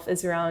itself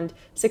is around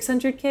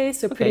 600K,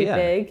 so pretty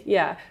big.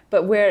 Yeah.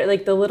 But where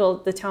like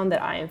the town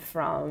that I'm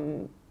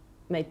from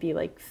might be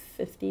like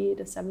 50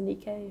 to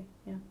 70K.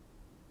 Yeah.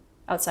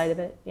 Outside of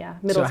it. Yeah.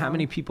 So how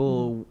many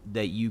people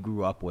that you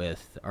grew up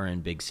with are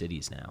in big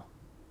cities now?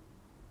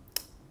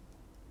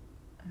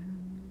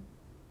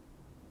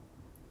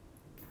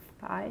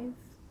 5,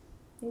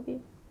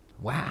 maybe.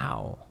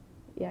 Wow.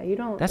 Yeah, you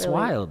don't. That's really,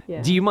 wild.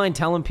 Yeah. Do you mind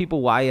telling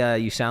people why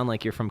you sound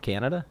like you're from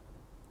Canada?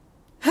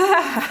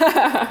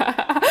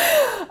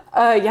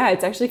 Yeah,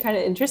 it's actually kind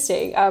of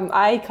interesting.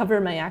 I cover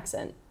my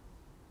accent.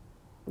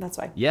 That's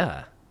why.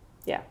 Yeah.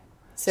 Yeah.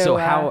 So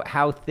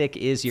how thick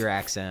is your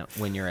accent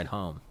when you're at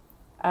home?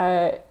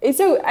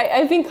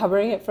 I've been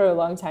covering it for a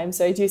long time,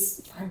 so I do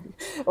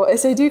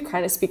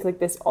kind of speak like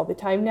this all the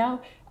time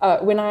now.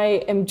 When I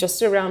am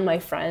just around my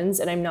friends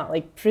and I'm not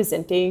like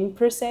presenting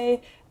per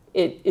se,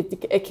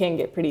 it can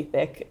get pretty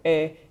thick.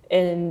 But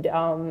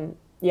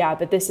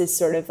this is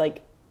sort of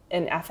like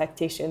an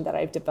affectation that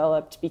I've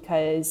developed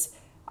because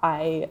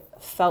I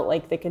felt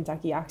like the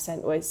Kentucky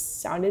accent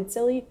sounded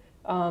silly,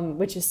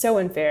 which is so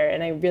unfair.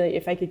 And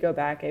if I could go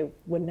back, I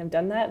wouldn't have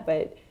done that,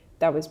 but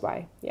that was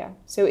why. Yeah.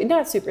 So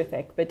not super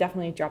thick, but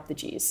definitely drop the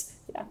G's.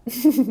 Yeah.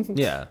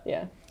 Yeah.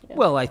 Yeah.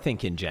 Well, I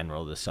think in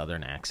general, the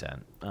Southern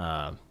accent,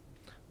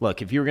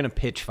 look, if you were going to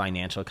pitch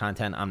financial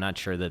content, I'm not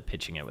sure that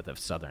pitching it with a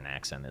Southern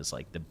accent is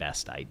like the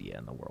best idea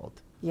in the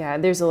world. Yeah.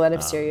 There's a lot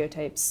of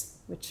stereotypes,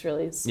 which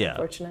really is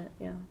unfortunate.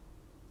 Yeah.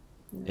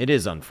 It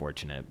is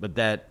unfortunate, but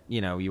that,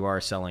 you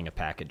are selling a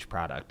packaged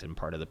product and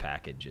part of the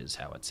package is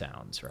how it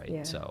sounds, right?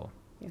 Yeah. So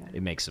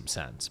it makes some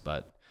sense,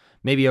 but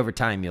maybe over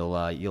time you'll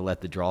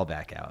let the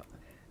drawback out.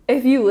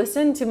 If you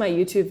listen to my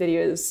YouTube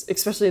videos,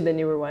 especially the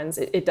newer ones,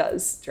 it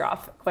does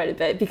drop quite a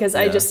bit because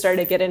I just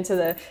started to get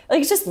into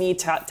it's just me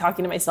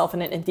talking to myself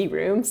in an empty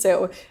room.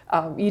 So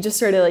you just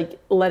sort of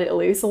like let it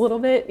loose a little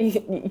bit,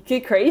 you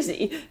get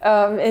crazy.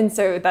 And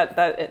so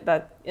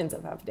that ends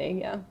up happening.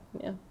 Yeah.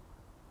 Yeah.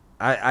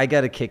 I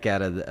got a kick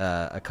out of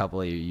a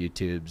couple of your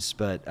YouTubes,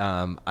 but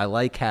I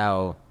like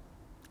how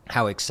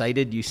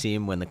excited you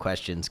seem when the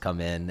questions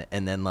come in,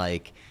 and then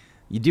like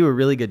you do a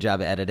really good job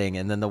of editing.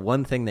 And then the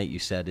one thing that you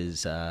said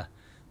is that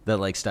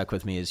like stuck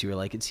with me is you were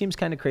like, it seems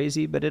kind of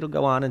crazy, but it'll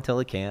go on until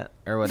it can't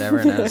or whatever.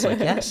 And I was like,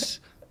 yes,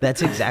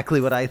 that's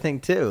exactly what I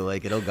think too.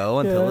 Like it'll go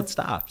until it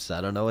stops.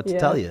 I don't know what to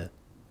tell you.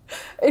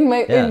 In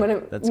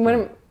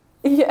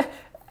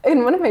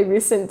one of my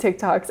recent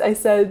TikToks, I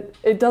said,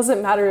 it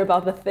doesn't matter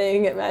about the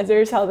thing, it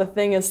matters how the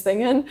thing is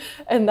thinging.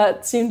 And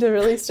that seemed to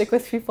really stick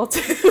with people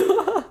too.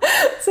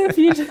 So if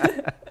you just,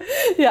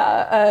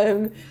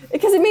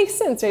 because it makes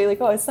sense, right?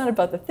 Like, oh, it's not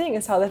about the thing,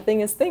 it's how the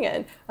thing is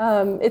thinging.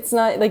 It's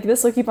not like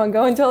this will keep on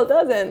going until it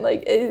doesn't.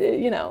 Like,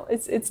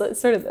 it's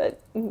sort of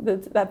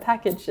that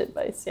packaged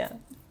advice, yeah.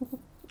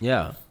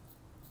 Yeah.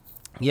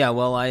 Yeah,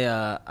 well,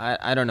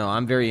 I don't know.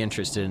 I'm very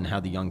interested in how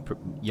the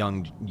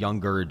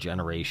younger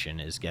generation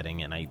is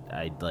getting, and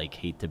I'd like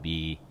hate to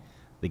be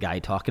the guy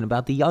talking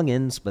about the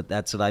youngins, but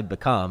that's what I've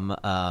become.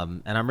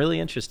 And I'm really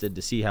interested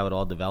to see how it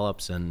all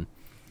develops and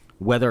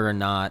whether or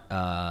not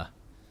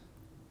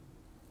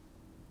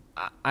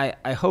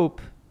I hope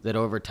that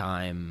over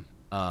time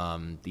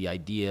the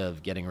idea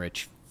of getting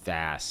rich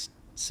fast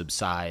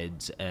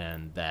subsides,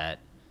 and that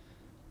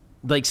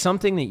like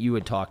something that you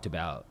had talked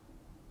about.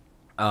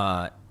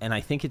 And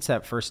I think it's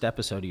that first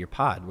episode of your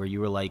pod where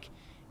you were like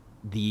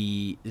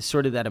the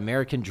sort of that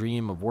American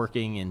dream of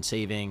working and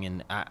saving.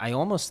 And I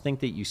almost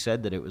think that you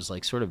said that it was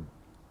like sort of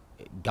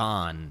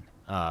gone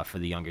for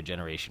the younger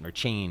generation or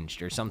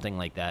changed or something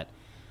like that.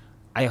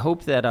 I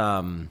hope that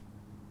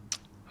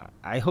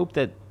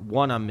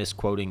one, I'm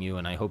misquoting you,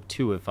 and I hope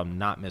two, if I'm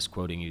not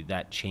misquoting you,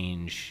 that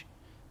change.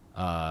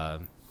 I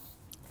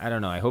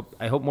don't know. I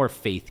hope more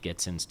faith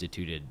gets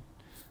instituted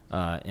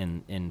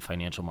in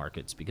financial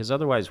markets, because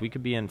otherwise we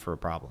could be in for a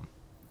problem.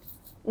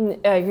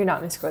 You're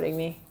not misquoting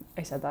me.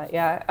 I said that,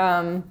 yeah.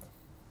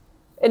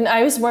 And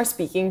I was more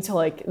speaking to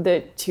like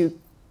the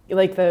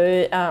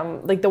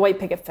white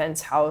picket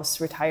fence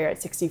house, retire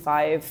at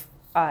 65.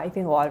 I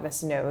think a lot of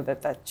us know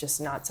that that's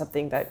just not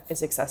something that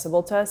is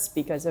accessible to us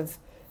because of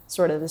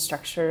sort of the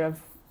structure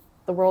of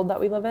the world that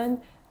we live in.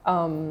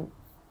 So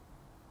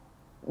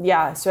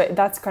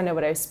that's kind of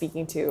what I was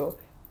speaking to.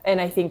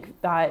 And I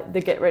think that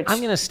the get rich... I'm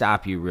going to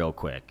stop you real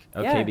quick,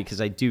 okay? Yeah.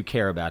 Because I do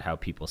care about how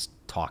people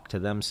talk to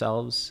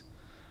themselves.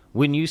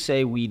 When you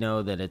say we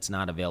know that it's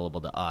not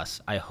available to us,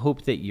 I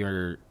hope that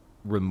you're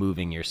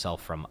removing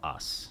yourself from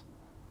us.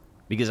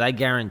 Because I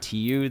guarantee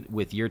you,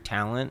 with your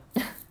talent,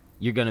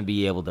 you're going to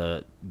be able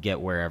to get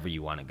wherever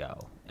you want to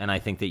go. And I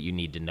think that you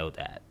need to know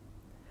that.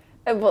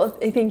 Well,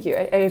 thank you.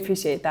 I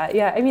appreciate that.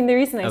 Yeah, I mean, the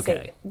reason I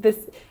say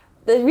this,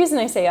 the reason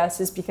I say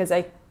us is because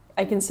I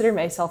consider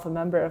myself a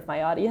member of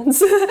my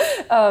audience.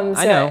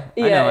 I know.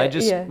 I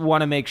just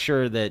want to make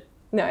sure that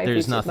No, I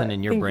There's appreciate nothing that.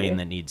 in your Thank brain you.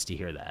 that needs to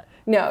hear that.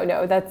 No,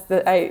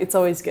 it's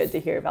always good to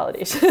hear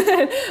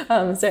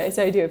validation.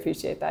 So I do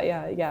appreciate that.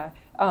 Yeah.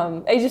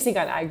 I just think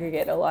on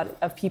aggregate, a lot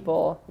of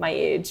people my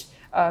age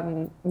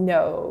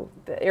know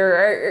that,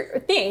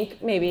 or they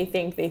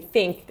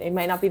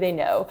might not be, they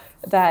know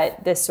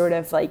that this sort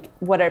of like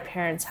what our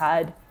parents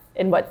had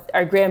and what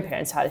our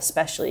grandparents had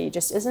especially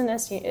just isn't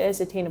as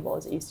attainable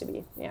as it used to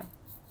be. Yeah.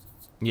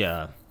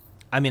 Yeah.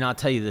 I mean, I'll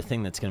tell you the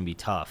thing that's going to be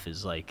tough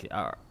is like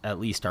at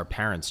least our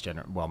parents'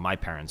 my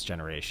parents'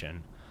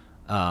 generation.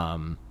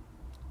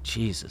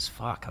 Jesus,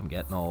 fuck, I'm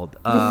getting old.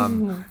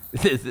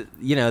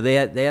 You know, they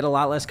had a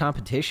lot less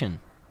competition.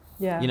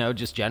 Yeah. You know,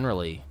 just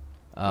generally.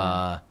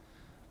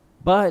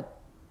 But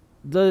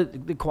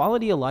the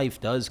quality of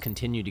life does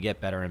continue to get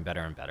better and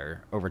better and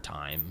better over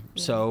time.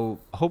 Yeah. So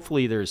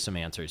hopefully there's some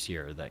answers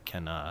here that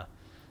can,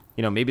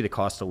 you know, maybe the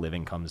cost of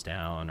living comes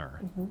down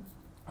or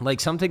like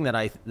something that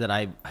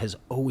I has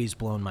always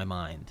blown my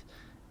mind.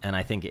 And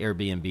I think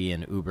Airbnb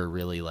and Uber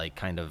really like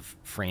kind of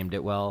framed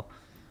it well.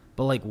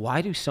 But like,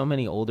 why do so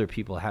many older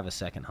people have a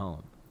second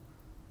home?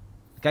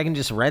 Like I can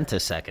just rent a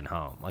second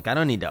home. Like I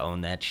don't need to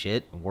own that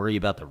shit and worry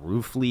about the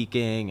roof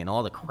leaking and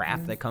all the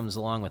crap that comes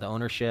along with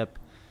ownership.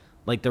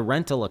 Like the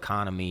rental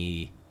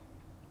economy,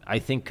 I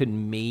think could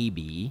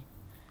maybe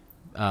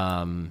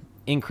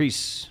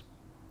increase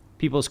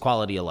people's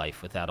quality of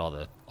life without all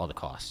the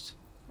costs.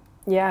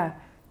 Yeah.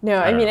 No,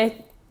 I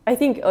mean, I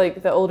think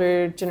like the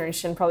older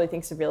generation probably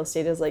thinks of real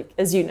estate as like,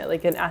 as you know,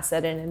 like an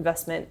asset and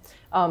investment.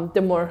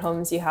 The more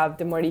homes you have,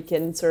 the more you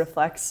can sort of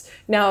flex.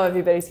 Now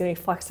everybody's going to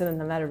be flexing in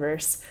the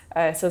metaverse.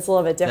 So it's a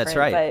little bit different. That's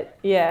right. But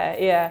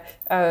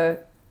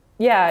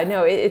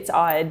it's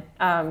odd.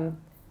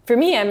 For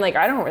me, I'm like,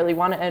 I don't really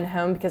want to own a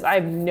home because I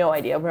have no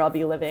idea where I'll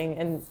be living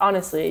in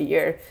honestly a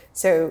year.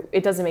 So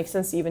it doesn't make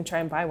sense to even try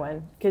and buy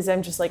one because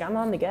I'm just like, I'm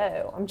on the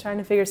go. I'm trying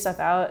to figure stuff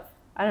out.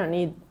 I don't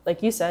need,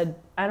 like you said,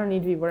 I don't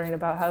need to be worrying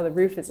about how the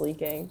roof is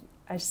leaking.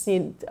 I just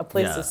need a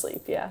place to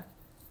sleep. Yeah.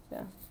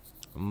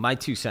 My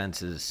 2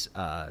 cents is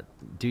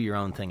do your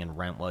own thing and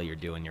rent while you're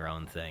doing your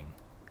own thing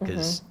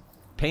because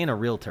paying a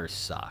realtor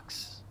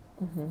sucks.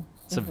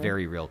 It's a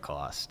very real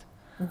cost.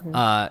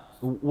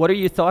 What are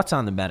your thoughts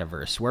on the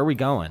metaverse? Where are we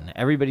going?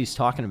 Everybody's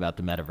talking about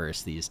the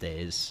metaverse these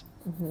days.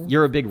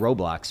 You're a big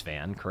Roblox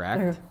fan,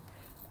 correct?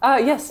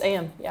 Yes, I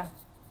am. Yeah.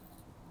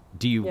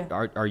 Do you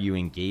are you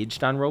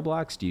engaged on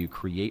Roblox? Do you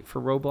create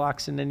for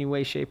Roblox in any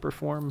way, shape, or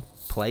form?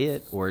 Play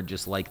it, or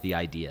just like the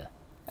idea?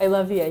 I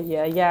love the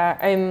idea. Yeah,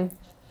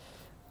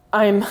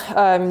 I'm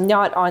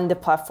not on the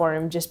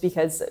platform just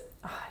because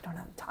I don't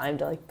have time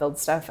to like build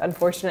stuff,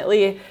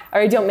 unfortunately, or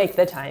I don't make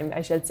the time,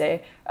 I should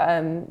say.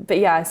 But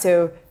yeah,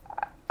 so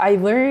I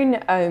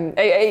learned.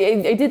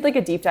 I did like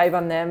a deep dive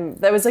on them.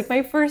 That was like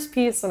my first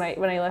piece when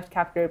I left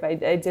Cap Group. I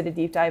did a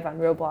deep dive on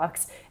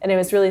Roblox, and it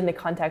was really in the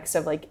context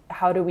of like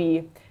how do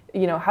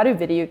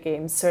video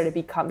games sort of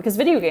become, because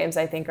video games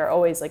I think are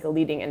always like a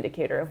leading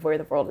indicator of where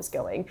the world is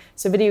going.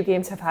 So video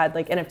games have had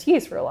like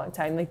NFTs for a long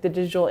time, like the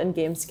digital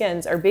in-game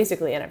skins are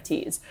basically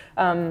NFTs.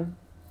 And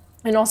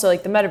also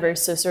like the metaverse,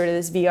 so sort of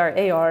this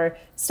VR, AR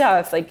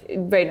stuff like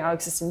right now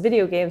exists in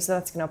video games, so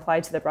that's going to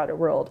apply to the broader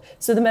world.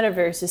 So the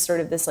metaverse is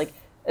sort of this like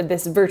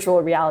this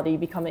virtual reality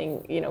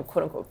becoming,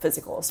 quote unquote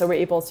physical. So we're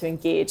able to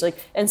engage, like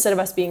instead of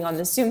us being on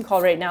the Zoom call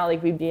right now,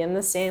 like we'd be in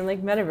the same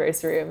like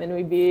metaverse room and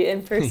we'd be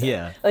in person.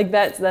 Yeah. Like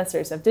that sort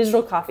of stuff.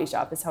 Digital coffee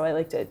shop is how I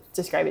like to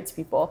describe it to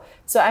people.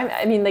 So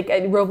I mean,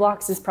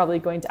 Roblox is probably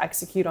going to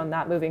execute on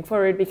that moving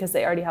forward because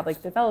they already have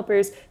like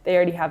developers, they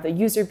already have the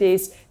user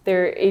base,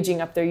 they're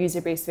aging up their user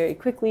base very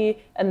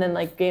quickly. And then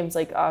like games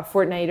like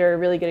Fortnite are a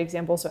really good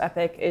example. So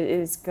Epic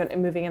is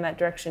moving in that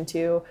direction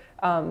too.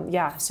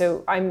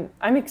 So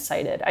I'm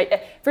excited.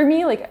 For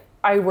me, like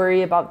I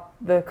worry about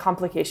the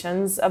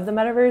complications of the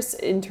metaverse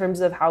in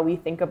terms of how we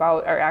think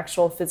about our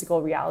actual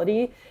physical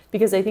reality,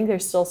 because I think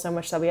there's still so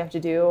much that we have to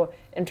do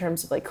in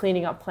terms of like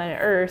cleaning up planet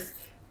Earth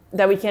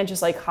that we can't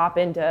just like hop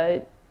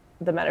into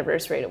the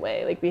metaverse right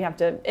away. Like we have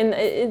to,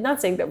 and not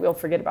saying that we'll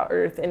forget about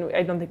Earth, and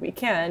I don't think we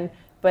can,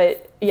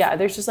 but yeah,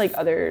 there's just like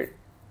other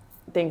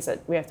things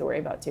that we have to worry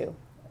about too.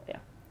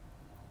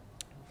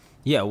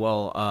 Yeah,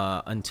 well,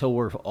 until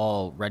we're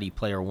all Ready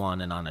Player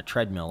One and on a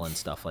treadmill and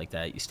stuff like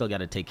that, you still got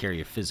to take care of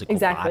your physical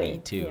body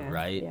too,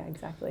 right? Yeah,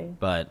 exactly.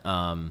 But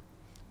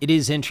it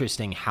is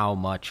interesting how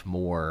much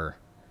more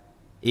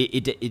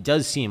it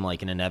does seem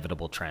like an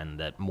inevitable trend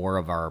that more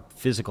of our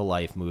physical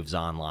life moves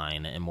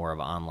online and more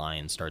of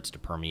online starts to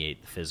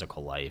permeate the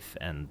physical life,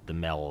 and the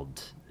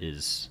meld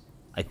is,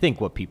 I think,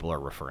 what people are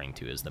referring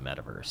to as the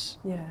metaverse.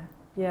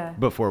 Yeah.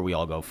 Before we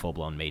all go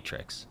full-blown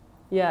Matrix.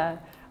 Yeah.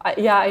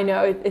 I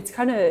know. It's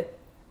kind of,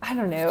 I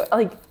don't know,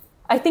 like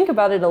I think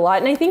about it a lot.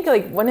 And I think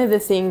like one of the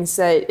things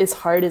that is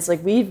hard is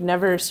like we've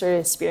never sort of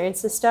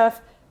experienced this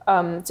stuff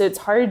So it's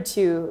hard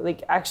to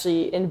like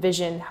actually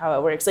envision how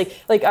it works.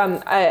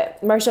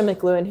 Marcia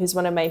McLuhan, who's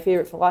one of my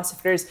favorite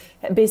philosophers,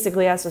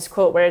 basically has this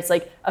quote where it's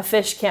like a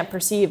fish can't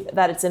perceive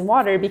that it's in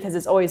water because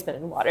it's always been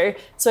in water.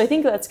 So I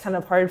think that's kind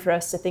of hard for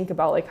us to think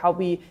about like how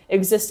we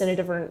exist in a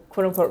different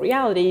quote unquote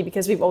reality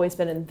because we've always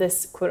been in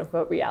this quote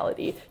unquote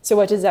reality. So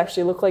what does it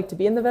actually look like to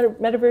be in the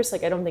metaverse?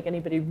 Like I don't think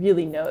anybody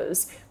really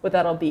knows what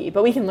that'll be,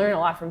 but we can learn a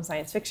lot from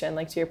science fiction.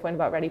 Like to your point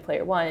about Ready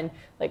Player One,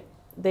 like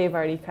they've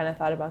already kind of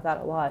thought about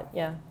that a lot.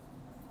 Yeah.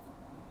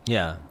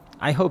 Yeah,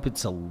 I hope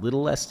it's a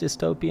little less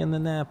dystopian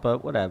than that,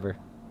 but whatever.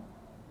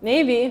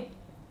 Maybe.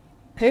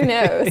 Who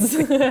knows?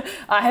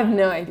 I have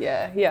no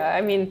idea. Yeah,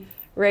 I mean,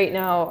 right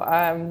now,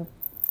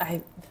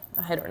 I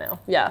don't know.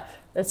 Yeah,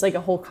 that's like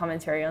a whole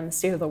commentary on the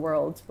state of the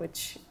world,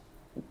 which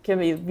can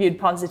be viewed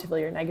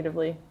positively or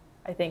negatively,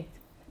 I think,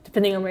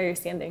 depending on where you're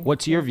standing.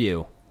 What's your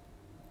view?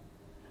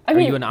 Are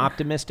you an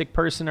optimistic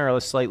person or a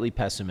slightly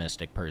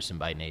pessimistic person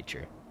by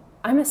nature?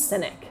 I'm a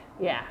cynic,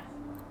 yeah.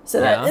 So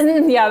that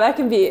that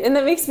can be, and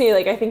that makes me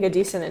like I think a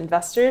decent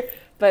investor.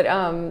 But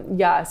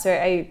so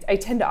I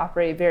tend to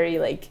operate very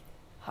like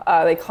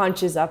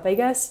hunches up, I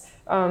guess.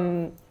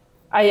 I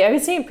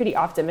would say I'm pretty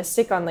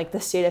optimistic on like the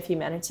state of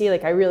humanity.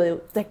 Like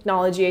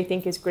technology I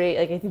think is great.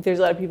 Like I think there's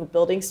a lot of people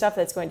building stuff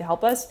that's going to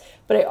help us.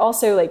 But I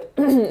also like,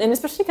 and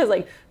especially because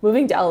like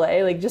moving to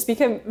LA, like just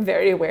become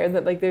very aware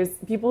that like there's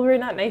people who are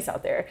not nice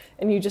out there,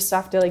 and you just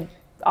have to like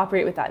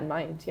operate with that in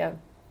mind. Yeah.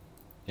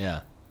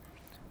 Yeah.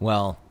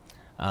 Well.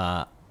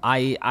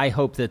 I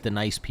hope that the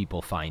nice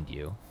people find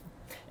you.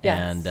 Yes.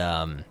 And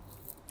I'm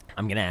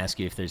going to ask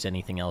you if there's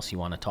anything else you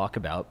want to talk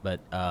about, but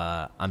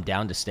I'm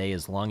down to stay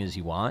as long as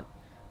you want,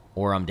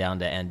 or I'm down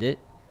to end it.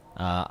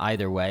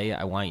 Either way,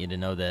 I want you to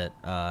know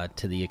that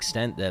to the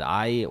extent that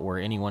I or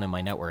anyone in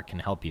my network can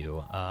help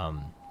you,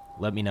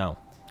 let me know,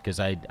 because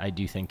I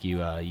do think you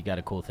got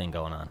a cool thing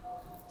going on.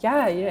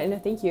 Yeah, no,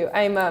 thank you.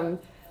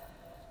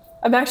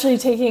 I'm actually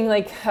taking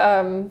like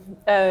some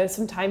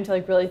time to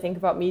like really think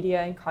about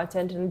media and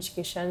content and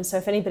education. So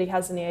if anybody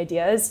has any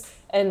ideas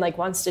and like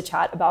wants to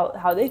chat about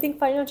how they think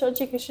financial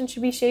education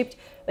should be shaped,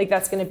 like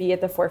that's going to be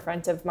at the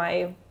forefront of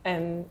my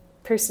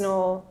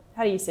personal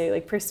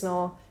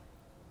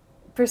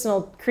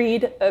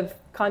creed of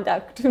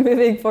conduct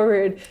moving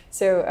forward.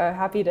 So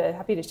happy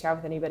to chat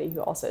with anybody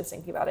who also is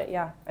thinking about it.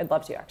 Yeah, I'd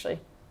love to actually.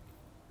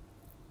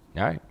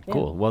 All right,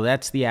 cool. Well,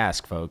 that's the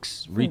ask,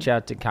 folks. Reach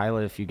out to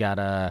Kyla if you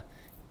got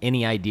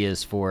any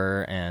ideas for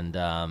her, and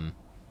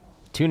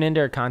tune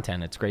into her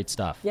content. It's great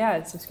stuff.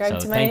 Yeah, subscribe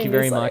to my thank you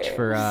very newsletter. Much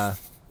for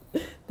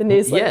the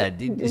newsletter.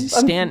 Yeah,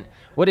 Stan.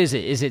 What is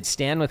it? Is it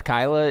Stan with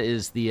Kyla?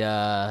 Is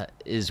that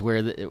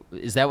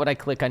what I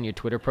click on your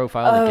Twitter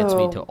profile that gets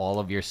me to all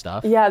of your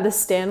stuff? Yeah, the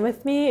Stan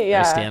with me.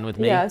 Yeah, Stan with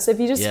me. Yeah. So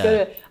if you just go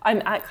to,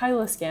 I'm at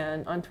Kyla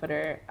Scan on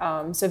Twitter.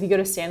 So if you go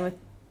to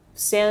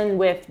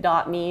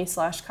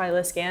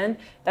stanwith.me/Kyla Scan,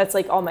 that's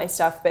like all my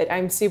stuff. But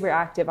I'm super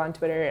active on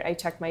Twitter. I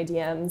check my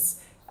DMs.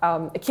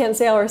 I can't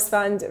say I'll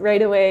respond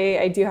right away.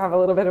 I do have a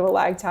little bit of a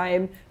lag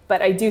time, but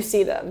I do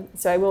see them.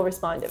 So I will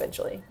respond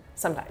eventually,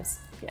 sometimes.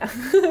 Yeah.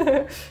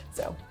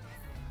 So.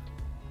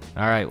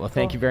 All right. Well,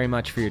 thank you very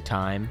much for your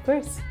time. Of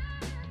course.